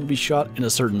required to be shot in a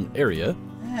certain area.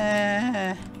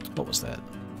 What was that?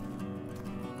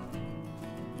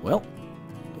 Well,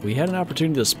 we had an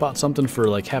opportunity to spot something for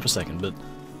like half a second, but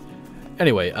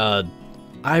anyway,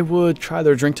 I would try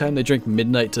their drink time. They drink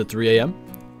midnight to 3 a.m.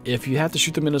 If you have to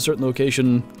shoot them in a certain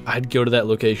location, I'd go to that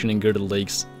location and go to the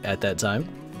lakes at that time.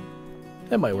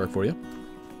 That might work for you.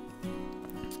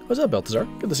 What's up, Balthazar?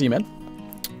 Good to see you, man.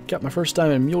 Got my first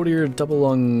time in mule deer, double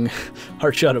lung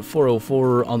heart shot at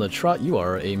 404 on the trot. You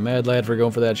are a mad lad for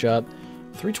going for that shot.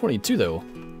 322 though.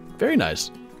 Very nice.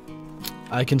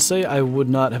 I can say I would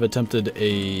not have attempted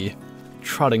a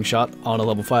trotting shot on a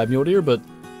level 5 mule deer, but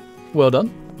well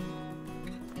done.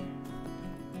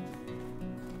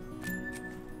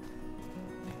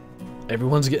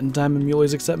 Everyone's getting diamond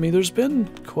muleys except me. There's been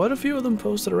quite a few of them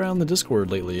posted around the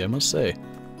Discord lately, I must say.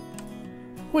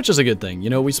 Which is a good thing. You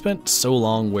know, we spent so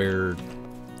long where,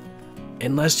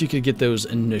 unless you could get those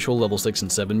initial level 6 and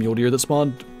 7 mule deer that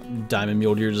spawned, diamond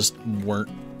mule deer just weren't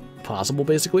possible,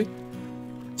 basically.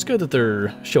 It's good that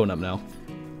they're showing up now.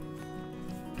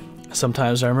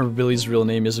 Sometimes I remember Billy's real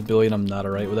name isn't Billy, and I'm not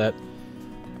alright with that.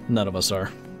 None of us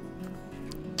are.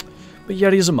 But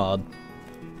Yeti's a mod.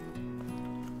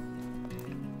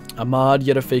 A mod,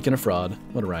 yet a fake and a fraud.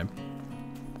 What a rhyme.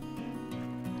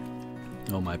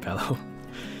 Oh my palo.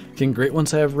 Can great ones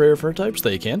have rare fur types?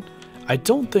 They can. I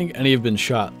don't think any have been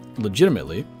shot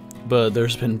legitimately, but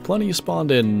there's been plenty spawned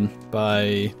in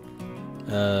by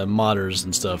modders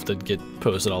and stuff that get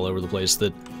posted all over the place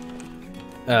that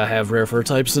have rare fur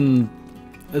types, and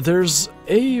there's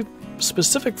a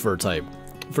specific fur type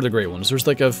for the great ones. There's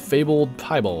like a fabled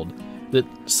piebald that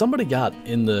somebody got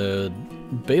in the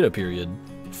beta period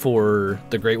for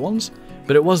the great ones,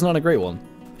 but it wasn't on a great one.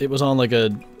 It was on like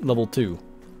a level 2.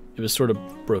 It was sort of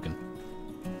broken.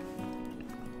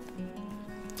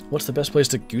 What's the best place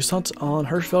to goose hunt on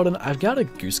Hirschfelden? I've got a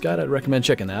goose guide. I'd recommend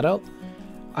checking that out.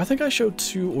 I think I showed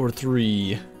 2 or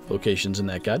 3 locations in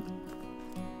that guide.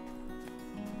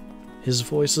 His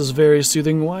voice is very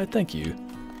soothing. Why, thank you.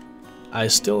 I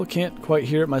still can't quite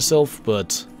hear it myself,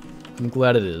 but I'm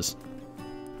glad it is.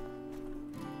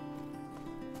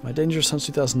 My Dangerous Hunts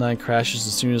 2009 crashes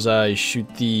as soon as I shoot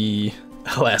the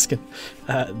Alaskan.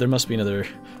 There must be another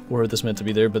word that's meant to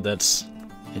be there, but that's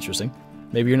interesting.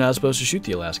 Maybe you're not supposed to shoot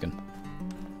the Alaskan.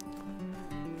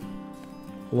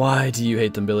 Why do you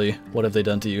hate them, Billy? What have they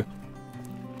done to you?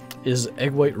 Is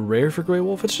egg white rare for gray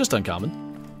wolf? It's just uncommon.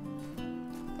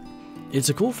 It's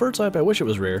a cool fur type. I wish it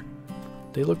was rare.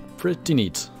 They look pretty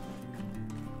neat.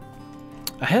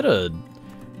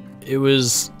 It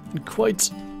was quite,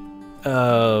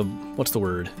 what's the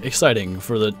word? Exciting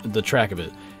for the track of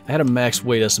it. I had a max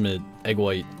weight estimate egg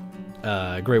white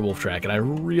gray wolf track, and I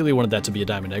really wanted that to be a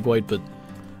diamond egg white, but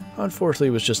unfortunately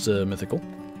it was just a mythical.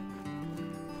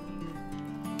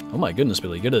 Oh my goodness,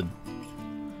 Billy, gotta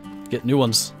get new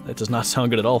ones. That does not sound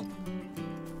good at all.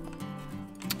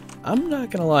 I'm not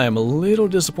gonna lie, I'm a little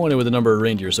disappointed with the number of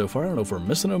reindeer so far. I don't know if we're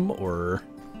missing them or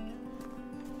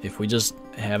if we just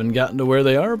haven't gotten to where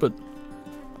they are, but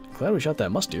glad we shot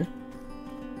that musk deer.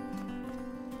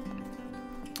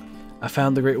 I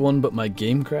found the great one, but my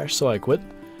game crashed, so I quit.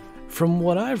 From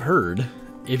what I've heard,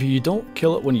 if you don't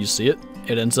kill it when you see it,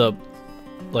 it ends up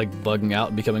like bugging out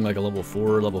and becoming like a level 4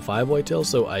 or level 5 whitetail,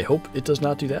 so I hope it does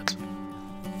not do that.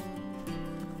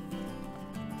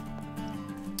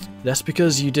 That's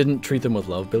because you didn't treat them with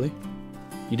love, Billy.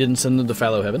 You didn't send them to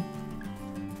fallow heaven.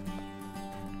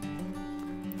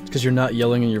 It's because you're not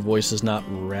yelling and your voice is not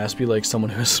raspy like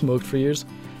someone who has smoked for years.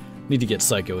 Need to get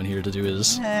Psycho in here to do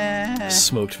his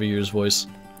smoked for years voice.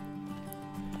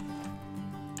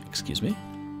 Excuse me?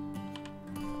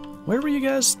 Where were you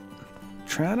guys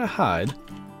trying to hide?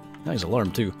 Now he's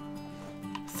alarmed too.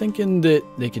 Thinking that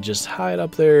they could just hide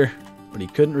up there, but he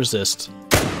couldn't resist.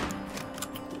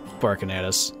 Barking at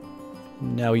us.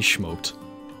 Now he's smoked.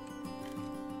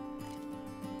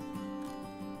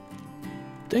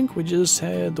 Think we just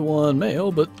had the one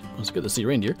male, but it was good to see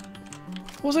reindeer.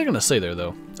 What was I gonna say there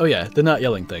though? Oh yeah, the not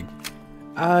yelling thing.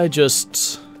 I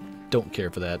just don't care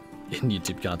for that in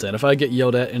YouTube content. If I get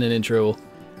yelled at in an intro,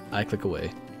 I click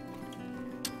away.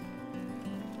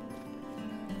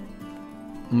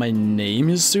 My name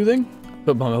is soothing,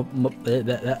 but I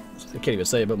can't even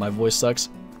say it, but my voice sucks.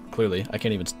 Clearly, I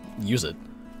can't even use it.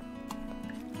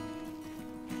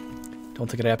 Don't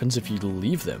think it happens if you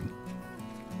leave them.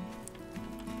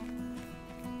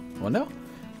 What now?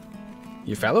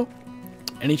 You fallow?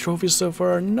 Any trophies so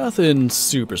far? Nothing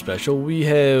super special. We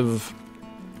have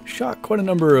shot quite a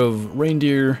number of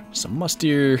reindeer, some musk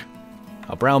deer,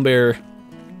 a brown bear.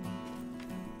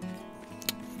 I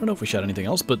don't know if we shot anything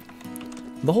else, but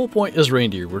the whole point is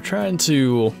reindeer. We're trying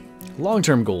to,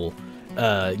 long-term goal,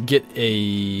 get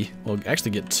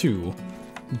get 2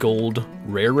 gold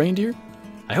rare reindeer.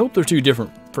 I hope they're 2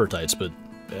 different fur types, but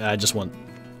I just want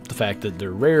the fact that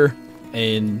they're rare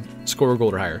and score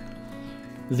gold or higher.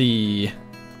 The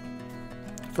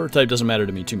fur type doesn't matter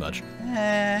to me too much.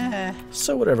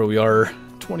 So whatever, we are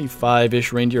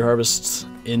 25-ish reindeer harvests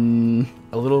in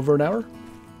a little over an hour.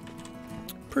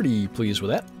 Pretty pleased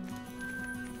with that.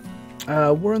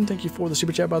 Warren, thank you for the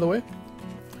super chat, by the way.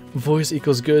 Voice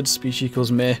equals good, speech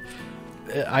equals meh.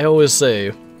 I always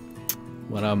say,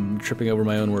 when I'm tripping over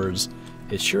my own words,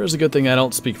 it sure is a good thing I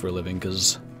don't speak for a living,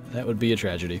 because that would be a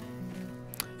tragedy.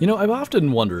 You know, I've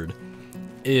often wondered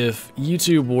if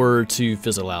YouTube were to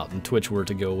fizzle out and Twitch were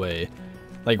to go away,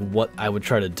 like what I would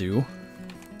try to do.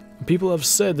 People have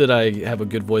said that I have a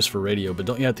good voice for radio, but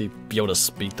don't you have to be able to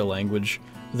speak the language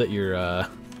that you're, that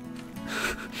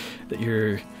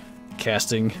you're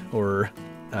casting or,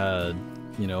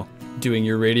 you know, doing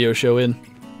your radio show in?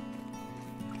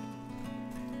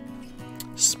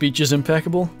 Speech is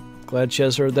impeccable. Glad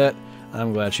Ches heard that.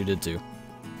 I'm glad she did too.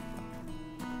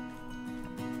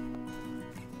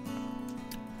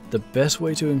 The best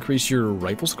way to increase your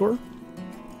rifle score?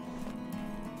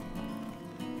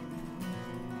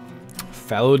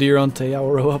 Fallow deer on Te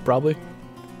Awaroa, probably.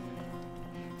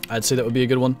 I'd say that would be a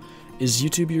good one. Is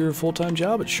YouTube your full-time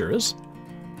job? It sure is.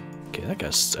 Okay, that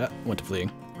guy went to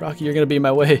fleeing. Rocky, you're going to be in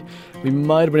my way. We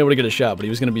might have been able to get a shot, but he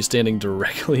was going to be standing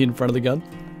directly in front of the gun.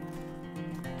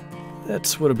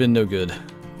 That would have been no good.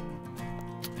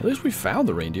 At least we found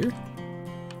the reindeer.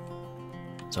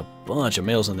 There's a bunch of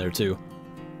males in there, too.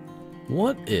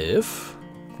 What if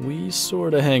we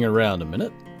sort of hang around a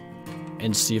minute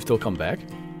and see if they'll come back?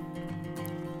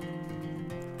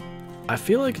 I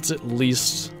feel like it's at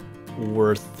least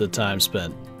worth the time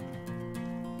spent.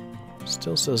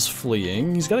 Still says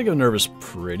fleeing. He's got to go nervous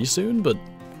pretty soon, but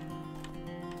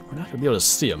we're not going to be able to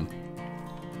see him.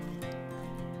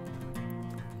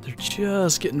 They're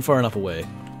just getting far enough away.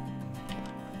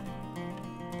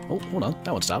 Oh, hold on.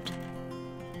 That one stopped.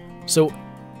 So,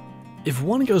 if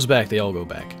one goes back, they all go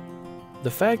back. The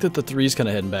fact that the 3's kind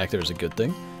of heading back there is a good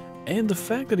thing. And the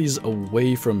fact that he's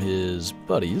away from his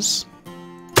buddies...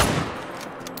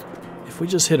 If we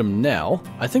just hit him now...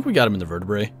 I think we got him in the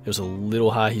vertebrae. It was a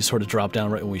little high. He sort of dropped down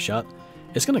right when we shot.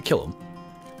 It's going to kill him.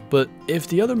 But if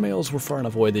the other males were far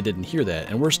enough away they didn't hear that,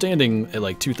 and we're standing at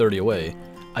like 230 away,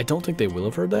 I don't think they will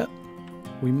have heard that.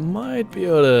 We might be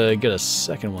able to get a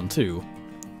second one too.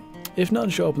 If none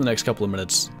show up in the next couple of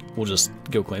minutes, we'll just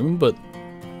go claim them, but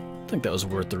I think that was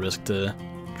worth the risk to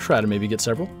try to maybe get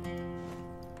several.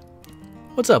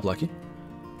 What's up, Lucky?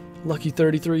 Lucky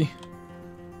 33.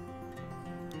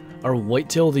 Are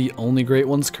whitetail the only great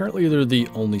ones? Currently, they're the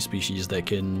only species that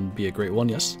can be a great one,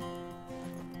 yes.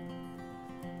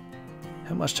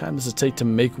 How much time does it take to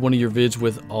make one of your vids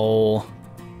with all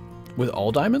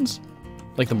diamonds?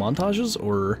 Like the montages,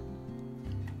 or...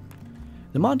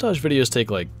 The montage videos take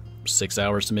like 6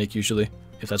 hours to make usually,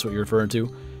 if that's what you're referring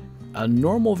to. A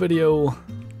normal video,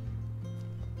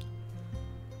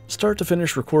 start to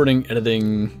finish, recording,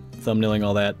 editing, thumbnailing,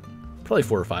 all that, probably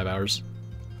 4 or 5 hours.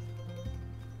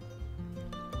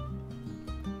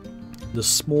 The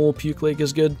small puke lake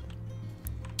is good.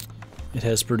 It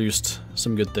has produced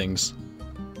some good things.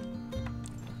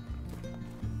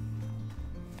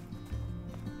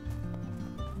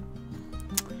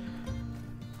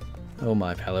 Oh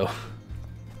my, Palo.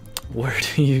 Where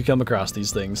do you come across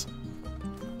these things?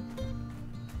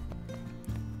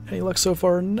 Any luck so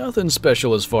far? Nothing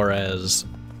special as far as,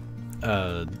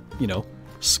 you know,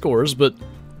 scores, but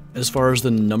as far as the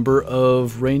number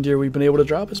of reindeer we've been able to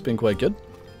drop, it's been quite good.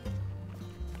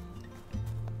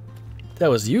 That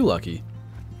was you, Lucky.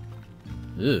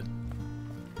 Ugh.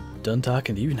 Done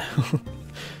talking to you now.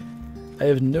 I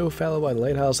have no fallow by the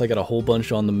lighthouse. I got a whole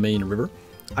bunch on the main river.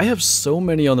 I have so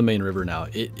many on the main river now.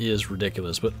 It is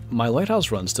ridiculous, but my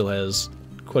lighthouse run still has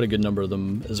quite a good number of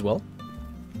them as well.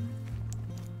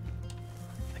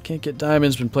 I can't get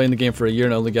diamonds. Been playing the game for a year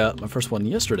and I only got my first one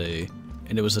yesterday,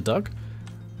 and it was a duck.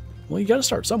 Well, you gotta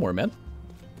start somewhere, man.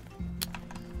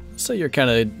 Let's say you're kind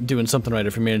of doing something right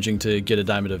if you're managing to get a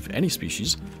diamond of any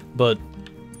species, but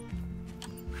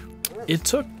it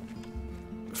took,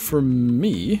 for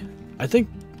me, I think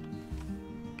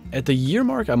at the year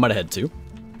mark I might have had 2.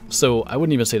 So I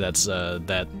wouldn't even say that's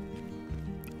that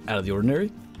out of the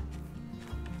ordinary.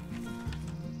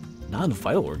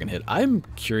 Non-vital organ hit. I'm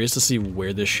curious to see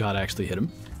where this shot actually hit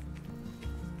him.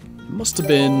 It must have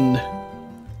been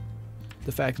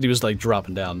the fact that he was like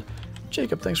dropping down.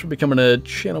 Jacob, thanks for becoming a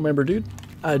channel member, dude.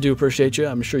 I do appreciate you.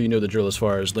 I'm sure you know the drill as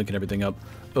far as linking everything up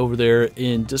over there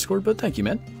in Discord, but thank you,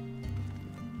 man.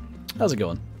 How's it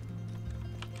going?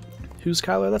 Who's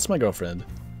Kyler? That's my girlfriend.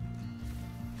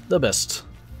 The best.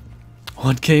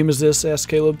 What game is this? Asked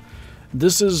Caleb.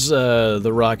 This is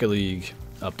the Rocket League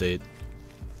update.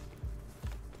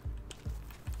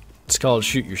 It's called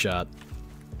Shoot Your Shot.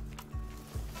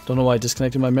 Don't know why I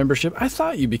disconnected my membership. I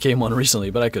thought you became one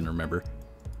recently, but I couldn't remember.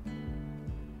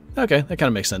 Okay, that kind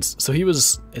of makes sense. So he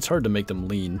was... It's hard to make them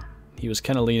lean. He was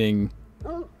kind of leaning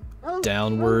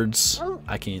downwards.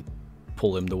 I can't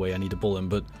pull him the way I need to pull him,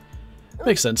 but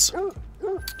makes sense.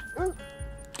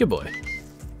 Good boy.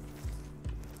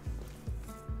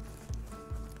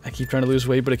 I keep trying to lose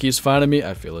weight, but it keeps finding me.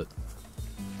 I feel it.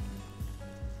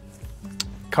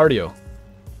 Cardio.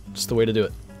 Just the way to do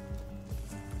it.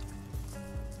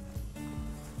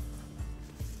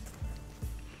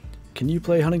 Can you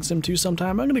play Hunting Sim 2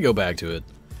 sometime? I'm going to go back to it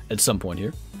at some point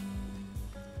here.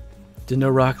 Didn't know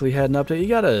Rocket League had an update.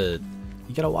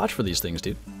 You gotta watch for these things,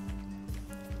 dude.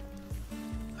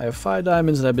 I have 5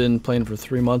 diamonds and I've been playing for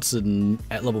 3 months and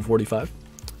at level 45.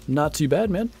 Not too bad,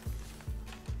 man.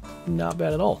 Not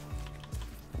bad at all.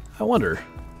 I wonder,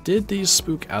 did these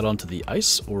spook out onto the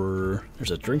ice, or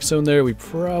there's a drink zone there? We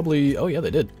probably... Oh yeah,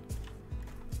 they did.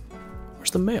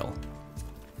 Where's the male?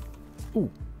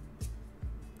 Ooh.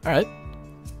 Alright.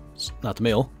 It's not the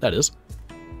male, that is.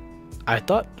 I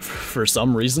thought, for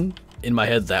some reason, in my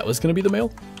head that was going to be the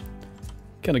male.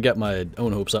 Kind of got my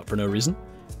own hopes up for no reason.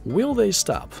 Will they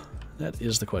stop? That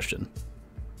is the question.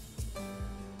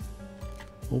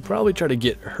 We'll probably try to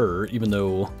get her, even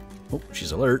though... Oh,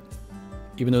 she's alert.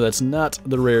 Even though that's not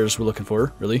the rares we're looking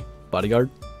for, really. Bodyguard.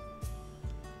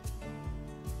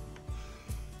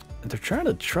 And they're trying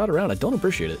to trot around. I don't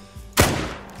appreciate it.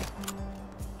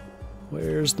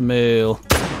 Where's the male?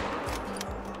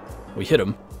 We hit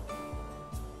him.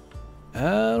 I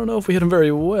don't know if we hit him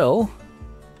very well.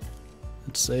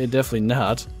 I'd say definitely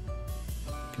not.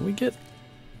 Can we get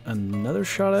another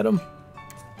shot at him?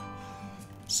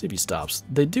 See if he stops.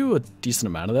 They do a decent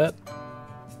amount of that.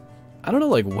 I don't know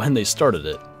like when they started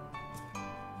it.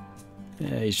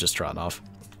 Yeah, he's just trotting off.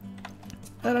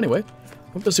 And anyway,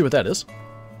 let's see what that is.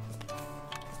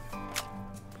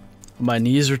 My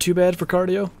knees are too bad for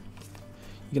cardio.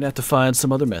 You're gonna have to find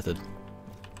some other method.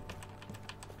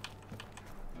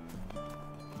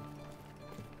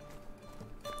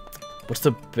 What's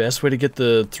the best way to get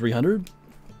the 300?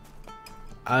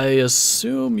 I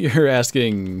assume you're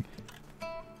asking...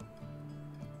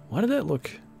 Why did that look...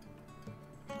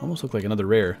 Almost look like another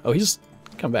rare. Oh, he's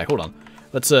come back. Hold on.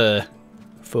 Let's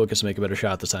focus and make a better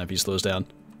shot this time if he slows down.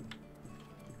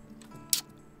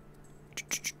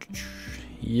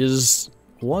 He is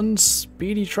one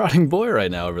speedy trotting boy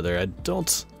right now over there. I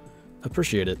don't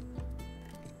appreciate it.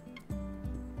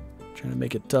 Trying to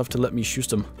make it tough to let me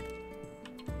shoot him.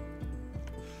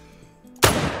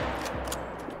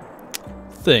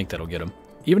 Think that'll get him.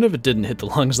 Even if it didn't hit the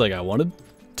lungs like I wanted,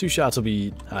 2 shots will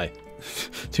be... Hi.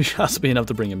 2 shots will be enough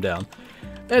to bring him down.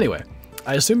 Anyway,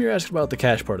 I assume you're asking about the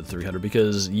cash part of the 300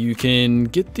 because you can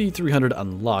get the 300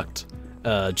 unlocked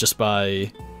just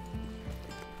by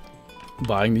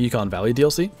buying the Yukon Valley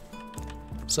DLC.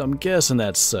 So I'm guessing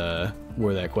that's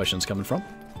where that question's coming from.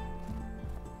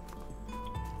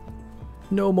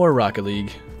 No more Rocket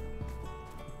League.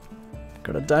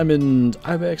 Got a diamond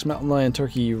ibex, mountain lion,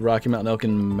 turkey, Rocky Mountain elk,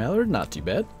 and mallard. Not too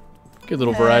bad. Good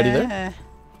little variety there.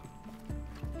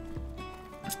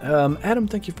 Adam,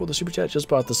 thank you for the super chat. Just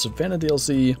bought the Savannah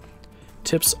DLC.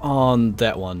 Tips on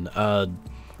that one.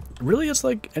 Really, it's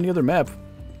like any other map.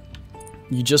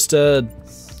 You just,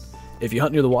 if you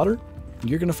hunt near the water,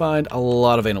 you're going to find a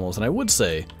lot of animals. And I would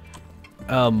say,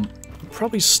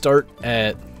 probably start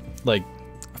at like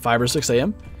 5 or 6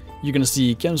 a.m. You're going to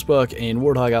see Gemsbuck and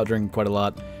Warthog out drinking quite a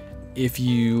lot. If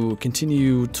you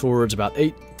continue towards about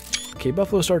 8, okay,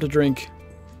 buffalo start to drink.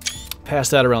 Past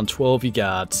that, around 12, you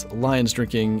got lions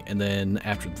drinking, and then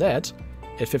after that,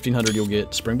 at 1500, you'll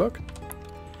get springbuck.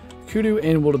 Kudu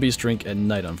and wildebeest drink at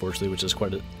night, unfortunately, which is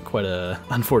quite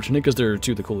unfortunate because they're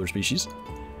 2 of the cooler species.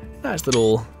 Nice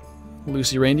little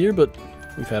Lucy reindeer, but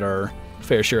we've had our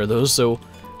fair share of those, so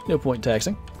no point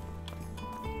taxing.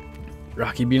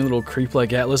 Rocky being a little creep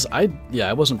like Atlas. I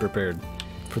wasn't prepared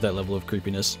for that level of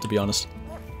creepiness, to be honest.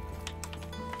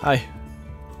 Hi.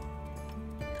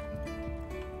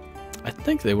 I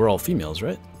think they were all females,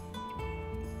 right?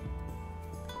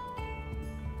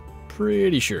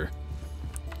 Pretty sure.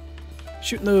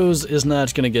 Shooting those is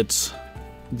not going to get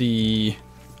the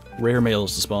rare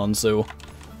males to spawn, so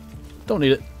don't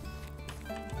need it.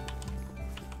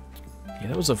 Yeah,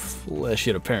 that was a flesh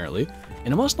hit apparently.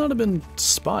 And it must not have been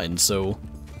spine, so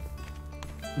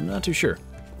I'm not too sure.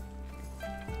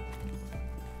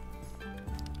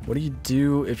 What do you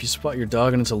do if you spot your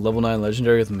dog and it's a level 9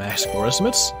 legendary with max score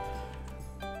estimates?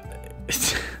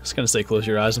 I was going to say close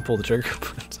your eyes and pull the trigger,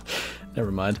 but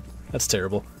never mind. That's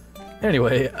terrible.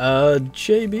 Anyway,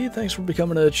 JB, thanks for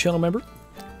becoming a channel member.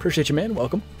 Appreciate you, man.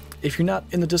 Welcome. If you're not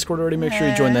in the Discord already, make sure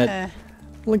you join that.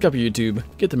 Link up your YouTube,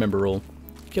 get the member role,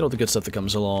 get all the good stuff that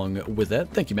comes along with that.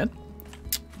 Thank you, man.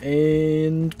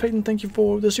 And Peyton, thank you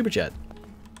for the super chat.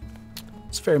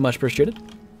 It's very much appreciated.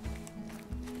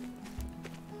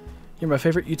 You're my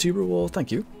favorite YouTuber. Well,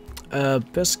 thank you.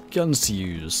 Best guns to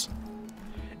use.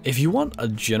 If you want a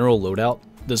general loadout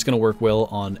that's going to work well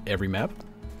on every map,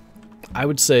 I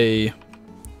would say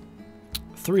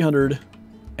 300,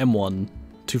 M1,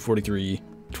 243,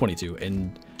 22,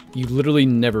 and you literally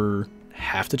never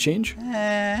have to change.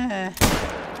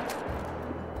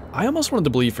 I almost wanted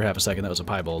to believe for half a second that was a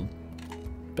piebald.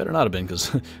 Better not have been,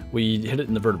 because we hit it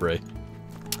in the vertebrae.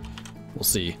 We'll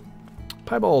see.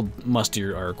 Piebald musty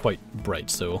are quite bright,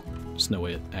 so there's no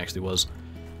way it actually was.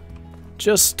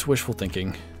 Just wishful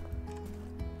thinking.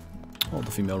 All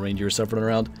the female reindeer stuff running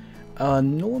around.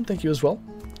 Nolan, thank you as well.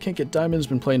 Can't get diamonds,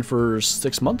 been playing for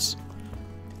 6 months.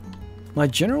 My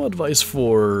general advice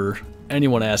for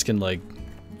anyone asking, like,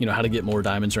 you know, how to get more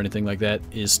diamonds or anything like that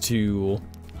is to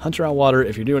hunt around water.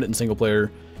 If you're doing it in single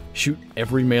player, shoot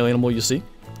every male animal you see.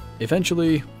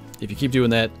 Eventually, if you keep doing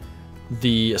that,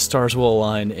 the stars will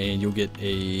align and you'll get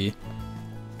a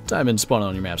diamond spawn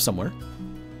on your map somewhere.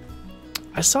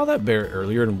 I saw that bear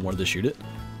earlier and wanted to shoot it,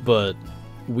 but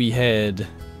we had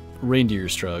reindeer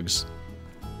strugs.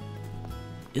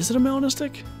 Is it a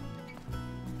melanistic?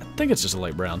 I think it's just a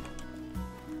light brown.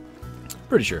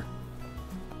 Pretty sure.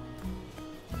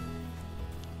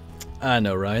 I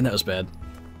know, Ryan, that was bad.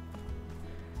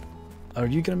 Are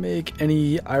you gonna make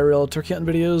any IRL turkey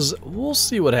hunting videos? We'll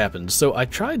see what happens. So I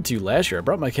tried to last year. I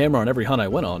brought my camera on every hunt I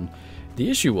went on. The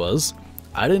issue was,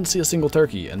 I didn't see a single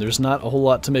turkey, and there's not a whole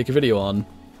lot to make a video on.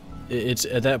 It's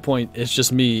at that point, it's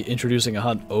just me introducing a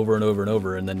hunt over and over and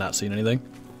over and then not seeing anything.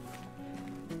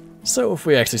 So if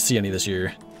we actually see any this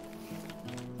year,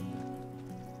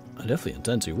 I definitely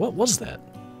intend to. What was that?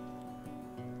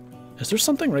 Is there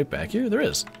something right back here? There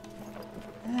is.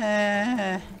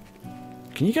 Can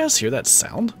you guys hear that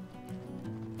sound?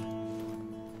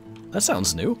 That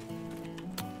sounds new.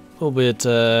 A little bit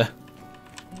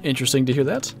interesting to hear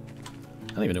that.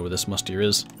 I don't even know where this mustier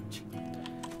is.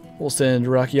 We'll send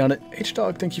Rocky on it.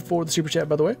 H-Dog, thank you for the super chat,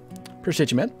 by the way.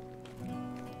 Appreciate you, man.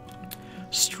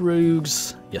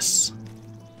 Stroogs, yes.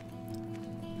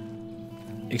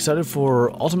 Excited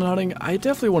for ultimate hunting? I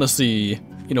definitely want to see,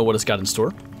 you know, what it's got in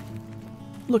store.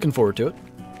 Looking forward to it.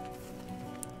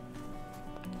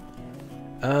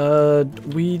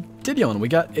 We did yawn. We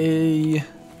got a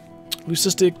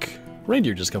leucistic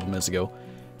reindeer just a couple minutes ago.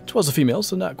 It was a female,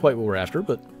 so not quite what we're after,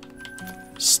 but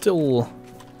still...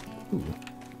 Ooh.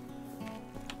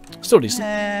 Still decent.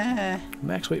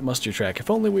 Max weight mustier track. If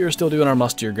only we were still doing our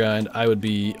mustier grind, I would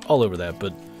be all over that,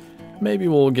 but maybe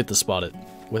we'll get to spot it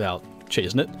without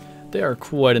chasing it. They are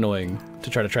quite annoying to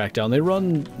try to track down. They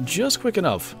run just quick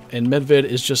enough, and Medved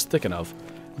is just thick enough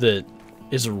that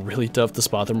it's really tough to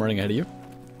spot them running ahead of you.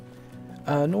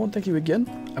 No one, thank you again.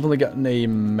 I've only gotten a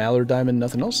mallard diamond,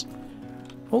 nothing else.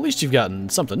 Well, at least you've gotten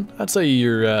something. I'd say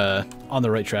you're on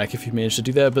the right track if you managed to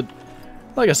do that, but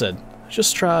like I said,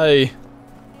 just try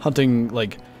hunting,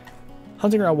 like,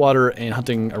 hunting around water and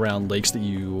hunting around lakes that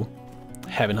you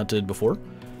haven't hunted before.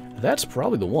 That's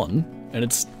probably the one, and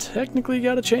it's technically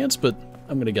got a chance, but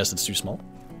I'm gonna guess it's too small.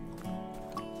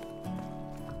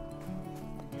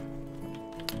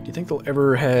 Do you think they'll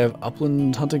ever have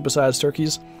upland hunting besides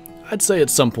turkeys? I'd say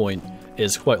at some point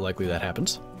it's quite likely that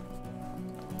happens.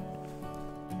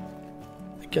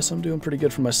 I guess I'm doing pretty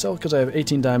good for myself because I have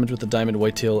 18 diamonds with the diamond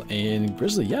whitetail and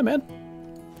grizzly. Yeah, man.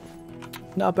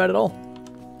 Not bad at all.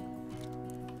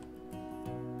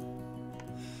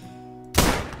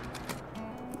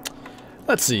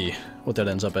 Let's see what that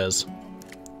ends up as.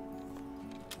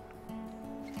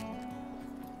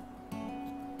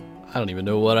 I don't even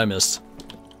know what I missed.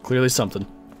 Clearly something.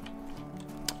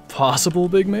 Possible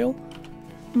big male?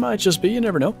 Might just be, you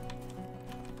never know.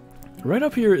 Right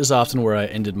up here is often where I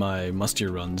ended my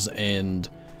mustier runs, and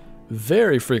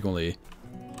very frequently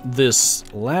this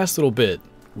last little bit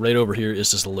right over here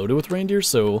is just loaded with reindeer,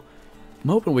 so I'm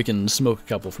hoping we can smoke a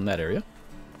couple from that area.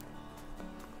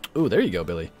 Ooh, there you go,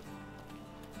 Billy.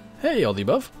 Hey, all the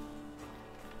above.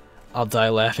 I'll die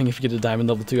laughing if you get a diamond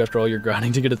level 2 after all your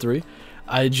grinding to get a 3.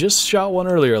 I just shot one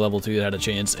earlier level 2 that had a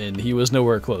chance, and he was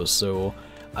nowhere close, so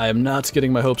I am not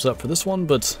getting my hopes up for this one,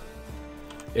 but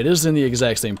it is in the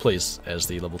exact same place as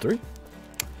the level 3.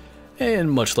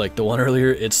 And much like the one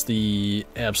earlier, it's the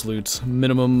absolute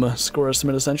minimum score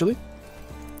estimate, essentially.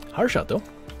 Hard shot, though.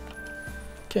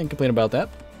 Can't complain about that.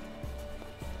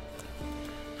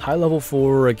 High level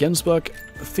 4 against buck.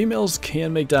 Females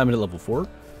can make diamond at level 4.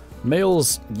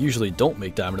 Males usually don't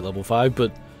make diamond at level 5,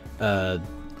 but a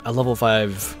level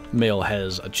 5 male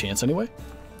has a chance anyway.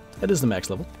 That is the max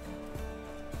level.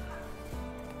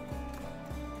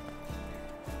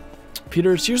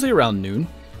 Peter, it's usually around noon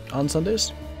on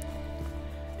Sundays.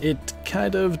 It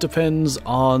kind of depends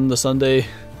on the Sunday.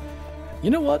 You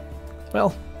know what?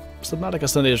 Well, Subnautica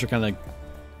Sundays are kind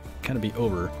of be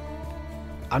over.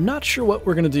 I'm not sure what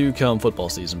we're gonna do come football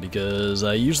season because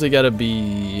I usually gotta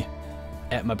be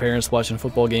at my parents' watching a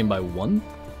football game by 1.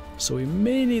 So we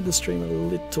may need to stream a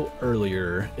little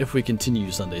earlier if we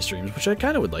continue Sunday streams, which I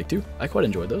kind of would like to. I quite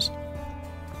enjoy those.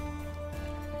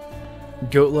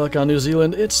 Goat luck on New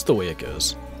Zealand, it's the way it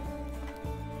goes.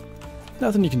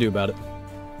 Nothing you can do about it.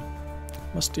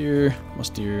 Mustier,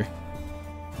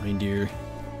 reindeer.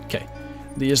 Okay,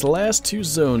 these last 2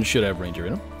 zones should have reindeer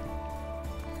in them.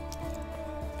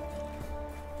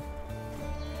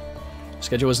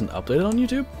 Schedule wasn't updated on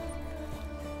YouTube?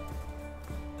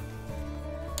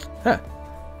 Huh.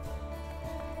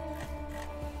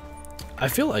 I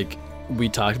feel like we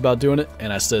talked about doing it,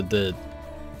 and I said that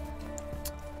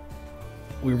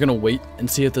we were going to wait and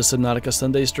see if the Subnautica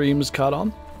Sunday streams caught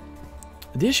on.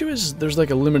 The issue is there's like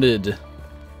a limited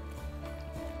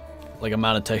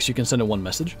amount of text you can send in one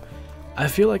message. I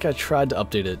feel like I tried to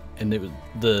update it, and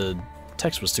the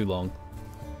text was too long.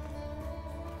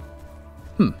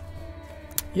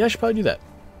 Yeah, I should probably do that.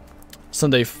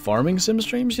 Sunday farming sim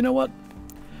streams, you know what?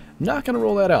 Not gonna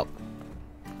roll that out.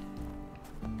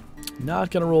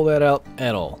 Not gonna roll that out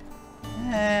at all.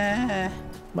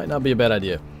 Might not be a bad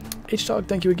idea. H-Dog,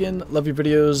 thank you again. Love your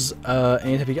videos.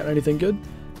 And have you gotten anything good?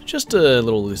 Just a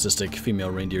little leucistic female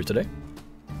reindeer today.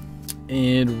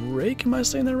 And Rake, am I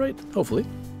saying that right? Hopefully.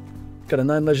 Got a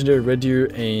 9 legendary red deer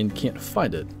and can't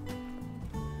find it.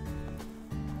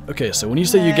 Okay, so when you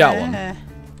say you got one,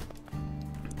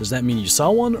 does that mean you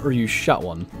saw one or you shot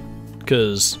one?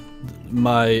 Because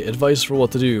my advice for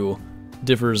what to do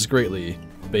differs greatly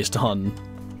based on,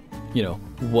 you know,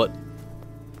 what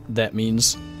that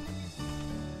means.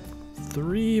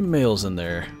 3 males in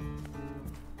there.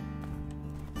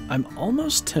 I'm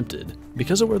almost tempted,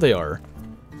 because of where they are,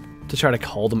 to try to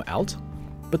call them out.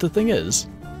 But the thing is,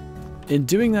 in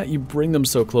doing that, you bring them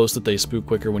so close that they spook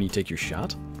quicker when you take your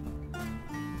shot.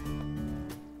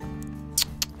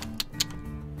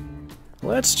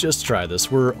 Let's just try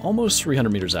this. We're almost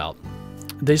 300 meters out.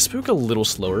 They spook a little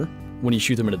slower when you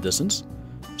shoot them at a distance.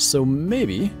 So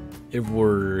maybe, if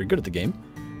we're good at the game,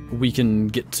 we can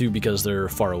get to because they're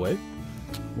far away.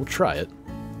 We'll try it.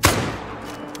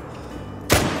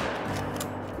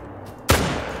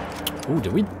 Ooh,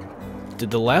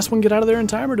 did the last one get out of there in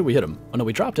time, or did we hit him? Oh no,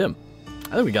 we dropped him.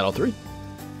 I think we got all 3.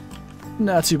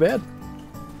 Not too bad.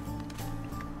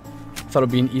 Thought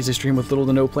it'd be an easy stream with little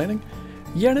to no planning.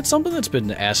 Yeah, and it's something that's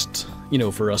been asked, you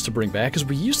know, for us to bring back, because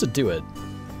we used to do it.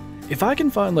 If I can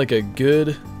find, like, a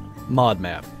good mod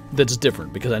map that's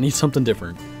different, because I need something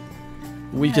different,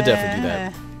 we could definitely do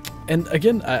that. And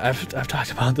again, I've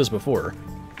talked about this before.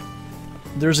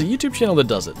 There's a YouTube channel that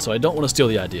does it, so I don't want to steal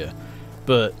the idea.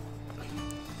 But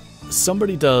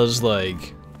somebody does,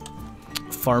 like,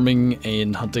 farming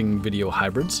and hunting video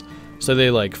hybrids. So they,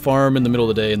 like, farm in the middle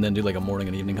of the day and then do, like, a morning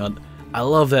and evening hunt. I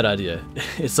love that idea.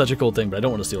 It's such a cool thing, but I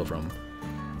don't want to steal it from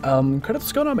them. Credit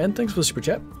what's going on, man. Thanks for the super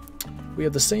chat. We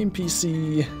have the same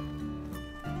PC.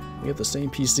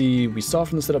 We saw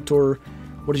from the setup tour.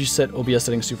 What did you set OBS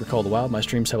settings to for Call of the Wild? My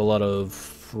streams have a lot of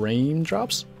frame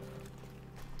drops.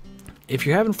 If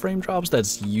you're having frame drops,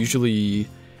 that's usually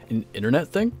an internet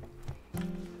thing.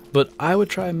 But I would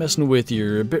try messing with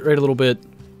your bitrate a little bit.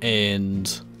 And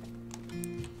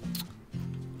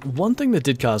one thing that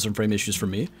did cause some frame issues for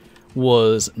me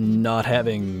was not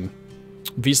having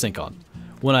VSync on.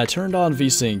 When I turned on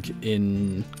VSync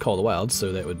in Call of the Wild,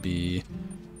 so that would be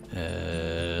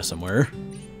somewhere.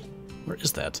 Where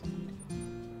is that?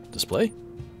 Display?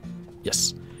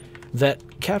 Yes.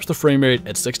 That caps the frame rate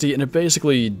at 60, and it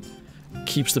basically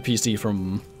keeps the PC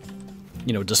from,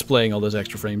 you know, displaying all those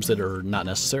extra frames that are not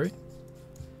necessary.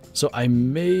 So I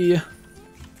may,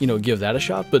 you know, give that a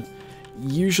shot, but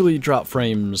usually drop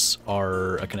frames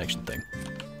are a connection thing.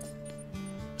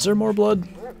 Is there more blood?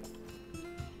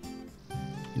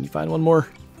 Can you find one more?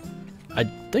 I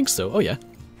think so. Oh yeah.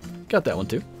 Got that one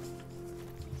too.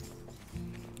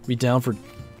 We down for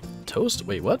toast?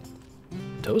 Wait, what?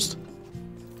 Toast?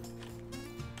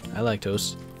 I like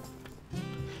toast.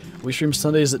 We stream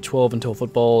Sundays at 12 until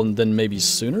football and then maybe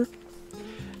sooner?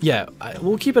 Yeah,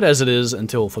 we'll keep it as it is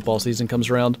until football season comes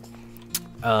around.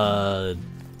 And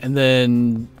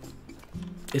then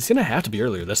it's going to have to be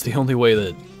earlier. That's the only way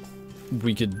that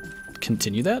we could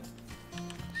continue that.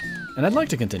 And I'd like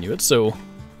to continue it, so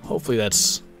hopefully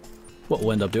that's what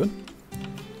we'll end up doing.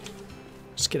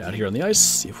 Let's get out here on the ice,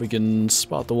 see if we can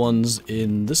spot the ones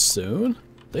in this zone.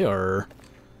 They are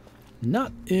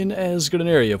not in as good an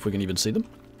area if we can even see them.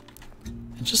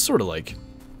 It's just sort of like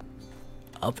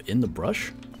up in the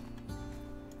brush.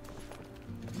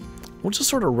 We'll just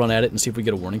sort of run at it and see if we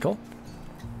get a warning call.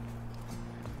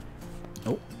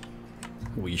 Oh,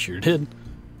 we sure did.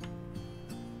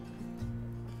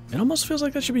 It almost feels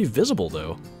like that should be visible,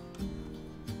 though.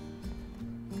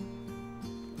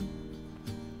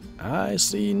 I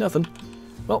see nothing.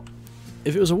 Well,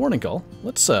 if it was a warning call,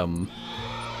 let's,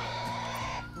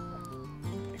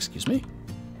 excuse me?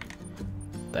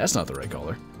 That's not the right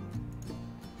caller.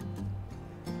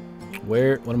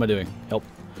 Where? What am I doing? Help.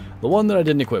 The one that I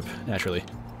didn't equip, naturally.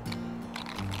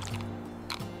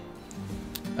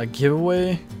 A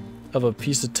giveaway of a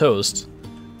piece of toast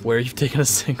where you've taken a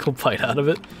single bite out of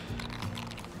it?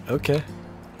 Okay.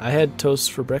 I had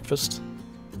toast for breakfast,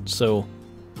 so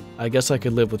I guess I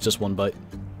could live with just one bite.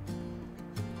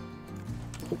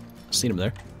 Oh, seen him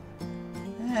there.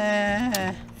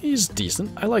 He's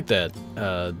decent. I like that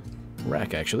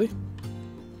rack, actually.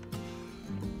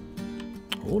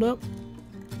 Hold up.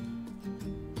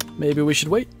 Maybe we should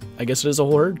wait. I guess it is a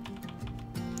whole herd.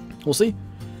 We'll see.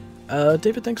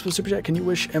 David, thanks for the super chat. Can you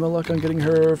wish Emma luck on getting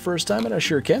her first time? And I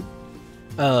sure can.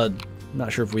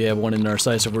 Not sure if we have one in our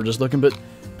sights if we're just looking, but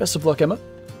best of luck, Emma.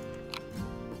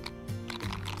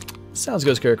 Sounds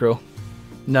good, Scarecrow.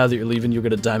 Now that you're leaving, you'll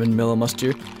get a diamond mellow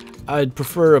mustier. I'd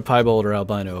prefer a piebald or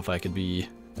albino if I could be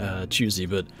choosy,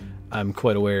 but I'm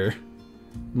quite aware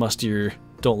mustier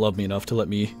don't love me enough to let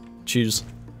me choose.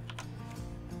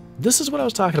 This is what I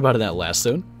was talking about in that last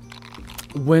zone.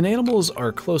 When animals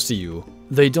are close to you,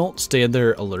 they don't stand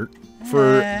there alert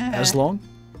for as long,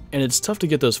 and it's tough to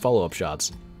get those follow-up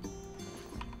shots.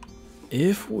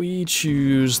 If we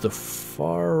choose the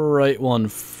far right one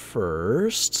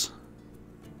first?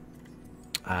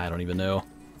 I don't even know.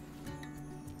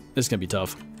 It's gonna be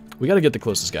tough. We gotta get the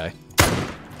closest guy.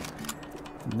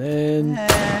 And then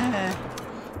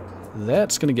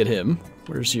that's gonna get him.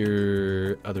 Where's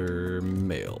your other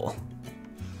male?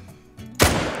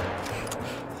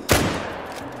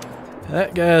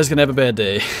 That guy's gonna have a bad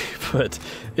day, but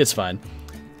it's fine.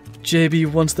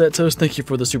 JB wants that toast. Thank you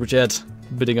for the super chat.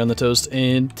 Bidding on the toast.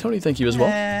 And Tony, thank you as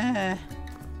well.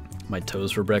 My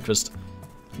toes for breakfast.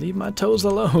 Leave my toes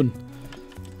alone.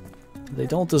 They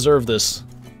don't deserve this.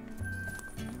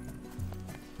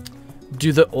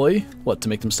 Do the oi? What, to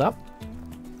make them stop?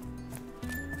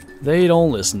 They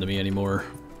don't listen to me anymore.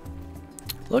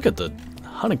 Look at the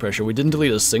hunting pressure. We didn't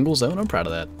delete a single zone. I'm proud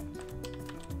of that.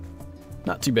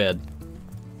 Not too bad.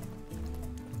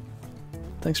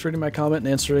 Thanks for reading my comment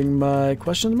and answering my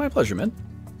question. My pleasure, man.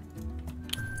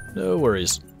 No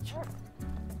worries.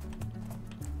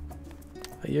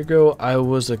 A year ago, I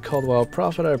was a Called Wild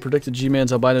Prophet. I predicted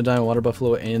G-Man's Albino Diamond Water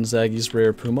Buffalo and Zaggy's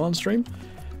Rare Puma on stream.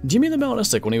 Do you mean the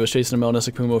melanistic when he was chasing a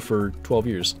melanistic Puma for 12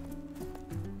 years?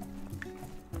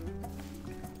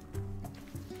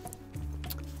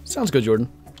 Sounds good, Jordan.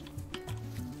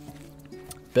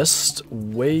 Best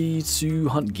way to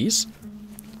hunt geese?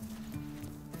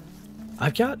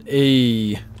 I've got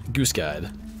a goose guide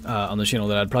on the channel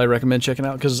that I'd probably recommend checking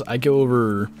out because I go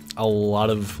over a lot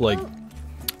of like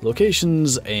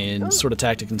locations and sort of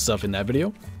tactic and stuff in that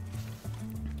video.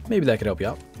 Maybe that could help you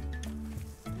out.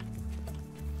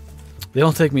 They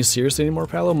don't take me seriously anymore,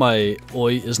 Paolo. My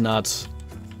oi is not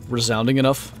resounding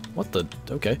enough. What the?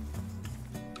 Okay.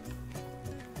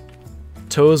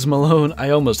 Toes Malone. I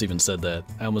almost even said that.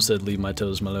 I almost said leave my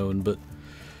toes Malone, but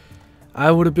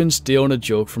I would have been stealing a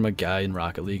joke from a guy in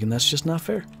Rocket League, and that's just not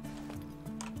fair.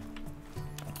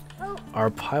 Are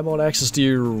piebald axis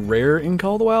deer rare in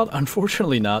Call of the Wild?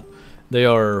 Unfortunately not. They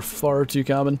are far too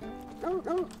common.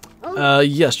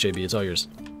 Yes, JB, it's all yours.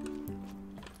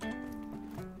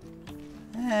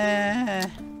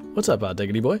 What's up,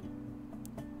 Diggity Boy?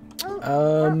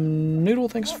 Noodle,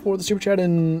 thanks for the super chat,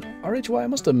 and RHY, I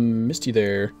must have missed you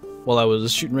there while I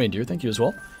was shooting reindeer. Thank you as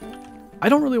well. I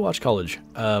don't really watch college.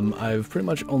 I've pretty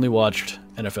much only watched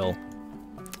NFL.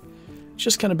 It's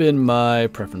just kind of been my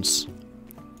preference.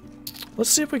 Let's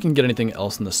see if we can get anything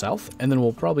else in the south, and then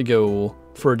we'll probably go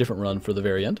for a different run for the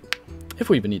very end, if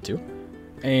we even need to.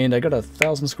 And I got a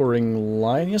 1,000 scoring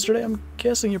lion yesterday. I'm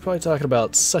guessing you're probably talking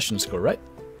about session score, right?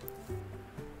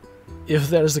 If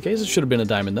that is the case, it should have been a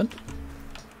diamond then.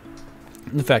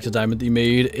 In fact, a diamond that you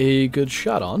made a good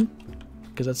shot on,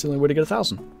 because that's the only way to get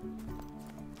 1,000.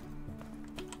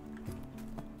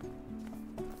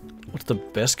 What's the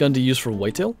best gun to use for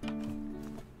whitetail?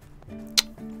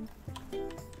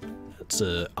 That's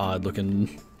a odd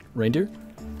looking reindeer.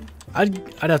 I'd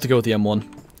have to go with the M1.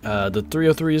 The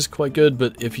 303 is quite good,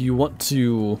 but if you want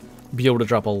to be able to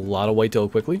drop a lot of whitetail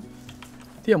quickly,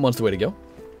 the M1's the way to go.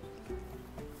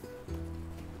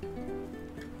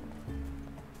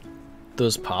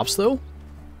 Those pops, though?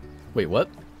 Wait, what?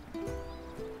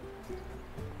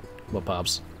 What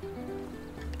pops?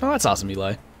 Oh, that's awesome,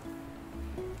 Eli.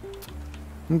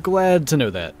 I'm glad to know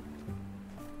that.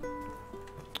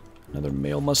 Another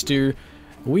male musteer.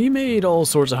 We made all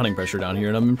sorts of hunting pressure down here,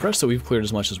 and I'm impressed that we've cleared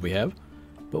as much as we have.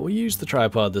 But we used the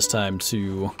tripod this time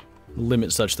to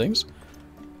limit such things.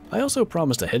 I also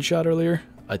promised a headshot earlier.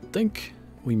 I think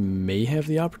we may have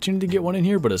the opportunity to get one in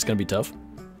here, but it's going to be tough.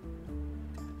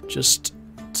 Just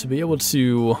to be able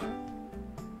to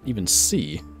even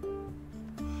see.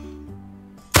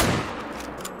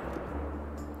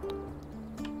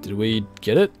 Did we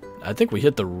get it? I think we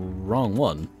hit the wrong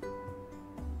one.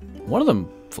 One of them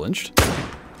flinched.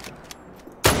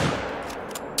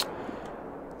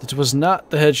 It was not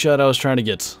the headshot I was trying to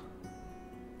get.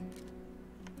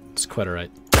 It's quite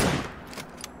alright.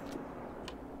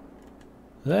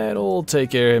 That'll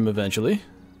take care of him eventually.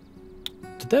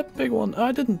 Did that big one...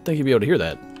 I didn't think he'd be able to hear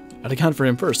that. I'd have gone for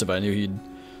him first if I knew he'd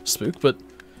spook, but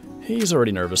he's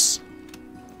already nervous.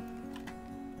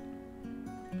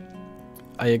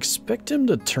 I expect him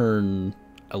to turn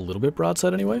a little bit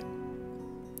broadside anyway.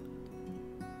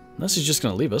 Unless he's just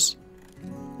going to leave us.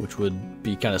 Which would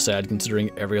be kind of sad considering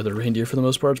every other reindeer for the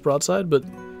most part is broadside, but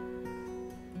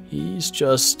he's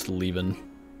just leaving.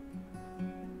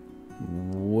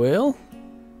 Well,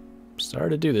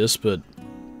 sorry to do this, but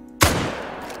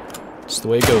it's the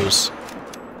way it goes.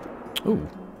 Ooh.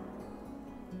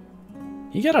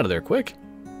 He got out of there quick.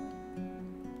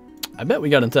 I bet we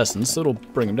got intestines, so it'll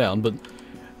bring him down, but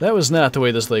that was not the way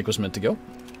this lake was meant to go.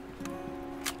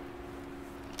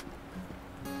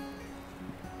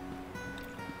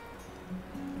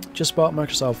 Just bought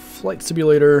Microsoft Flight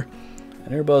Simulator,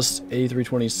 an Airbus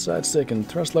A320 side stick, and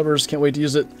thrust levers. Can't wait to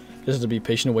use it. Just have to be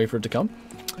patient and wait for it to come.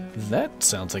 That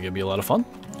sounds like it'd be a lot of fun.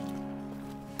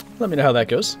 Let me know how that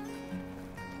goes.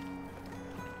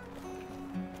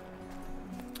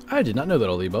 I did not know that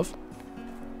all the above.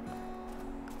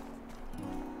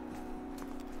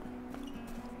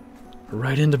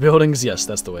 Right into buildings? Yes,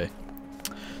 that's the way.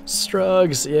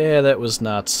 Strugs, yeah, that was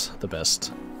not the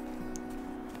best.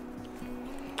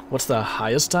 What's the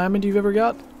highest diamond you've ever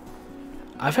got?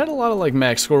 I've had a lot of like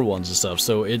max score ones and stuff,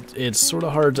 so it's sort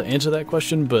of hard to answer that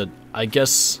question, but I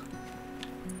guess...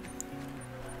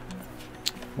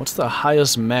 What's the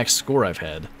highest max score I've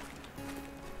had?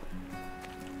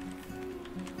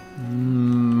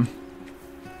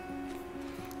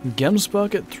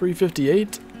 Gemsbuck at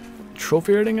 358.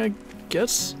 Trophy rating, I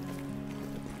guess?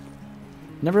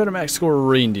 Never had a max score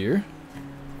Reindeer.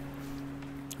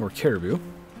 Or Caribou.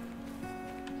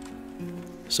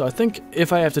 So I think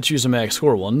if I have to choose a max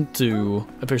score one to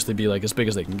officially be like as big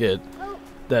as they can get,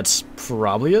 that's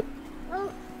probably it.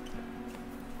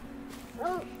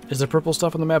 Is there purple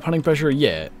stuff on the map? Hunting pressure?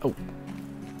 Yeah. Oh.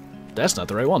 That's not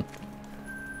the right one.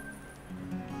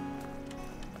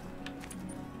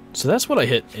 So that's what I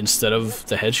hit instead of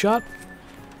the headshot.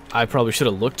 I probably should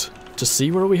have looked to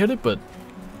see where we hit it, but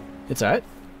it's alright.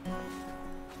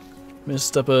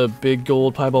 Missed up a big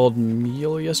gold piebald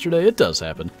meal yesterday. It does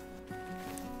happen.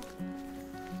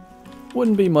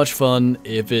 Wouldn't be much fun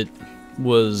if it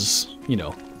was, you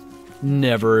know,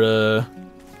 never a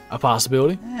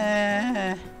possibility.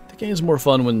 The game's more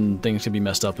fun when things can be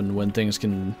messed up and when things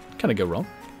can kind of go wrong.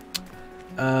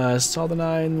 Saw the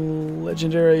 9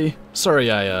 legendary. Sorry,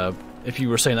 if you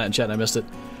were saying that in chat and I missed it.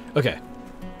 Okay.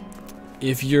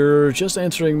 If you're just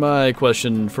answering my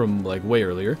question from like way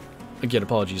earlier, again,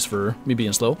 apologies for me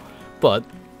being slow, but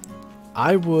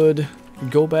I would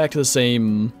go back to the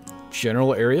same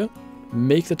general area,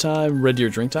 make the time Red Deer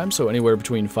drink time, so anywhere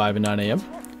between 5 and 9 a.m.,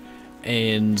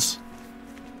 and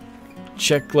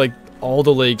check like all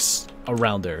the lakes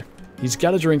around there. He's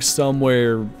got to drink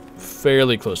somewhere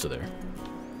fairly close to there.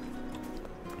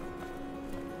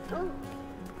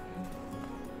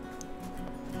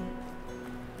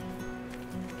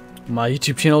 My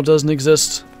YouTube channel doesn't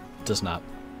exist. Does not.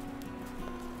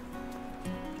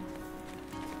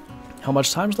 How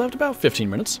much time's left? About 15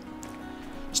 minutes.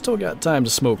 Still got time to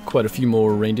smoke quite a few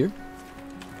more reindeer.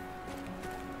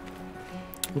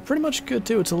 We're pretty much good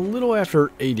too. It's a little after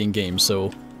 8 in game,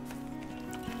 so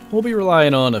we'll be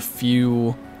relying on a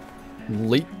few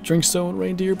late drink zone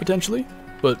reindeer potentially,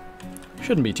 but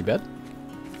shouldn't be too bad.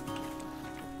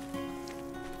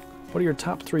 What are your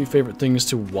top 3 favorite things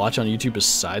to watch on YouTube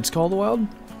besides Call of the Wild?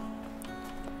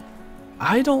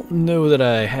 I don't know that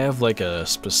I have like a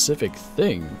specific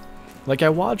thing. Like I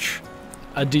watch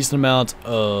a decent amount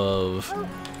of,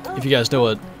 if you guys know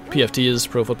what PFT is,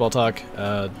 Pro Football Talk,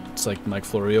 it's like Mike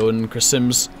Florio and Chris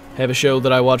Sims have a show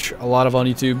that I watch a lot of on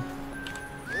YouTube.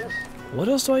 What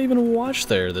else do I even watch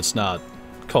there that's not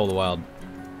Call of the Wild?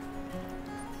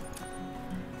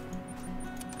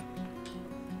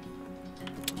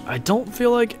 I don't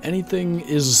feel like anything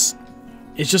is...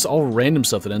 It's just all random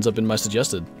stuff that ends up in my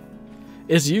suggested.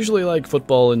 It's usually like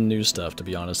football and news stuff, to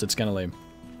be honest. It's kind of lame.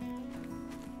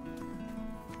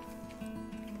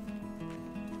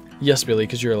 Yes, Billy,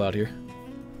 because you're allowed here.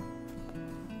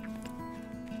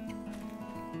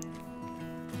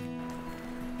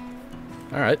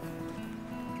 Alright.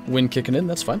 Wind kicking in,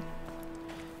 that's fine.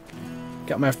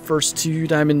 Got my first 2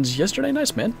 diamonds yesterday.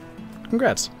 Nice, man.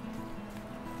 Congrats.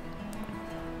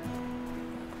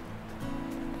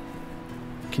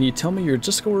 Can you tell me your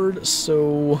Discord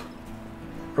so...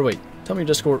 Or wait, tell me your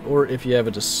Discord, or if you have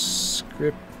a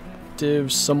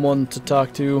descriptive someone to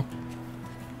talk to.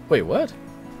 Wait, what?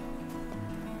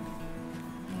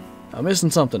 I'm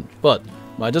missing something, but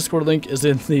my Discord link is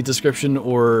in the description,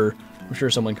 or I'm sure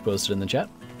someone can post it in the chat.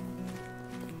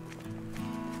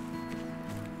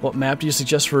 What map do you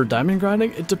suggest for diamond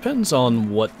grinding? It depends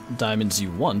on what diamonds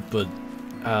you want, but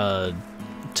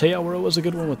Teaura was a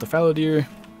good one with the fallow deer.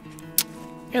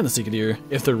 And the Seeker Deer,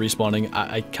 if they're respawning.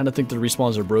 I kind of think the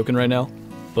respawns are broken right now,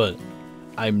 but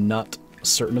I'm not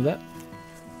certain of that.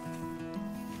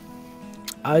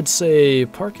 I'd say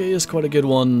Parquet is quite a good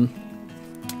one.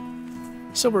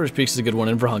 Silver Ridge Peaks is a good one,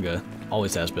 and Vrahunga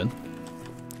always has been.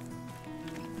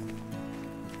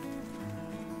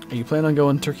 Are you planning on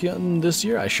going turkey hunting this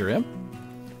year? I sure am.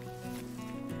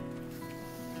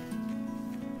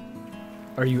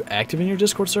 Are you active in your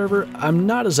Discord server? I'm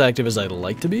not as active as I'd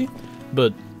like to be,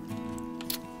 but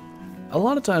a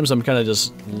lot of times I'm kind of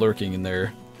just lurking in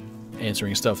there,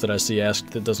 answering stuff that I see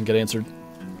asked that doesn't get answered.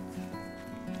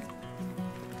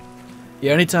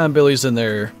 Yeah, anytime Billy's in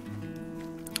there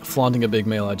flaunting a big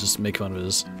male, I just make fun of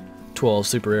his 12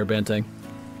 super rare Bantang.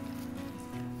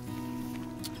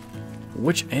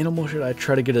 Which animal should I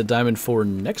try to get a diamond for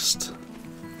next?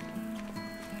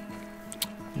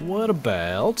 What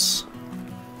about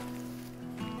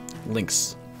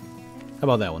Lynx? How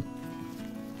about that one?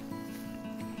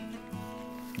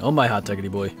 Oh my hot diggity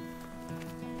boy.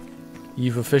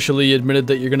 You've officially admitted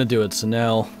that you're gonna do it, so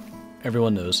now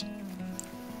everyone knows.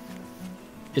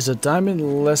 Is a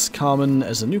diamond less common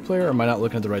as a new player, or am I not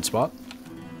looking at the right spot?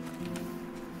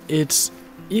 It's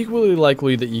equally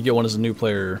likely that you get one as a new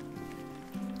player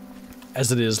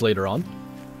as it is later on.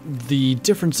 The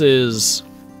difference is,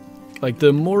 like,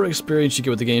 the more experience you get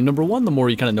with the game, number one, the more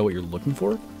you kind of know what you're looking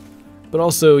for, but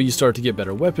also you start to get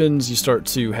better weapons, you start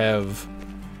to have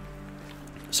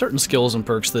certain skills and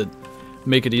perks that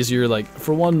make it easier. Like,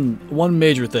 for one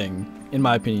major thing, in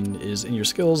my opinion, is in your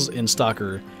skills in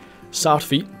Stalker, soft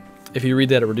feet. If you read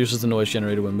that, it reduces the noise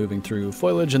generated when moving through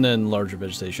foliage and then larger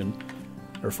vegetation.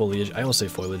 Or foliage. I always say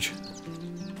foliage.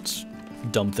 It's a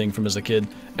dumb thing from as a kid.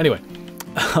 Anyway,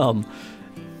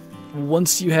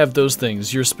 once you have those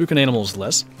things, you're spooking animals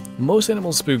less. Most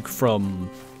animals spook from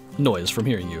noise, from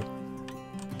hearing you.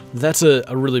 That's a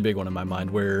really big one in my mind,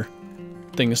 where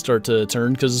things start to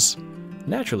turn, because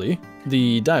naturally,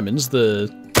 the diamonds, the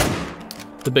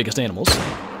biggest animals,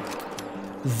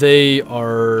 they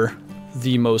are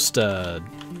the most,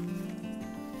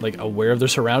 like, aware of their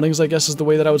surroundings, I guess is the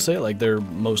way that I would say it. Like, they're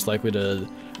most likely to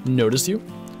notice you.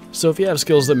 So if you have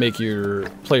skills that make your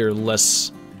player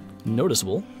less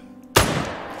noticeable,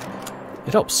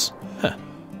 it helps. Huh.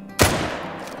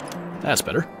 That's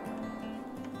better.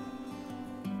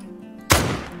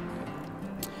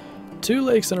 2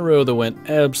 lakes in a row that went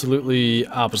absolutely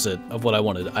opposite of what I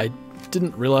wanted. I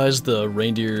didn't realize the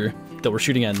reindeer that we're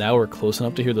shooting at now are close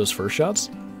enough to hear those first shots.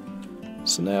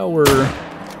 So now we're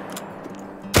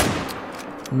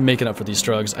making up for these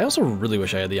strugs. I also really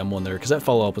wish I had the M1 there, because that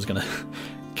follow-up was going to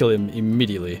kill him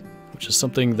immediately, which is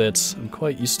something that I'm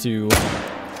quite used to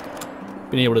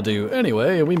being able to do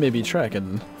anyway. We may be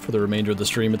tracking for the remainder of the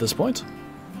stream at this point.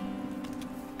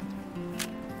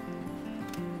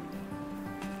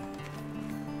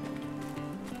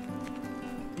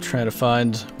 Trying to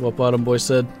find what Bottom Boy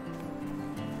said.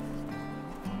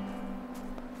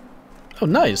 Oh,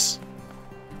 nice.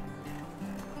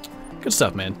 Good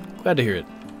stuff, man. Glad to hear it.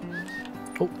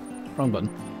 Oh, wrong button.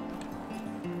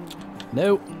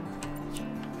 No.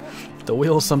 The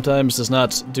wheel sometimes does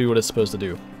not do what it's supposed to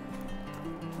do.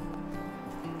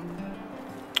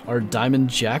 Are diamond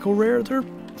jackal rare? They're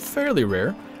fairly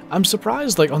rare. I'm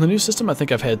surprised, like, on the new system, I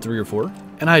think I've had 3 or 4,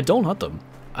 and I don't hunt them.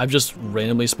 I've just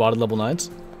randomly spotted level 9s.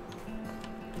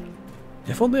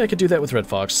 If only I could do that with Red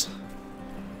Fox.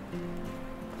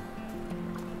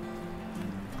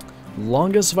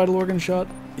 Longest vital organ shot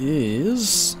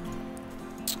is,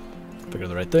 figure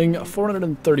the right thing,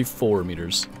 434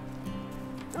 meters.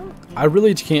 I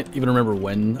really can't even remember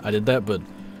when I did that, but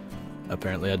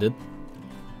apparently I did.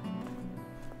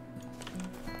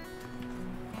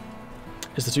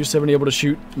 Is the 270 able to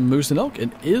shoot moose and elk?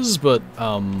 It is, but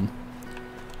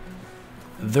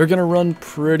they're gonna run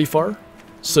pretty far,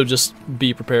 so just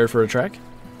be prepared for a track.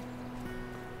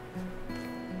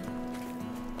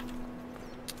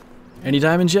 Any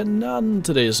diamonds yet? None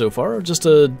today so far. Just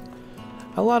a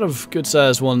lot of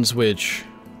good-sized ones, which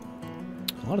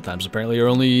a lot of times apparently are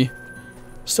only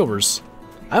silvers.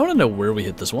 I want to know where we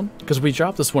hit this one, because we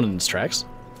dropped this one in its tracks,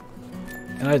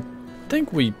 and I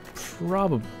think we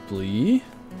probably,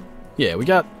 yeah, we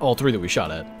got all 3 that we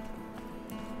shot at.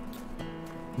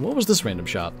 What was this random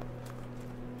shot?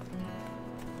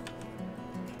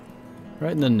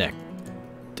 Right in the neck.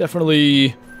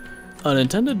 Definitely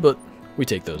unintended, but we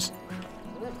take those.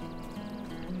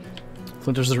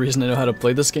 Flinter's the reason I know how to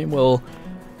play this game. Well,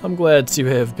 I'm glad to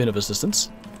have been of assistance.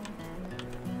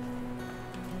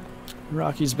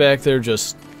 Rocky's back there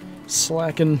just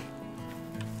slacking.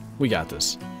 We got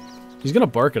this. He's gonna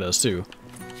bark at us too,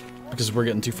 because we're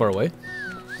getting too far away.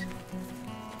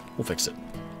 We'll fix it.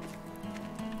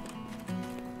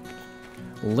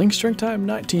 Link strength time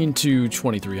 19 to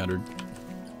 2300.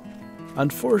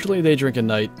 Unfortunately, they drink at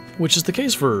night, which is the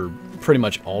case for pretty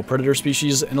much all predator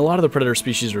species, and a lot of the predator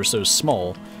species are so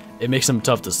small, it makes them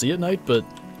tough to see at night, but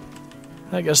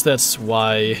I guess that's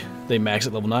why they max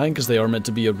at level 9, because they are meant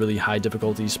to be a really high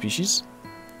difficulty species.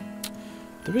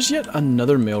 There is yet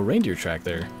another male reindeer track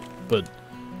there, but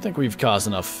I think we've caused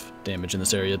enough damage in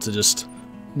this area to just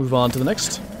move on to the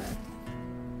next.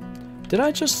 Did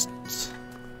I just...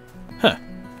 Huh.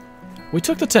 We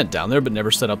took the tent down there, but never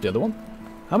set up the other one.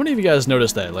 How many of you guys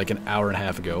noticed that, like, an hour and a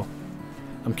half ago?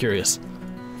 I'm curious.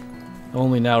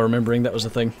 Only now remembering that was a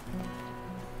thing.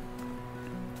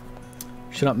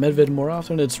 Should not Medved more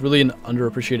often? It's really an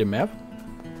underappreciated map.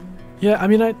 Yeah, I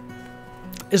mean,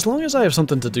 as long as I have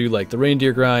something to do, like the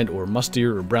reindeer grind, or musk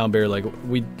deer, or brown bear, like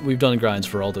we've done grinds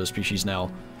for all those species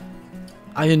now,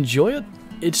 I enjoy it.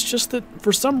 It's just that,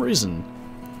 for some reason,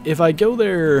 if I go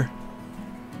there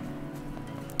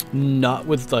not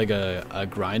with like a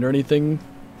grind or anything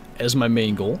as my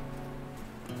main goal,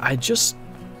 I just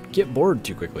get bored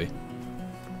too quickly.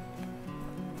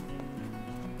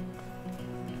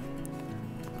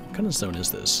 What kind of zone is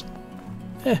this?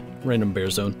 Random bear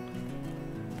zone.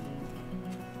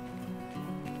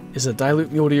 Is a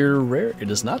dilute mule deer rare?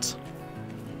 It is not.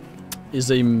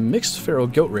 Is a mixed feral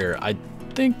goat rare? I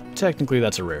think technically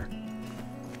that's a rare.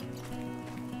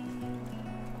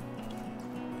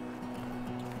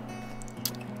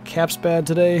 Caps bad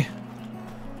today?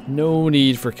 No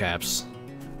need for caps.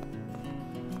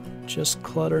 Just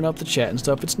cluttering up the chat and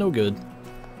stuff. It's no good.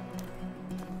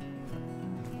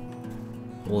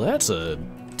 Well, that's a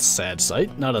sad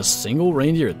sight. Not a single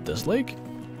reindeer at this lake.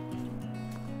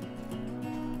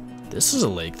 This is a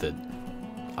lake that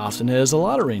often has a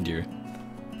lot of reindeer.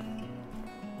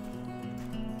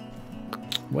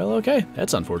 Well, okay.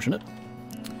 That's unfortunate.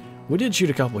 We did shoot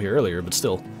a couple here earlier, but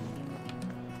still.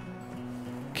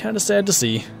 Kind of sad to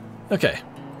see. Okay.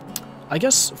 I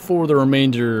guess for the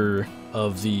remainder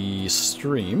of the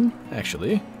stream,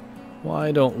 actually,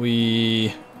 why don't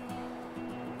we...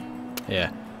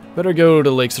 Yeah. Better go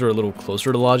to lakes that are a little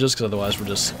closer to lodges, because otherwise we're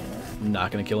just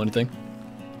not going to kill anything.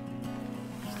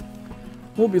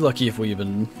 We'll be lucky if we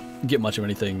even get much of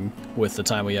anything with the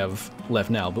time we have left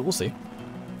now, but we'll see.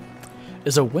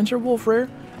 Is a winter wolf rare?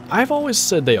 I've always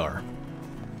said they are.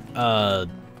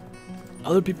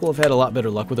 Other people have had a lot better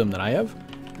luck with them than I have.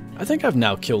 I think I've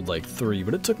now killed like 3,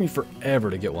 but it took me forever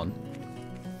to get one.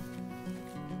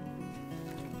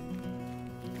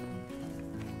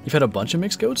 You've had a bunch of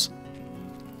mixed goats?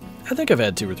 I think I've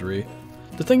had 2 or 3.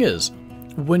 The thing is,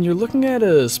 when you're looking at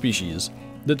a species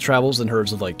that travels in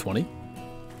herds of like 20,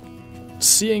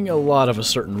 seeing a lot of a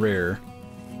certain rare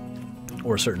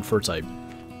or a certain fur type,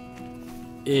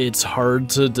 it's hard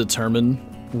to determine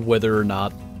whether or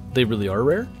not they really are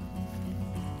rare.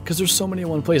 Because there's so many in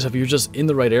one place. If you're just in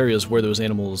the right areas where those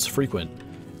animals frequent,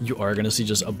 you are going to see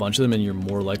just a bunch of them, and you're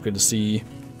more likely to see,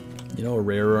 you know, a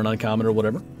rare or an uncommon or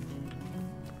whatever.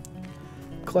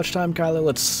 Clutch time, Kyler.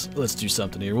 Let's do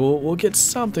something here. We'll get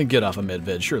something good off of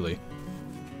Medved, surely.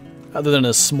 Other than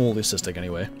a small cystic,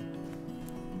 anyway.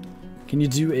 Can you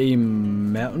do a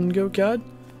mountain goat guide?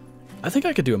 I think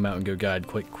I could do a mountain goat guide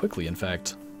quite quickly, in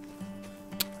fact.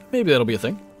 Maybe that'll be a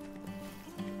thing.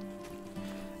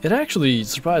 It actually,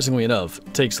 surprisingly enough,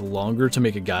 takes longer to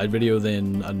make a guide video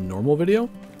than a normal video.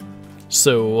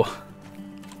 So,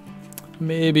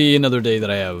 maybe another day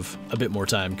that I have a bit more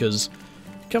time, because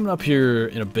coming up here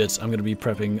in a bit, I'm going to be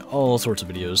prepping all sorts of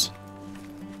videos.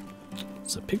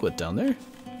 There's a piglet down there.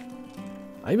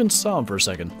 I even saw him for a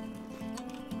second.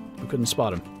 I couldn't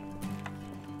spot him.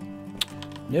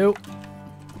 Nope.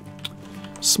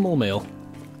 Small male.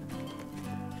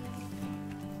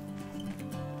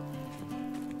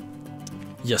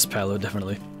 Yes, Palo,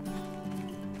 definitely.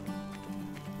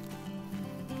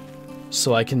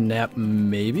 So I can nap,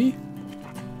 maybe?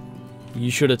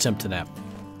 You should attempt to nap.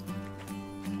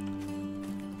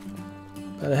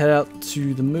 Gotta head out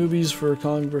to the movies for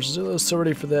Kong vs. Zilla. So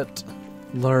ready for that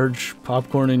large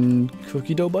popcorn and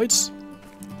cookie dough bites?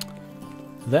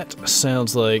 That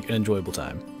sounds like an enjoyable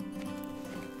time.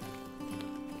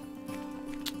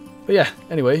 But yeah,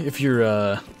 anyway, if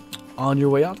you're on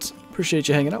your way out, appreciate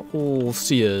you hanging out. We'll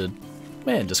see you,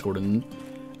 man, Discord and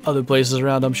other places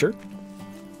around, I'm sure. Do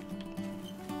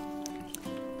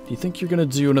you think you're going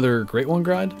to do another Great One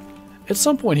grind? At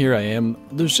some point here I am.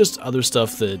 There's just other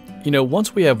stuff that, you know,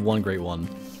 once we have one Great One,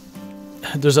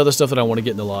 there's other stuff that I want to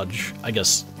get in the lodge, I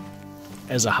guess,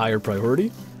 as a higher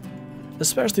priority.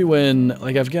 Especially when,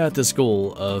 like, I've got this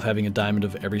goal of having a diamond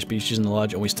of every species in the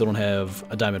lodge, and we still don't have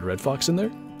a diamond red fox in there.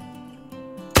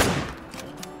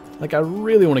 Like, I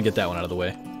really want to get that one out of the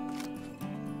way.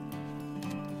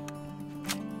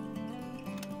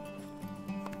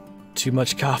 Too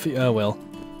much coffee? Oh, well.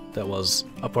 That was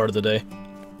a part of the day.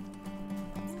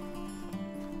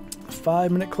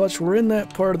 5-minute clutch. We're in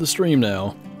that part of the stream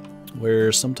now,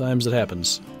 where sometimes it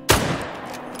happens.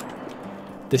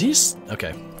 Did he...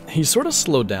 Okay. He sort of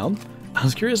slowed down. I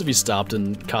was curious if he stopped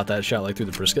and caught that shot, like, through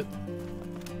the brisket.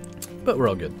 But we're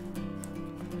all good.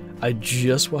 I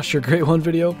just watched your Great One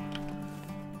video.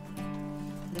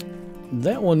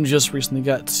 That one just recently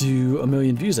got to 1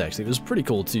 million views, actually. It was pretty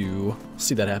cool to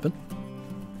see that happen.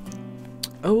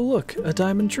 Oh look, a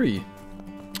diamond tree.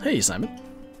 Hey, Simon.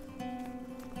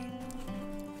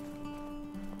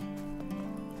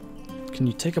 Can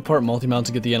you take apart multi-mount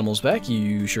to get the animals back?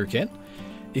 You sure can.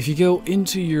 If you go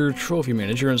into your trophy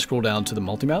manager and scroll down to the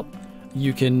multi-mount,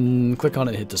 you can click on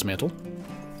it and hit dismantle.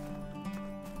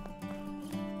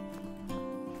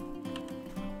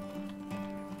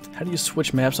 How do you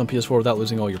switch maps on PS4 without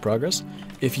losing all your progress?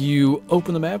 If you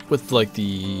open the map with like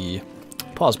the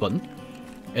pause button,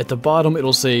 at the bottom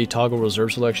it'll say toggle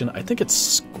reserve selection. I think it's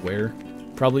square,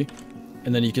 probably.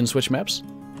 And then you can switch maps.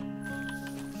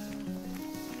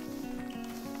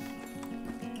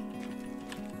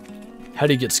 How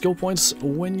do you get skill points?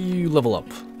 When you level up.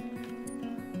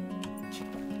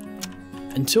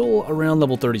 Until around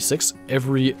level 36,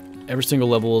 every single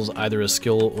level is either a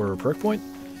skill or a perk point.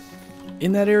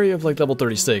 In that area of like level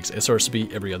 36, it starts to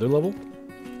be every other level.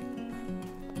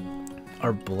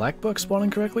 Are black bucks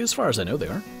spawning correctly? As far as I know, they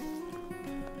are.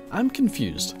 I'm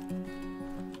confused.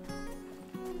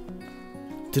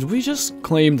 Did we just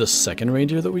claim the second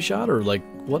reindeer that we shot, or like,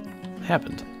 what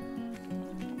happened?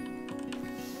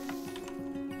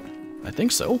 I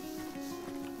think so.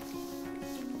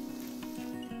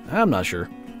 I'm not sure.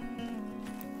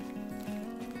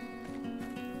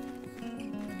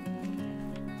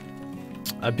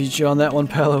 I beat you on that one,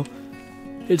 Palo.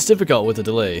 It's difficult with a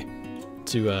delay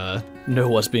to know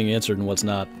what's being answered and what's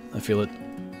not. I feel it.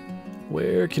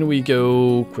 Where can we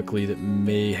go quickly that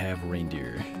may have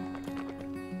reindeer?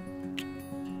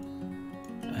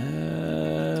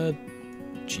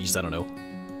 Geez, I don't know.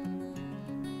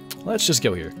 Let's just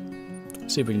go here.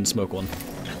 See if we can smoke one.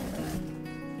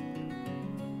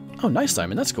 Oh, nice,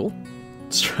 Simon. That's cool.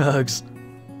 Strugs.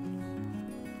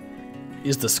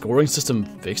 Is the scoring system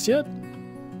fixed yet?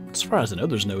 As far as I know,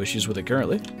 there's no issues with it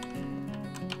currently.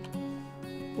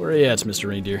 Where are you at, Mr.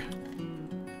 Reindeer?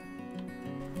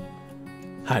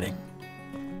 Hiding.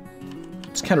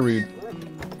 It's kind of rude.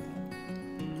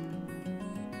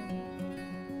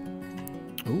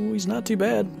 Ooh, he's not too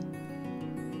bad.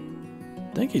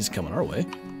 I think he's coming our way.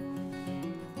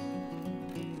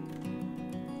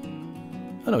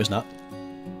 Oh, no, he's not.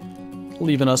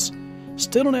 Leaving us.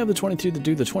 Still don't have the 22 to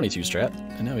do the 22 strat,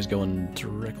 and now he's going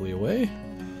directly away.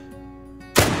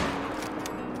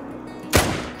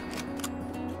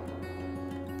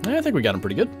 I think we got him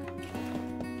pretty good.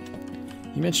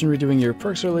 You mentioned redoing your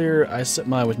perks earlier. I set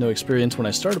mine with no experience when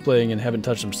I started playing and haven't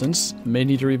touched them since. May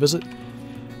need to revisit.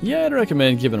 Yeah, I'd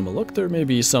recommend giving them a look. There may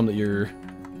be some that you're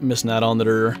missing out on that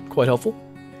are quite helpful.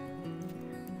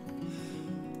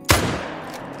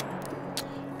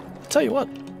 Tell you what,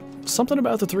 something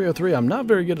about the 303, I'm not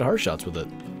very good at hard shots with it.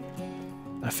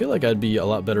 I feel like I'd be a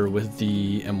lot better with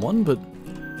the M1, but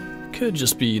could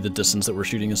just be the distance that we're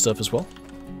shooting and stuff as well.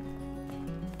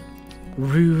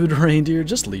 Rude reindeer,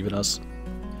 just leaving us.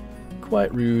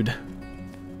 Quite rude.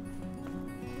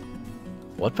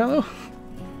 What, Palo?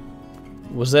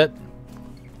 Was that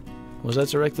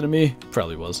directed at me?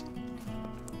 Probably was.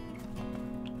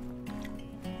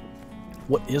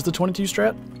 What is the 22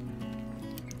 strat?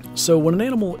 So when an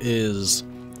animal is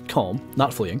calm,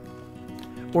 not fleeing,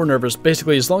 or nervous,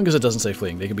 basically as long as it doesn't say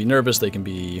fleeing, they can be nervous, they can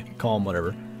be calm,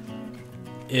 whatever.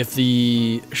 If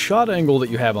the shot angle that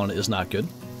you have on it is not good,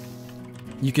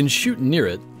 you can shoot near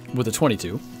it with a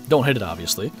 22. Don't hit it,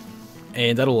 obviously,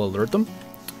 and that'll alert them.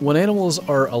 When animals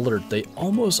are alert, they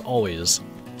almost always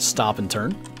stop and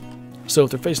turn. So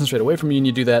if they're facing straight away from you and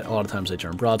you do that, a lot of times they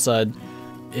turn broadside.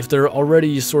 If they're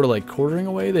already sort of like quartering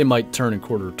away, they might turn and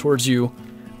quarter towards you,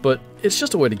 but it's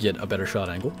just a way to get a better shot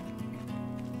angle.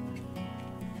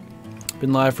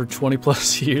 Been live for 20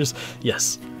 plus years.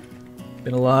 Yes.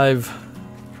 Been alive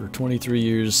for 23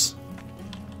 years.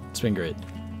 It's been great.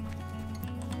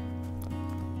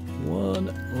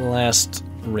 One last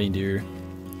reindeer,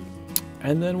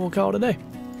 and then we'll call it a day.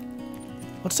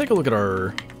 Let's take a look at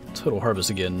our total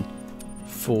harvest again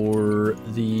for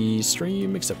the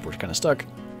stream, except we're kind of stuck.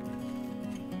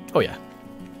 Oh yeah,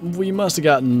 we must have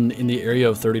gotten in the area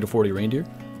of 30 to 40 reindeer,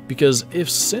 because if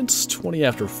since 20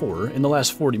 after 4, in the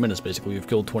last 40 minutes basically, we've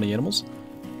killed 20 animals,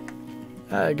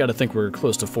 I gotta think we're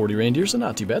close to 40 reindeer, so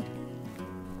not too bad.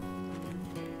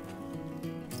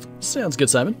 Sounds good,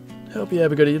 Simon. Hope you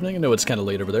have a good evening. I know it's kind of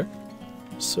late over there,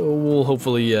 so we'll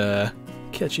hopefully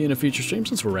catch you in a future stream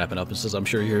since we're wrapping up, since I'm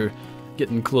sure you're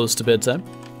getting close to bedtime.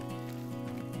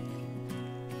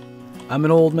 I'm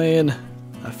an old man.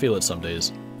 I feel it some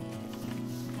days.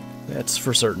 That's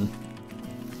for certain.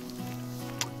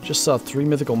 Just saw 3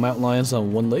 mythical mountain lions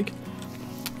on one lake.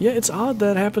 Yeah, it's odd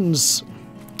that happens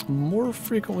more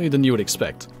frequently than you would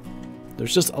expect.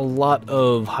 There's just a lot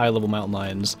of high-level mountain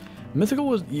lions.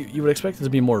 Mythical, you would expect it to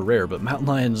be more rare, but mountain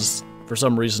lions For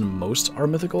some reason, most are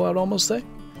mythical, I'd almost say.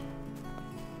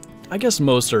 I guess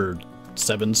most are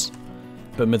 7s,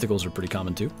 but mythicals are pretty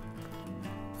common too.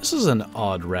 This is an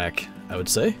odd rack, I would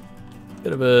say.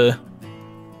 Bit of a...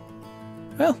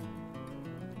 well,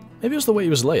 maybe it was the way he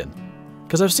was laying.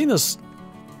 Because I've seen this,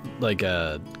 like,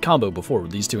 combo before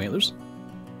with these two antlers.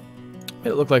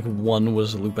 Made it look like one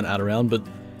was looping out around, but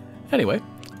anyway,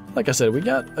 like I said, we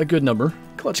got a good number.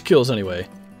 Clutch kills anyway.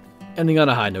 Ending on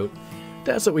a high note.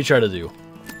 That's what we try to do.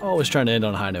 Always trying to end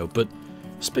on a high note, but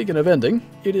speaking of ending,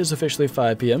 it is officially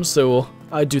 5 p.m., so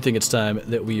I do think it's time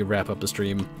that we wrap up the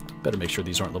stream. Better make sure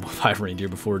these aren't level 5 reindeer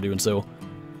before doing so.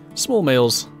 Small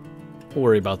males, we'll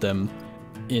worry about them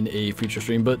in a future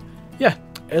stream, but yeah,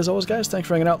 as always guys, thanks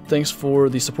for hanging out, thanks for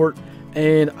the support,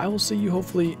 and I will see you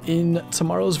hopefully in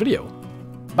tomorrow's video.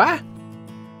 Bye!